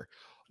Boulder.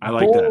 I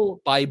like bowl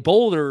that. By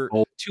Boulder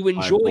bowl to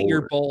enjoy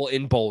your bowl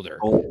in Boulder.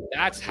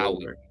 That's how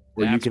we.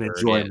 Where you can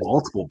enjoy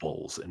multiple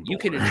bowls in Boulder. You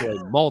can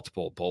enjoy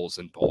multiple bowls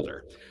in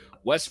Boulder.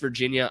 West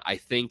Virginia, I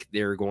think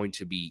they're going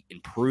to be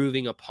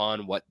improving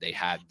upon what they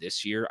had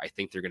this year. I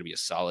think they're going to be a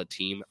solid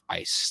team.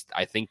 I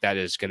think that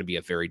is going to be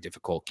a very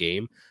difficult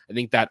game. I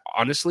think that,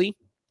 honestly,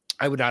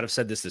 I would not have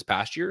said this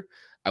past year.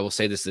 I will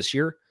say this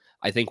year.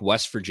 I think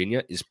West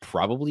Virginia is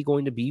probably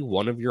going to be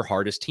one of your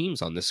hardest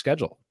teams on this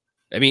schedule.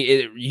 I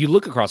mean, you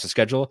look across the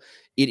schedule,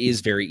 it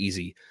is very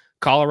easy.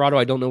 Colorado,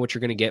 I don't know what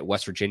you're going to get.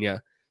 West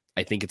Virginia,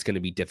 I think it's going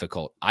to be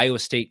difficult. Iowa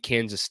State,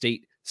 Kansas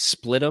State,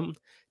 split them.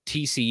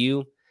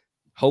 TCU,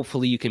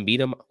 hopefully you can beat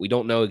them. We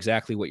don't know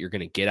exactly what you're going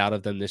to get out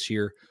of them this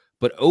year.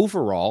 But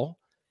overall,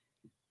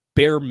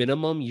 bare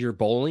minimum, you're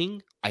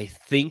bowling. I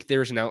think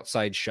there's an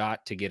outside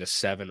shot to get a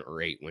 7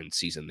 or 8 win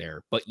season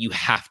there. But you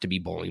have to be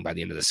bowling by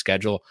the end of the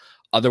schedule.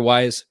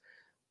 Otherwise,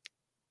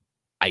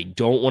 I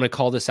don't want to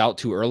call this out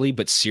too early,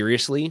 but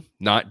seriously,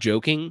 not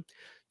joking,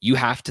 you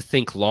have to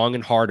think long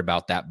and hard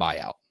about that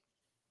buyout.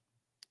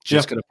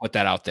 Just going to put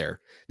that out there.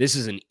 This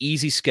is an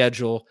easy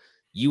schedule.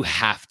 You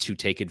have to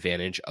take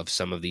advantage of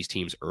some of these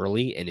teams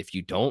early. And if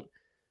you don't,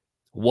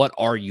 what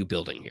are you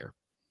building here?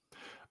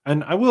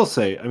 And I will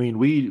say, I mean,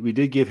 we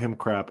did give him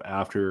crap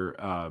after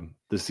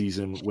the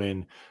season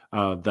when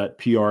that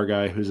PR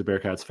guy who's a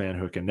Bearcats fan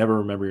who can never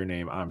remember your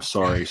name. I'm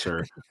sorry,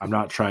 sir. I'm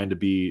not trying to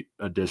be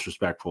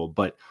disrespectful,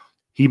 but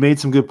he made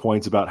some good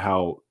points about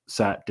how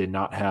Sat did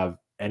not have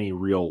any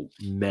real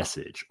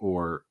message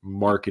or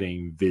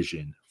marketing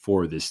vision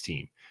for this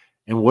team.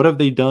 And what have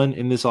they done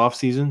in this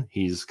offseason?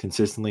 He's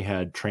consistently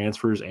had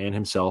transfers and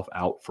himself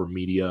out for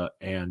media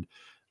and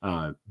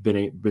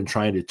been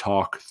trying to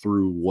talk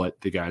through what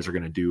the guys are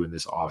going to do in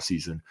this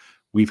offseason.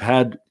 We've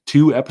had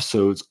 2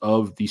 episodes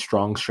of The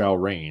Strong Shall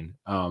Reign,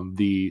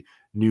 the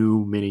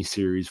new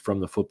mini-series from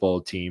the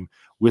football team,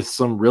 with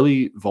some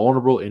really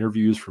vulnerable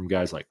interviews from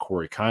guys like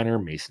Corey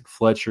Kiner, Mason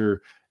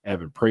Fletcher,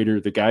 Evan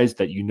Prater, the guys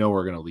that you know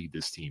are going to lead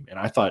this team. And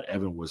I thought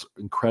Evan was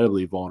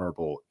incredibly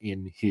vulnerable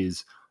in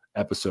his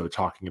episode,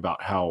 talking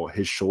about how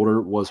his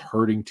shoulder was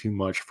hurting too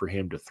much for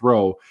him to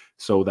throw.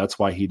 So that's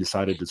why he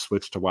decided to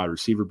switch to wide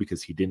receiver,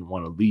 because he didn't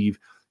want to leave.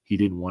 He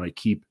didn't want to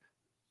keep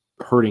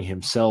hurting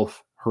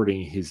himself,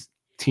 hurting his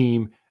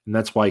team. And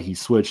that's why he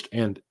switched.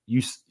 And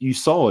you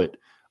saw it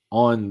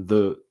on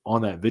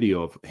that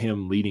video of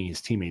him leading his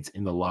teammates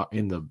in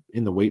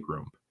the weight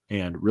room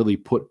and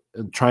really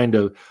trying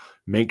to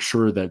make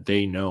sure that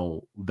they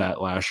know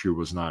that last year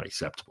was not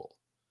acceptable.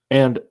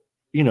 And,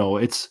 you know,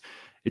 it's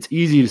it's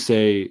easy to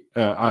say.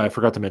 I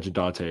forgot to mention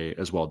Dante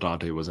as well.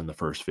 Dante was in the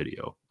first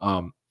video.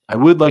 I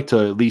would like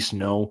to at least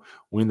know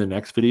when the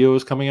next video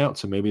is coming out,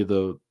 so maybe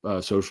the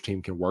social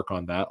team can work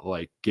on that,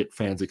 like get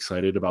fans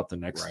excited about the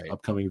next Right.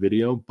 upcoming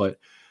video. But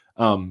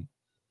um,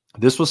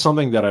 this was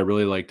something that I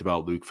really liked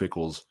about Luke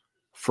Fickell's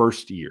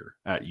first year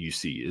at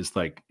UC is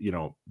like,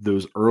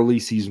 those early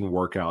season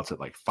workouts at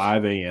like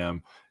 5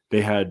 a.m.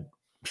 They had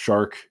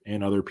Shark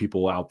and other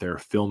people out there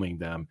filming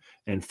them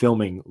and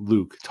filming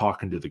Luke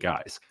talking to the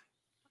guys.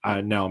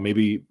 Now,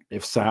 maybe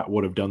if Sat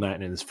would have done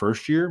that in his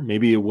first year,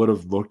 maybe it would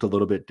have looked a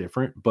little bit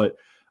different. But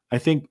I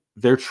think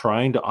they're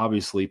trying to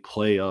obviously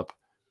play up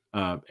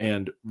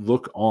and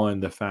look on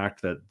the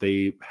fact that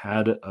they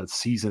had a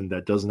season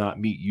that does not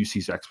meet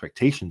UC's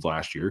expectations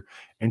last year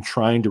and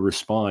trying to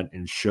respond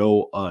and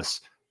show us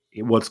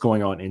what's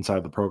going on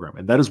inside the program.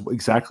 And that is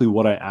exactly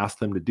what I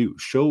asked them to do.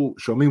 Show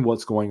me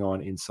what's going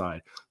on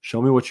inside.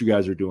 Show me what you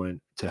guys are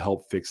doing to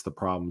help fix the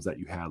problems that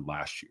you had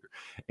last year.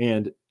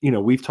 And,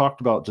 we've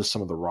talked about just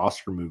some of the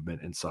roster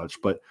movement and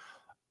such, but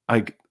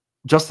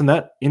Justin,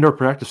 that indoor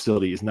practice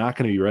facility is not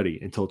going to be ready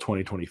until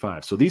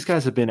 2025. So these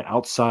guys have been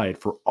outside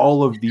for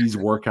all of these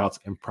workouts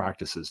and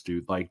practices,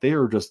 dude. Like they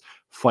are just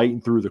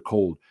fighting through the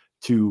cold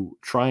to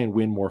try and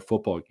win more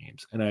football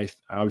games. And I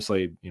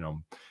obviously,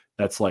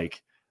 that's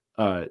like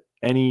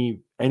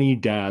any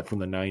dad from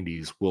the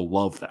 90s will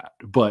love that.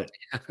 But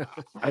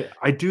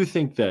I do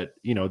think that,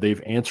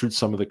 they've answered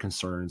some of the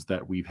concerns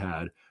that we've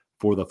had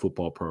for the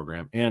football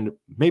program. And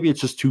maybe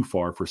it's just too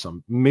far for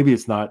some. Maybe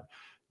it's not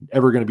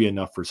ever going to be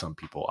enough for some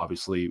people.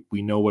 Obviously,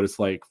 we know what it's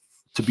like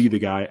to be the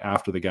guy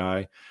after the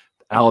guy.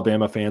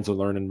 Alabama fans are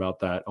learning about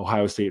that.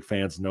 Ohio State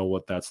fans know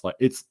what that's like.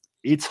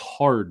 It's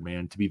hard,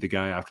 man, to be the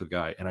guy after the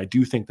guy. And I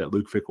do think that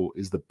Luke Fickell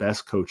is the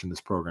best coach in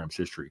this program's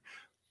history.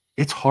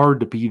 It's hard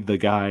to be the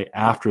guy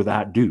after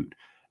that dude,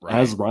 Right.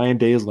 as Ryan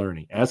Day is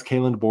learning, as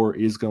Kalen DeBoer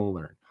is going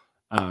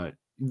to learn.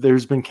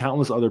 There's been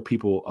countless other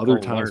people, other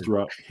times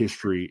throughout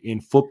history in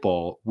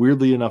football,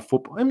 weirdly enough,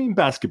 football, I mean,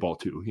 basketball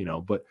too,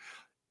 but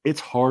it's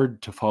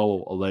hard to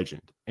follow a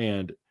legend.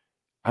 And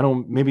I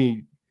don't,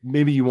 maybe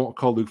you won't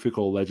call Luke Fickell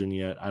a legend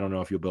yet. I don't know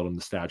if you'll build him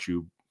the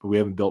statue, but we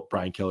haven't built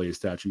Brian Kelly a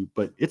statue,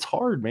 but it's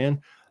hard, man.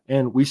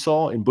 And we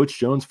saw in Butch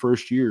Jones'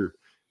 first year,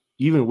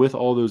 even with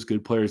all those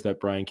good players that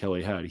Brian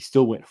Kelly had, he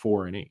still went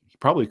 4-8. He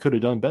probably could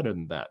have done better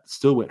than that.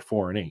 Still went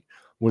 4-8,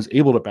 was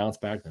able to bounce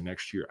back the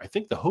next year. I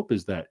think the hope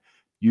is that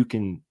you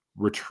can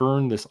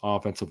return this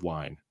offensive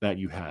line that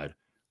you had.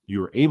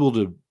 You were able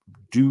to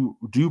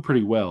do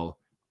pretty well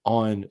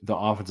on the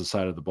offensive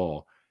side of the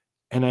ball.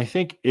 And I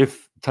think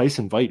if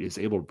Tyson Veit is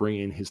able to bring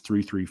in his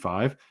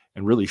 3-3-5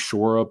 and really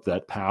shore up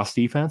that pass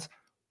defense,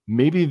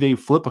 maybe they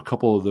flip a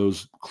couple of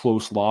those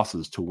close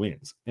losses to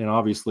wins. And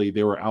obviously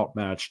they were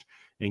outmatched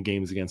in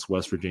games against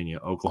West Virginia,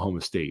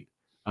 Oklahoma State.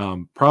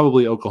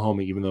 Probably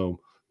Oklahoma, even though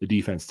the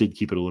defense did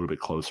keep it a little bit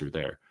closer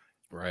there.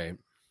 Right.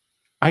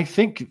 I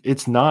think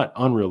it's not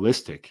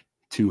unrealistic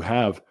to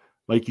have,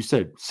 like you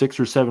said,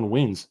 6 or 7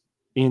 wins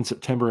in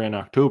September and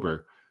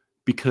October,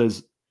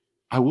 because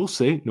I will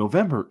say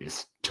November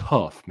is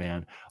tough,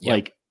 man. Yep.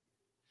 Like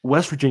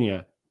West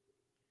Virginia,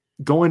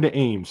 going to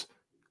Ames,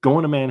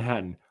 going to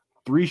Manhattan,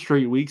 3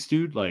 straight weeks,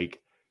 dude. Like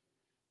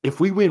if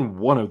we win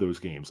one of those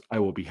games, I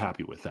will be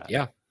happy with that.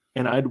 Yeah.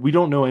 And we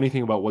don't know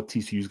anything about what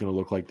TCU is going to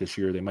look like this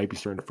year. They might be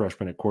starting a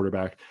freshman at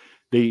quarterback.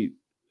 They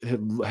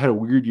had a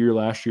weird year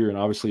last year, and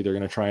obviously they're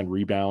going to try and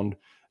rebound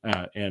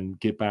and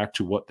get back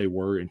to what they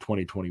were in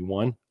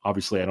 2021.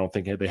 Obviously, I don't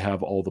think they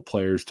have all the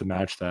players to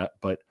match that,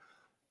 but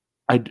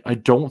I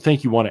don't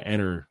think you want to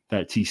enter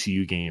that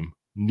TCU game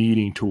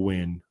needing to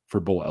win for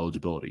bowl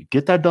eligibility.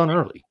 Get that done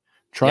early.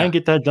 Try and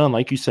get that done,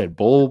 like you said,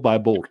 bowl by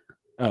bowl.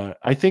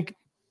 I think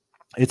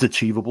it's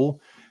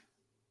achievable.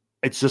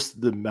 It's just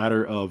the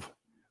matter of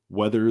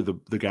whether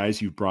the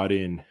guys you've brought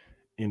in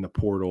the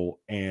portal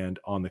and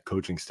on the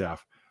coaching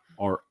staff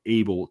are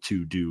able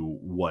to do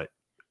what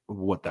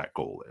that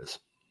goal is.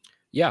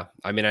 Yeah,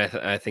 I mean,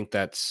 I think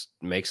that's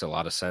makes a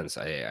lot of sense.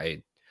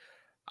 I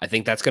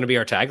think that's going to be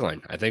our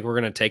tagline. I think we're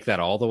going to take that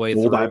all the way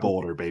bowl through. By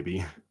Boulder,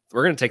 baby.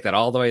 We're going to take that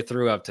all the way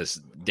through up to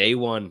day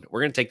one. We're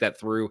going to take that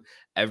through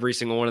every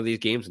single one of these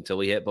games until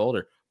we hit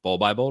Boulder. Bowl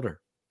by Boulder.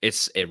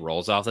 It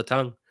rolls off the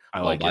tongue.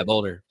 Bowl by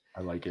Boulder.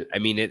 I like it. I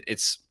mean,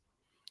 it's.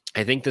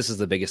 I think this is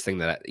the biggest thing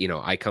that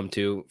I come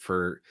to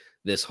for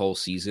this whole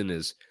season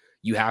is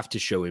you have to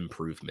show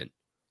improvement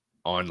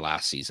on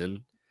last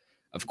season.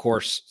 Of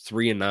course,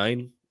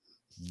 3-9,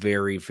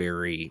 very,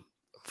 very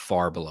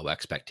far below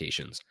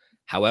expectations.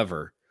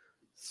 However,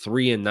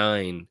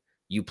 3-9,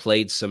 you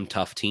played some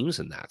tough teams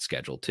in that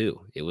schedule too.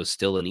 It was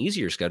still an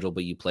easier schedule,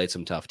 but you played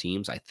some tough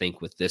teams. I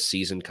think with this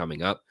season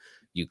coming up,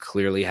 you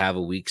clearly have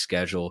a weak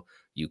schedule.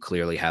 You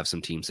clearly have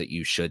some teams that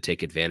you should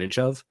take advantage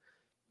of.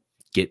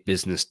 Get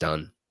business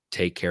done.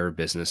 Take care of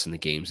business in the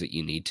games that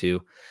you need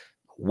to.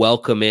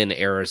 Welcome in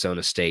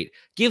Arizona State.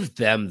 Give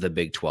them the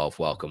Big 12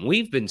 welcome.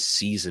 We've been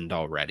seasoned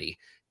already.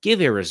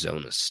 Give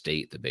Arizona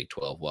State the Big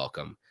 12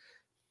 welcome.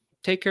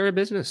 Take care of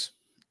business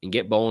and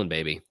get bowling,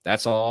 baby.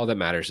 That's all that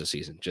matters this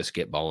season. Just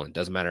get bowling.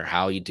 Doesn't matter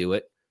how you do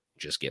it.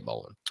 just get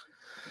bowling.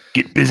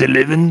 Get busy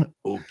living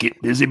or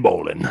get busy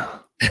bowling.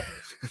 How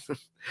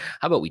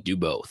about we do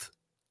both?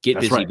 Get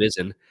That's busy right.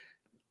 bizzing.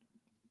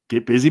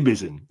 Get busy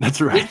bizzing.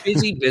 That's right. Get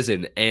busy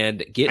bizzing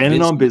and get Standing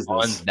busy on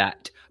business. on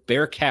that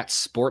Bearcat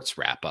sports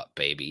wrap up,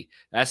 baby.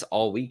 That's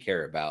all we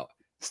care about.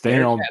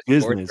 Standing on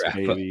Bearcat sports business,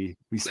 wrap-up. baby.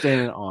 We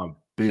standing on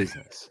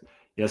business.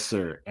 Yes,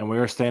 sir. And we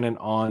are standing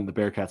on the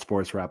Bearcat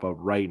Sports wrap up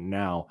right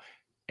now.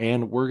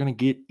 And we're going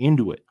to get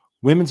into it.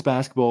 Women's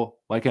basketball,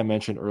 like I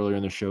mentioned earlier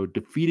in the show,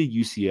 defeated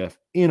UCF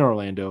in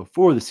Orlando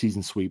for the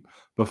season sweep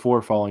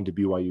before falling to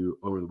BYU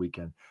over the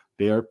weekend.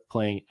 They are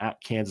playing at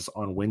Kansas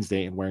on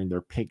Wednesday and wearing their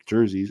pink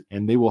jerseys,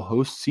 and they will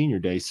host Senior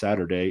Day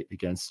Saturday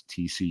against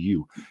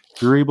TCU.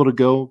 If you're able to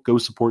go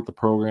support the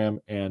program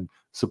and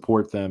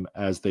support them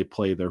as they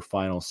play their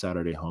final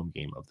Saturday home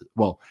game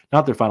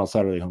not their final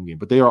Saturday home game,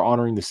 but they are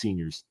honoring the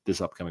seniors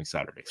this upcoming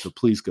Saturday. So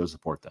please go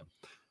support them.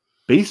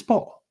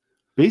 Baseball.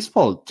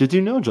 Did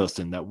you know,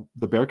 Justin, that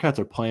the Bearcats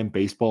are playing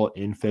baseball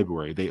in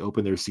February? They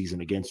open their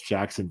season against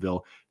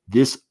Jacksonville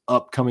this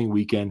upcoming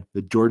weekend.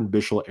 The Jordan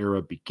Bischel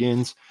era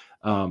begins.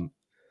 I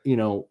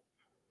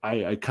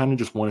kind of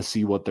just want to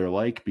see what they're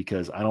like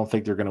because I don't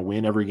think they're going to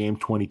win every game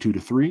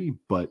 22-3,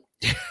 but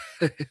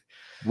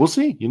we'll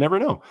see. You never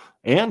know.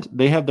 And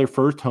they have their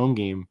first home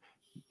game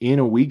in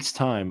a week's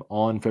time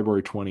on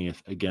February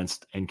 20th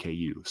against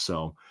NKU.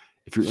 So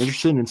if you're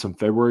interested in some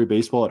February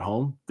baseball at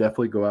home,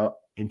 definitely go out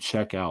and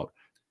check out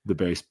the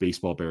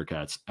baseball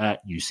Bearcats at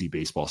UC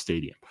Baseball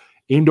Stadium.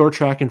 Indoor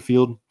track and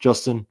field,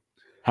 Justin,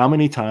 how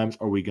many times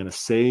are we going to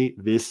say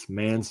this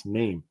man's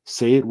name?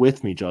 Say it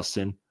with me,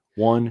 Justin.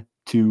 1,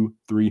 2,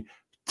 3.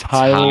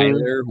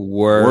 Tyler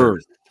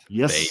Worth.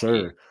 Yes, baby.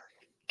 sir.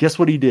 Guess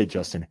what he did,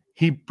 Justin?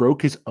 He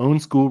broke his own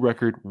school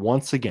record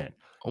once again.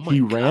 He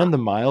ran the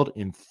mile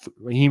in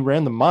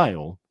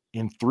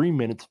 3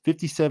 minutes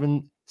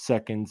 57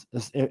 seconds,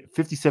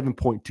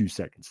 57.2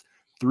 seconds.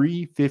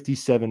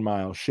 3:57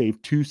 miles,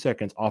 shaved 2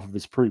 seconds off of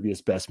his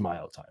previous best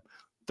mile time.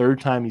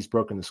 Third time he's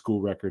broken the school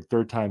record.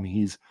 Third time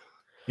he's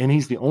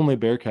the only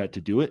Bearcat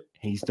to do it.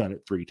 He's done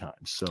it 3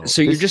 times.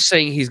 So you're just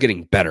saying he's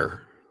getting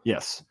better.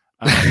 Yes.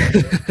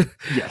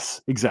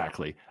 Yes,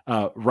 exactly.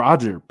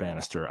 Roger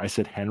Bannister. I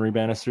said Henry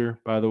Bannister,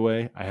 by the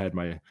way. I had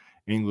my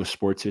English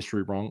sports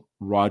history wrong.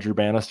 Roger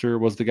Bannister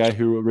was the guy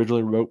who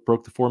originally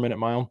broke the 4-minute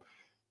mile.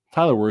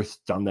 Tyler Worth's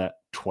done that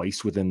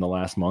twice within the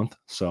last month.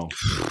 So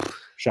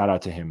shout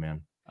out to him,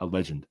 man. A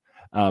legend.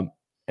 And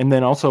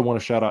then also I want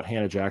to shout out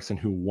Hannah Jackson,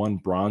 who won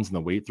bronze in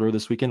the weight throw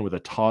this weekend with a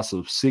toss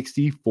of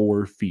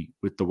 64 feet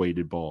with the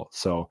weighted ball.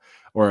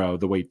 Or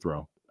the weight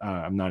throw.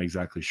 I'm not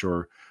exactly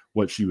sure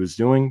what she was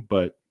doing,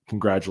 but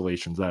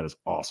congratulations. That is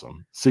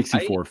awesome.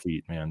 64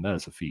 feet, man. That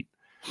is a feat.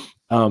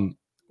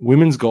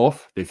 Women's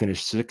golf, they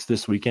finished 6th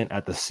this weekend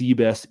at the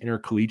Seabest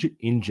Intercollegiate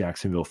in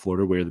Jacksonville,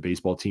 Florida, where the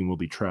baseball team will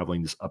be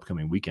traveling this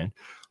upcoming weekend.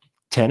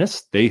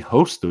 Tennis, they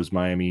host those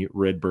Miami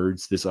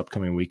Redbirds this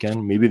upcoming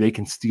weekend. Maybe they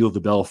can steal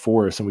the bell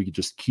for us and we could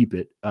just keep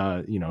it,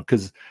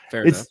 because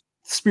it's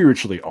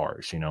spiritually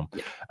ours,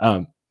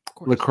 Yeah.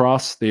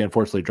 Lacrosse, they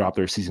unfortunately dropped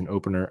their season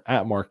opener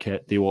at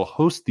Marquette. They will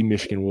host the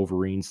Michigan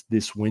Wolverines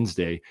this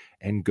Wednesday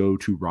and go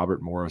to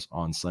Robert Morris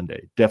on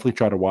Sunday. Definitely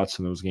try to watch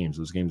some of those games.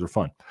 Those games are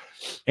fun.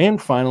 And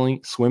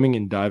finally, swimming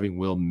and diving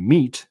will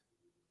meet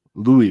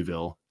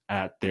Louisville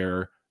at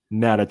their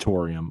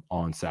natatorium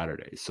on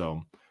Saturday.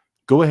 So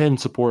go ahead and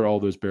support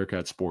all those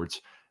Bearcat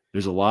sports.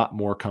 There's a lot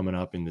more coming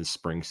up in this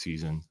spring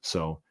season.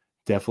 So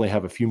definitely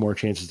have a few more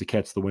chances to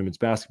catch the women's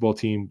basketball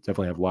team.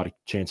 Definitely have a lot of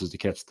chances to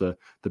catch the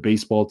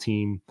baseball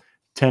team.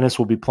 Tennis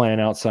will be playing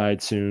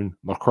outside soon.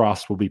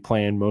 Lacrosse will be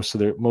playing most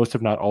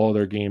if not all of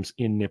their games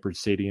in Nippert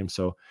Stadium.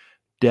 So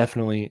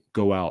definitely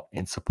go out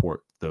and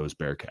support those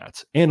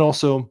Bearcats. And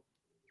also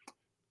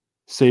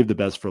save the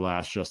best for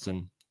last,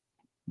 Justin.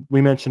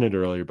 We mentioned it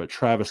earlier, but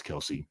Travis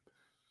Kelce,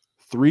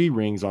 3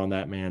 rings on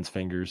that man's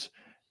fingers.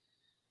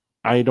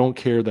 I don't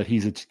care that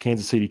he's a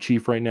Kansas City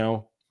Chief right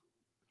now.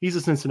 He's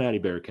a Cincinnati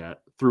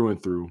Bearcat through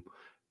and through.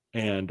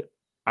 And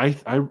I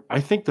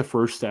think the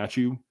first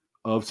statue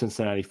of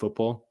Cincinnati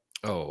football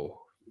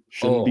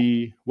shouldn't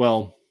be,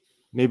 well,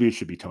 maybe it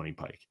should be Tony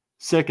Pike.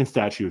 Second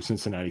statue of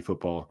Cincinnati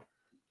football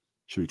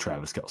should be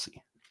Travis Kelce.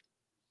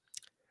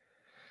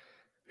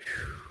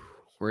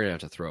 We're going to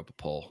have to throw up a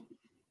poll.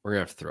 We're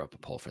going to have to throw up a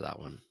poll for that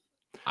one.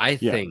 I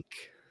think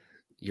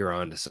you're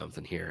onto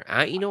something here.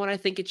 You know what I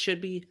think it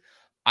should be?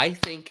 I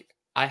think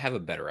I have a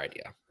better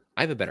idea.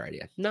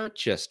 Not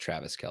just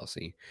Travis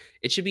Kelce.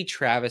 It should be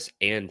Travis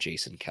and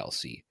Jason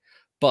Kelce.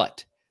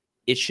 But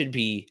it should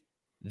be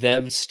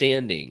them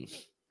standing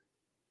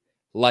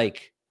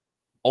like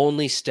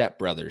only Step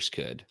Brothers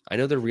could. I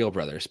know they're real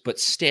brothers, but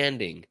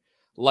standing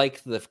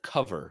like the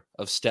cover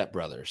of Step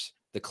Brothers,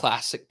 the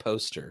classic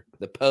poster,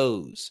 the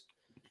pose.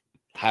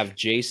 Have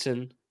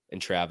Jason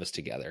and Travis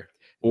together.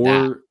 Or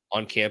that,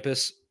 on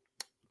campus,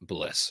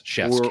 bliss.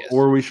 Chef's kiss.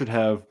 Or we should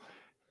have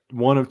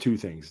one of two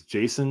things: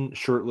 Jason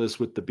shirtless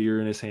with the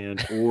beer in his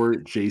hand, or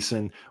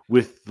Jason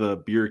with the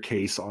beer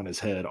case on his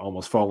head,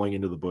 almost falling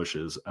into the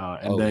bushes.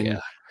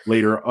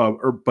 Later,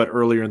 but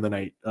earlier in the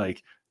night,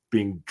 like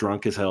being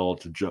drunk as hell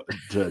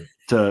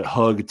to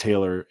hug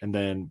Taylor and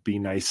then be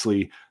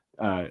nicely.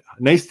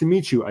 Nice to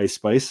meet you, Ice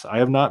Spice. I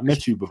have not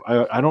met you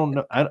before. I don't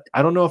know.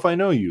 I don't know if I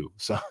know you.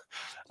 So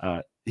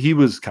he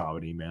was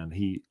comedy, man.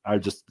 I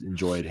just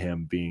enjoyed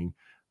him being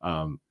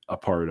a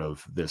part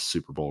of this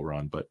Super Bowl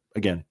run. But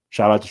again,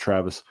 shout out to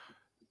Travis.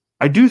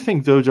 I do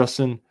think though,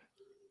 Justin,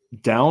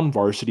 down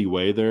Varsity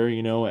Way there,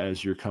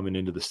 as you're coming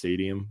into the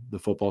stadium, the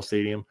football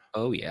stadium.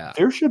 Oh yeah.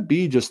 There should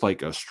be just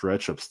like a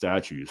stretch of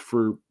statues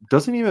for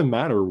doesn't even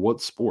matter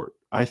what sport.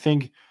 I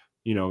think,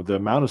 the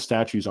amount of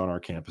statues on our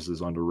campus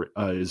is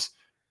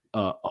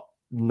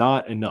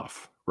not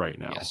enough right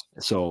now. Yes.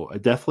 So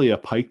definitely a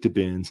Pike to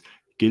Bins,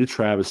 get a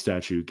Travis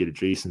statue, get a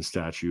Jason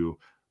statue.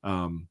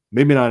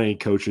 Maybe not any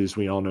coaches.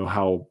 We all know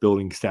how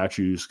building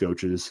statues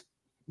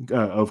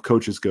of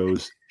coaches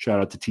goes. Shout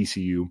out to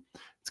TCU.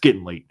 It's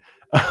getting late.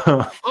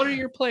 Honor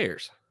your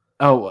players.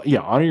 Oh yeah,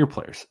 honor your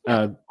players.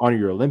 Yeah. Honor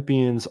your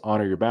Olympians.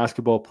 Honor your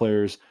basketball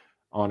players.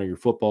 Honor your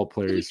football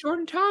players.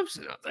 Jordan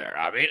Thompson up there.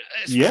 I mean,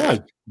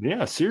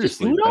 yeah.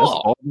 Seriously, best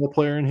ball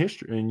player in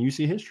history in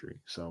UC history.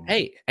 So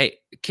hey,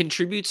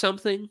 contribute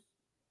something.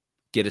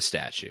 Get a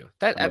statue.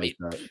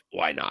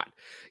 Why not?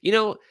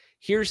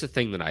 Here's the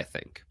thing that I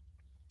think.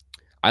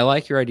 I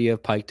like your idea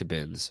of Pike to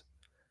Bins.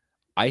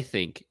 I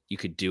think you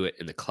could do it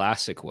in the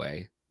classic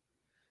way.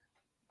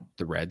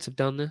 The Reds have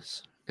done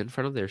this in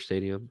front of their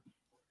stadium.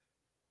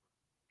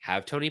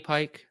 Have Tony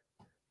Pike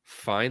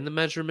find the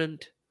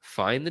measurement,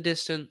 find the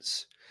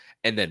distance,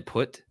 and then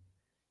put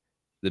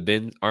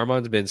the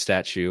Armand Bin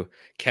statue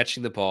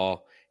catching the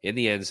ball in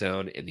the end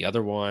zone in the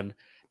other one,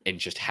 and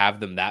just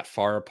have them that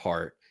far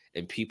apart,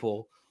 and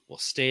people will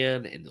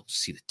stand and they'll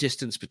see the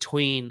distance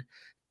between,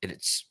 and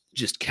it's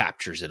just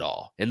captures it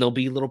all. And there'll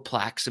be little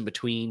plaques in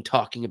between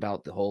talking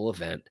about the whole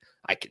event.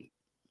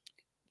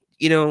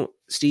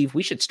 Steve,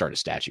 we should start a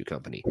statue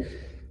company.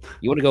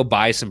 You want to go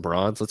buy some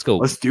bronze? Let's go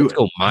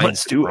mine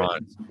some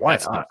bronze. Why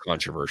That's not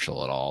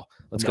controversial at all.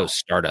 Let's go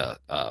start a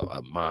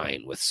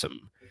mine with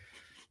some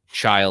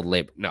child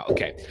labor. No,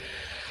 okay.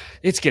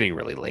 It's getting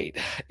really late.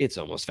 It's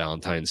almost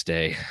Valentine's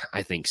Day.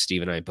 I think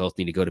Steve and I both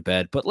need to go to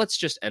bed, but let's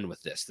just end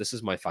with this. This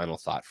is my final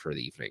thought for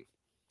the evening.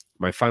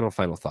 My final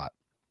thought.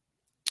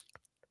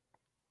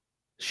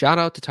 Shout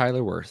out to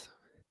Tyler Worth.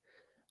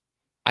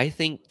 I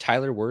think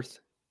Tyler Worth,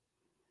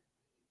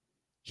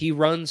 he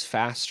runs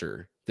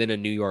faster than a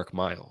New York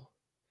mile.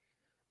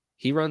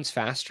 He runs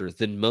faster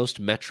than most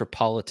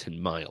metropolitan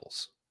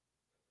miles.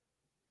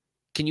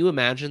 Can you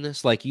imagine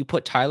this? Like, you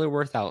put Tyler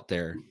Worth out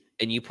there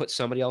and you put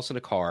somebody else in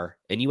a car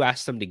and you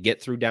ask them to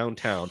get through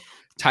downtown.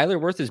 Tyler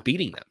Worth is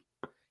beating them.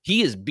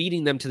 He is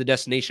beating them to the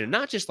destination.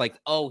 Not just like,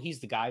 oh, he's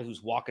the guy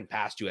who's walking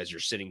past you as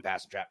you're sitting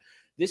past the trap.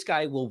 This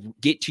guy will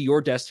get to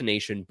your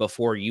destination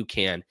before you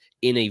can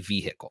in a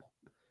vehicle.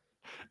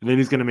 And then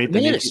he's going to meet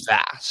the naked,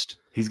 fast.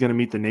 He's going to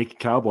meet the naked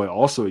cowboy,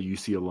 also a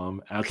UC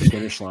alum, at the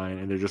finish line,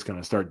 and they're just going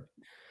to start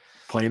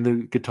playing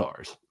the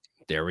guitars.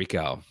 There we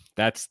go.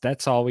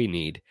 That's all we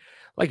need.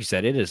 Like you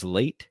said, it is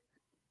late.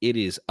 It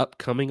is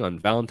upcoming on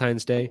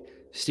Valentine's Day.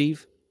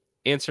 Steve,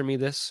 answer me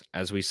this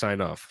as we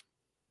sign off.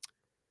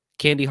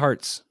 Candy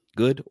hearts,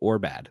 good or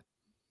bad?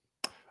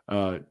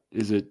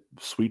 Is it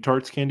Sweet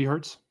Tarts candy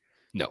hearts?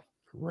 No,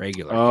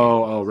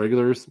 regular.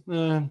 Regulars.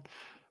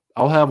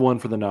 I'll have one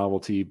for the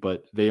novelty,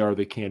 but they are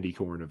the candy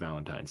corn of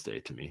Valentine's Day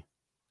to me.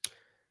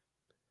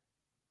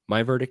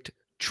 My verdict,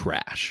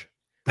 trash.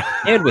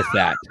 And with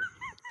that,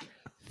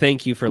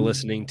 thank you for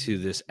listening to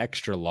this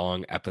extra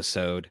long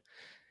episode.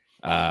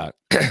 Go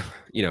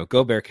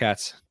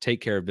Bearcats. Take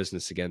care of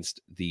business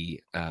against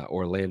the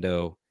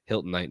Orlando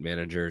Hilton Knight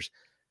Managers.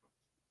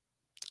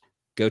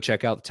 Go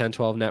check out the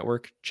 10-12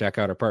 network. Check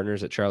out our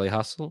partners at Charlie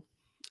Hustle.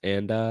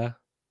 And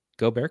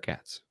go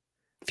Bearcats.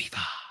 Viva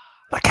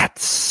the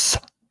Cats!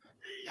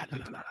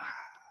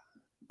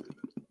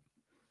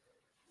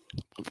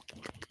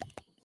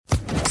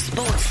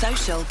 Sports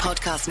Social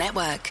Podcast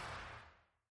Network.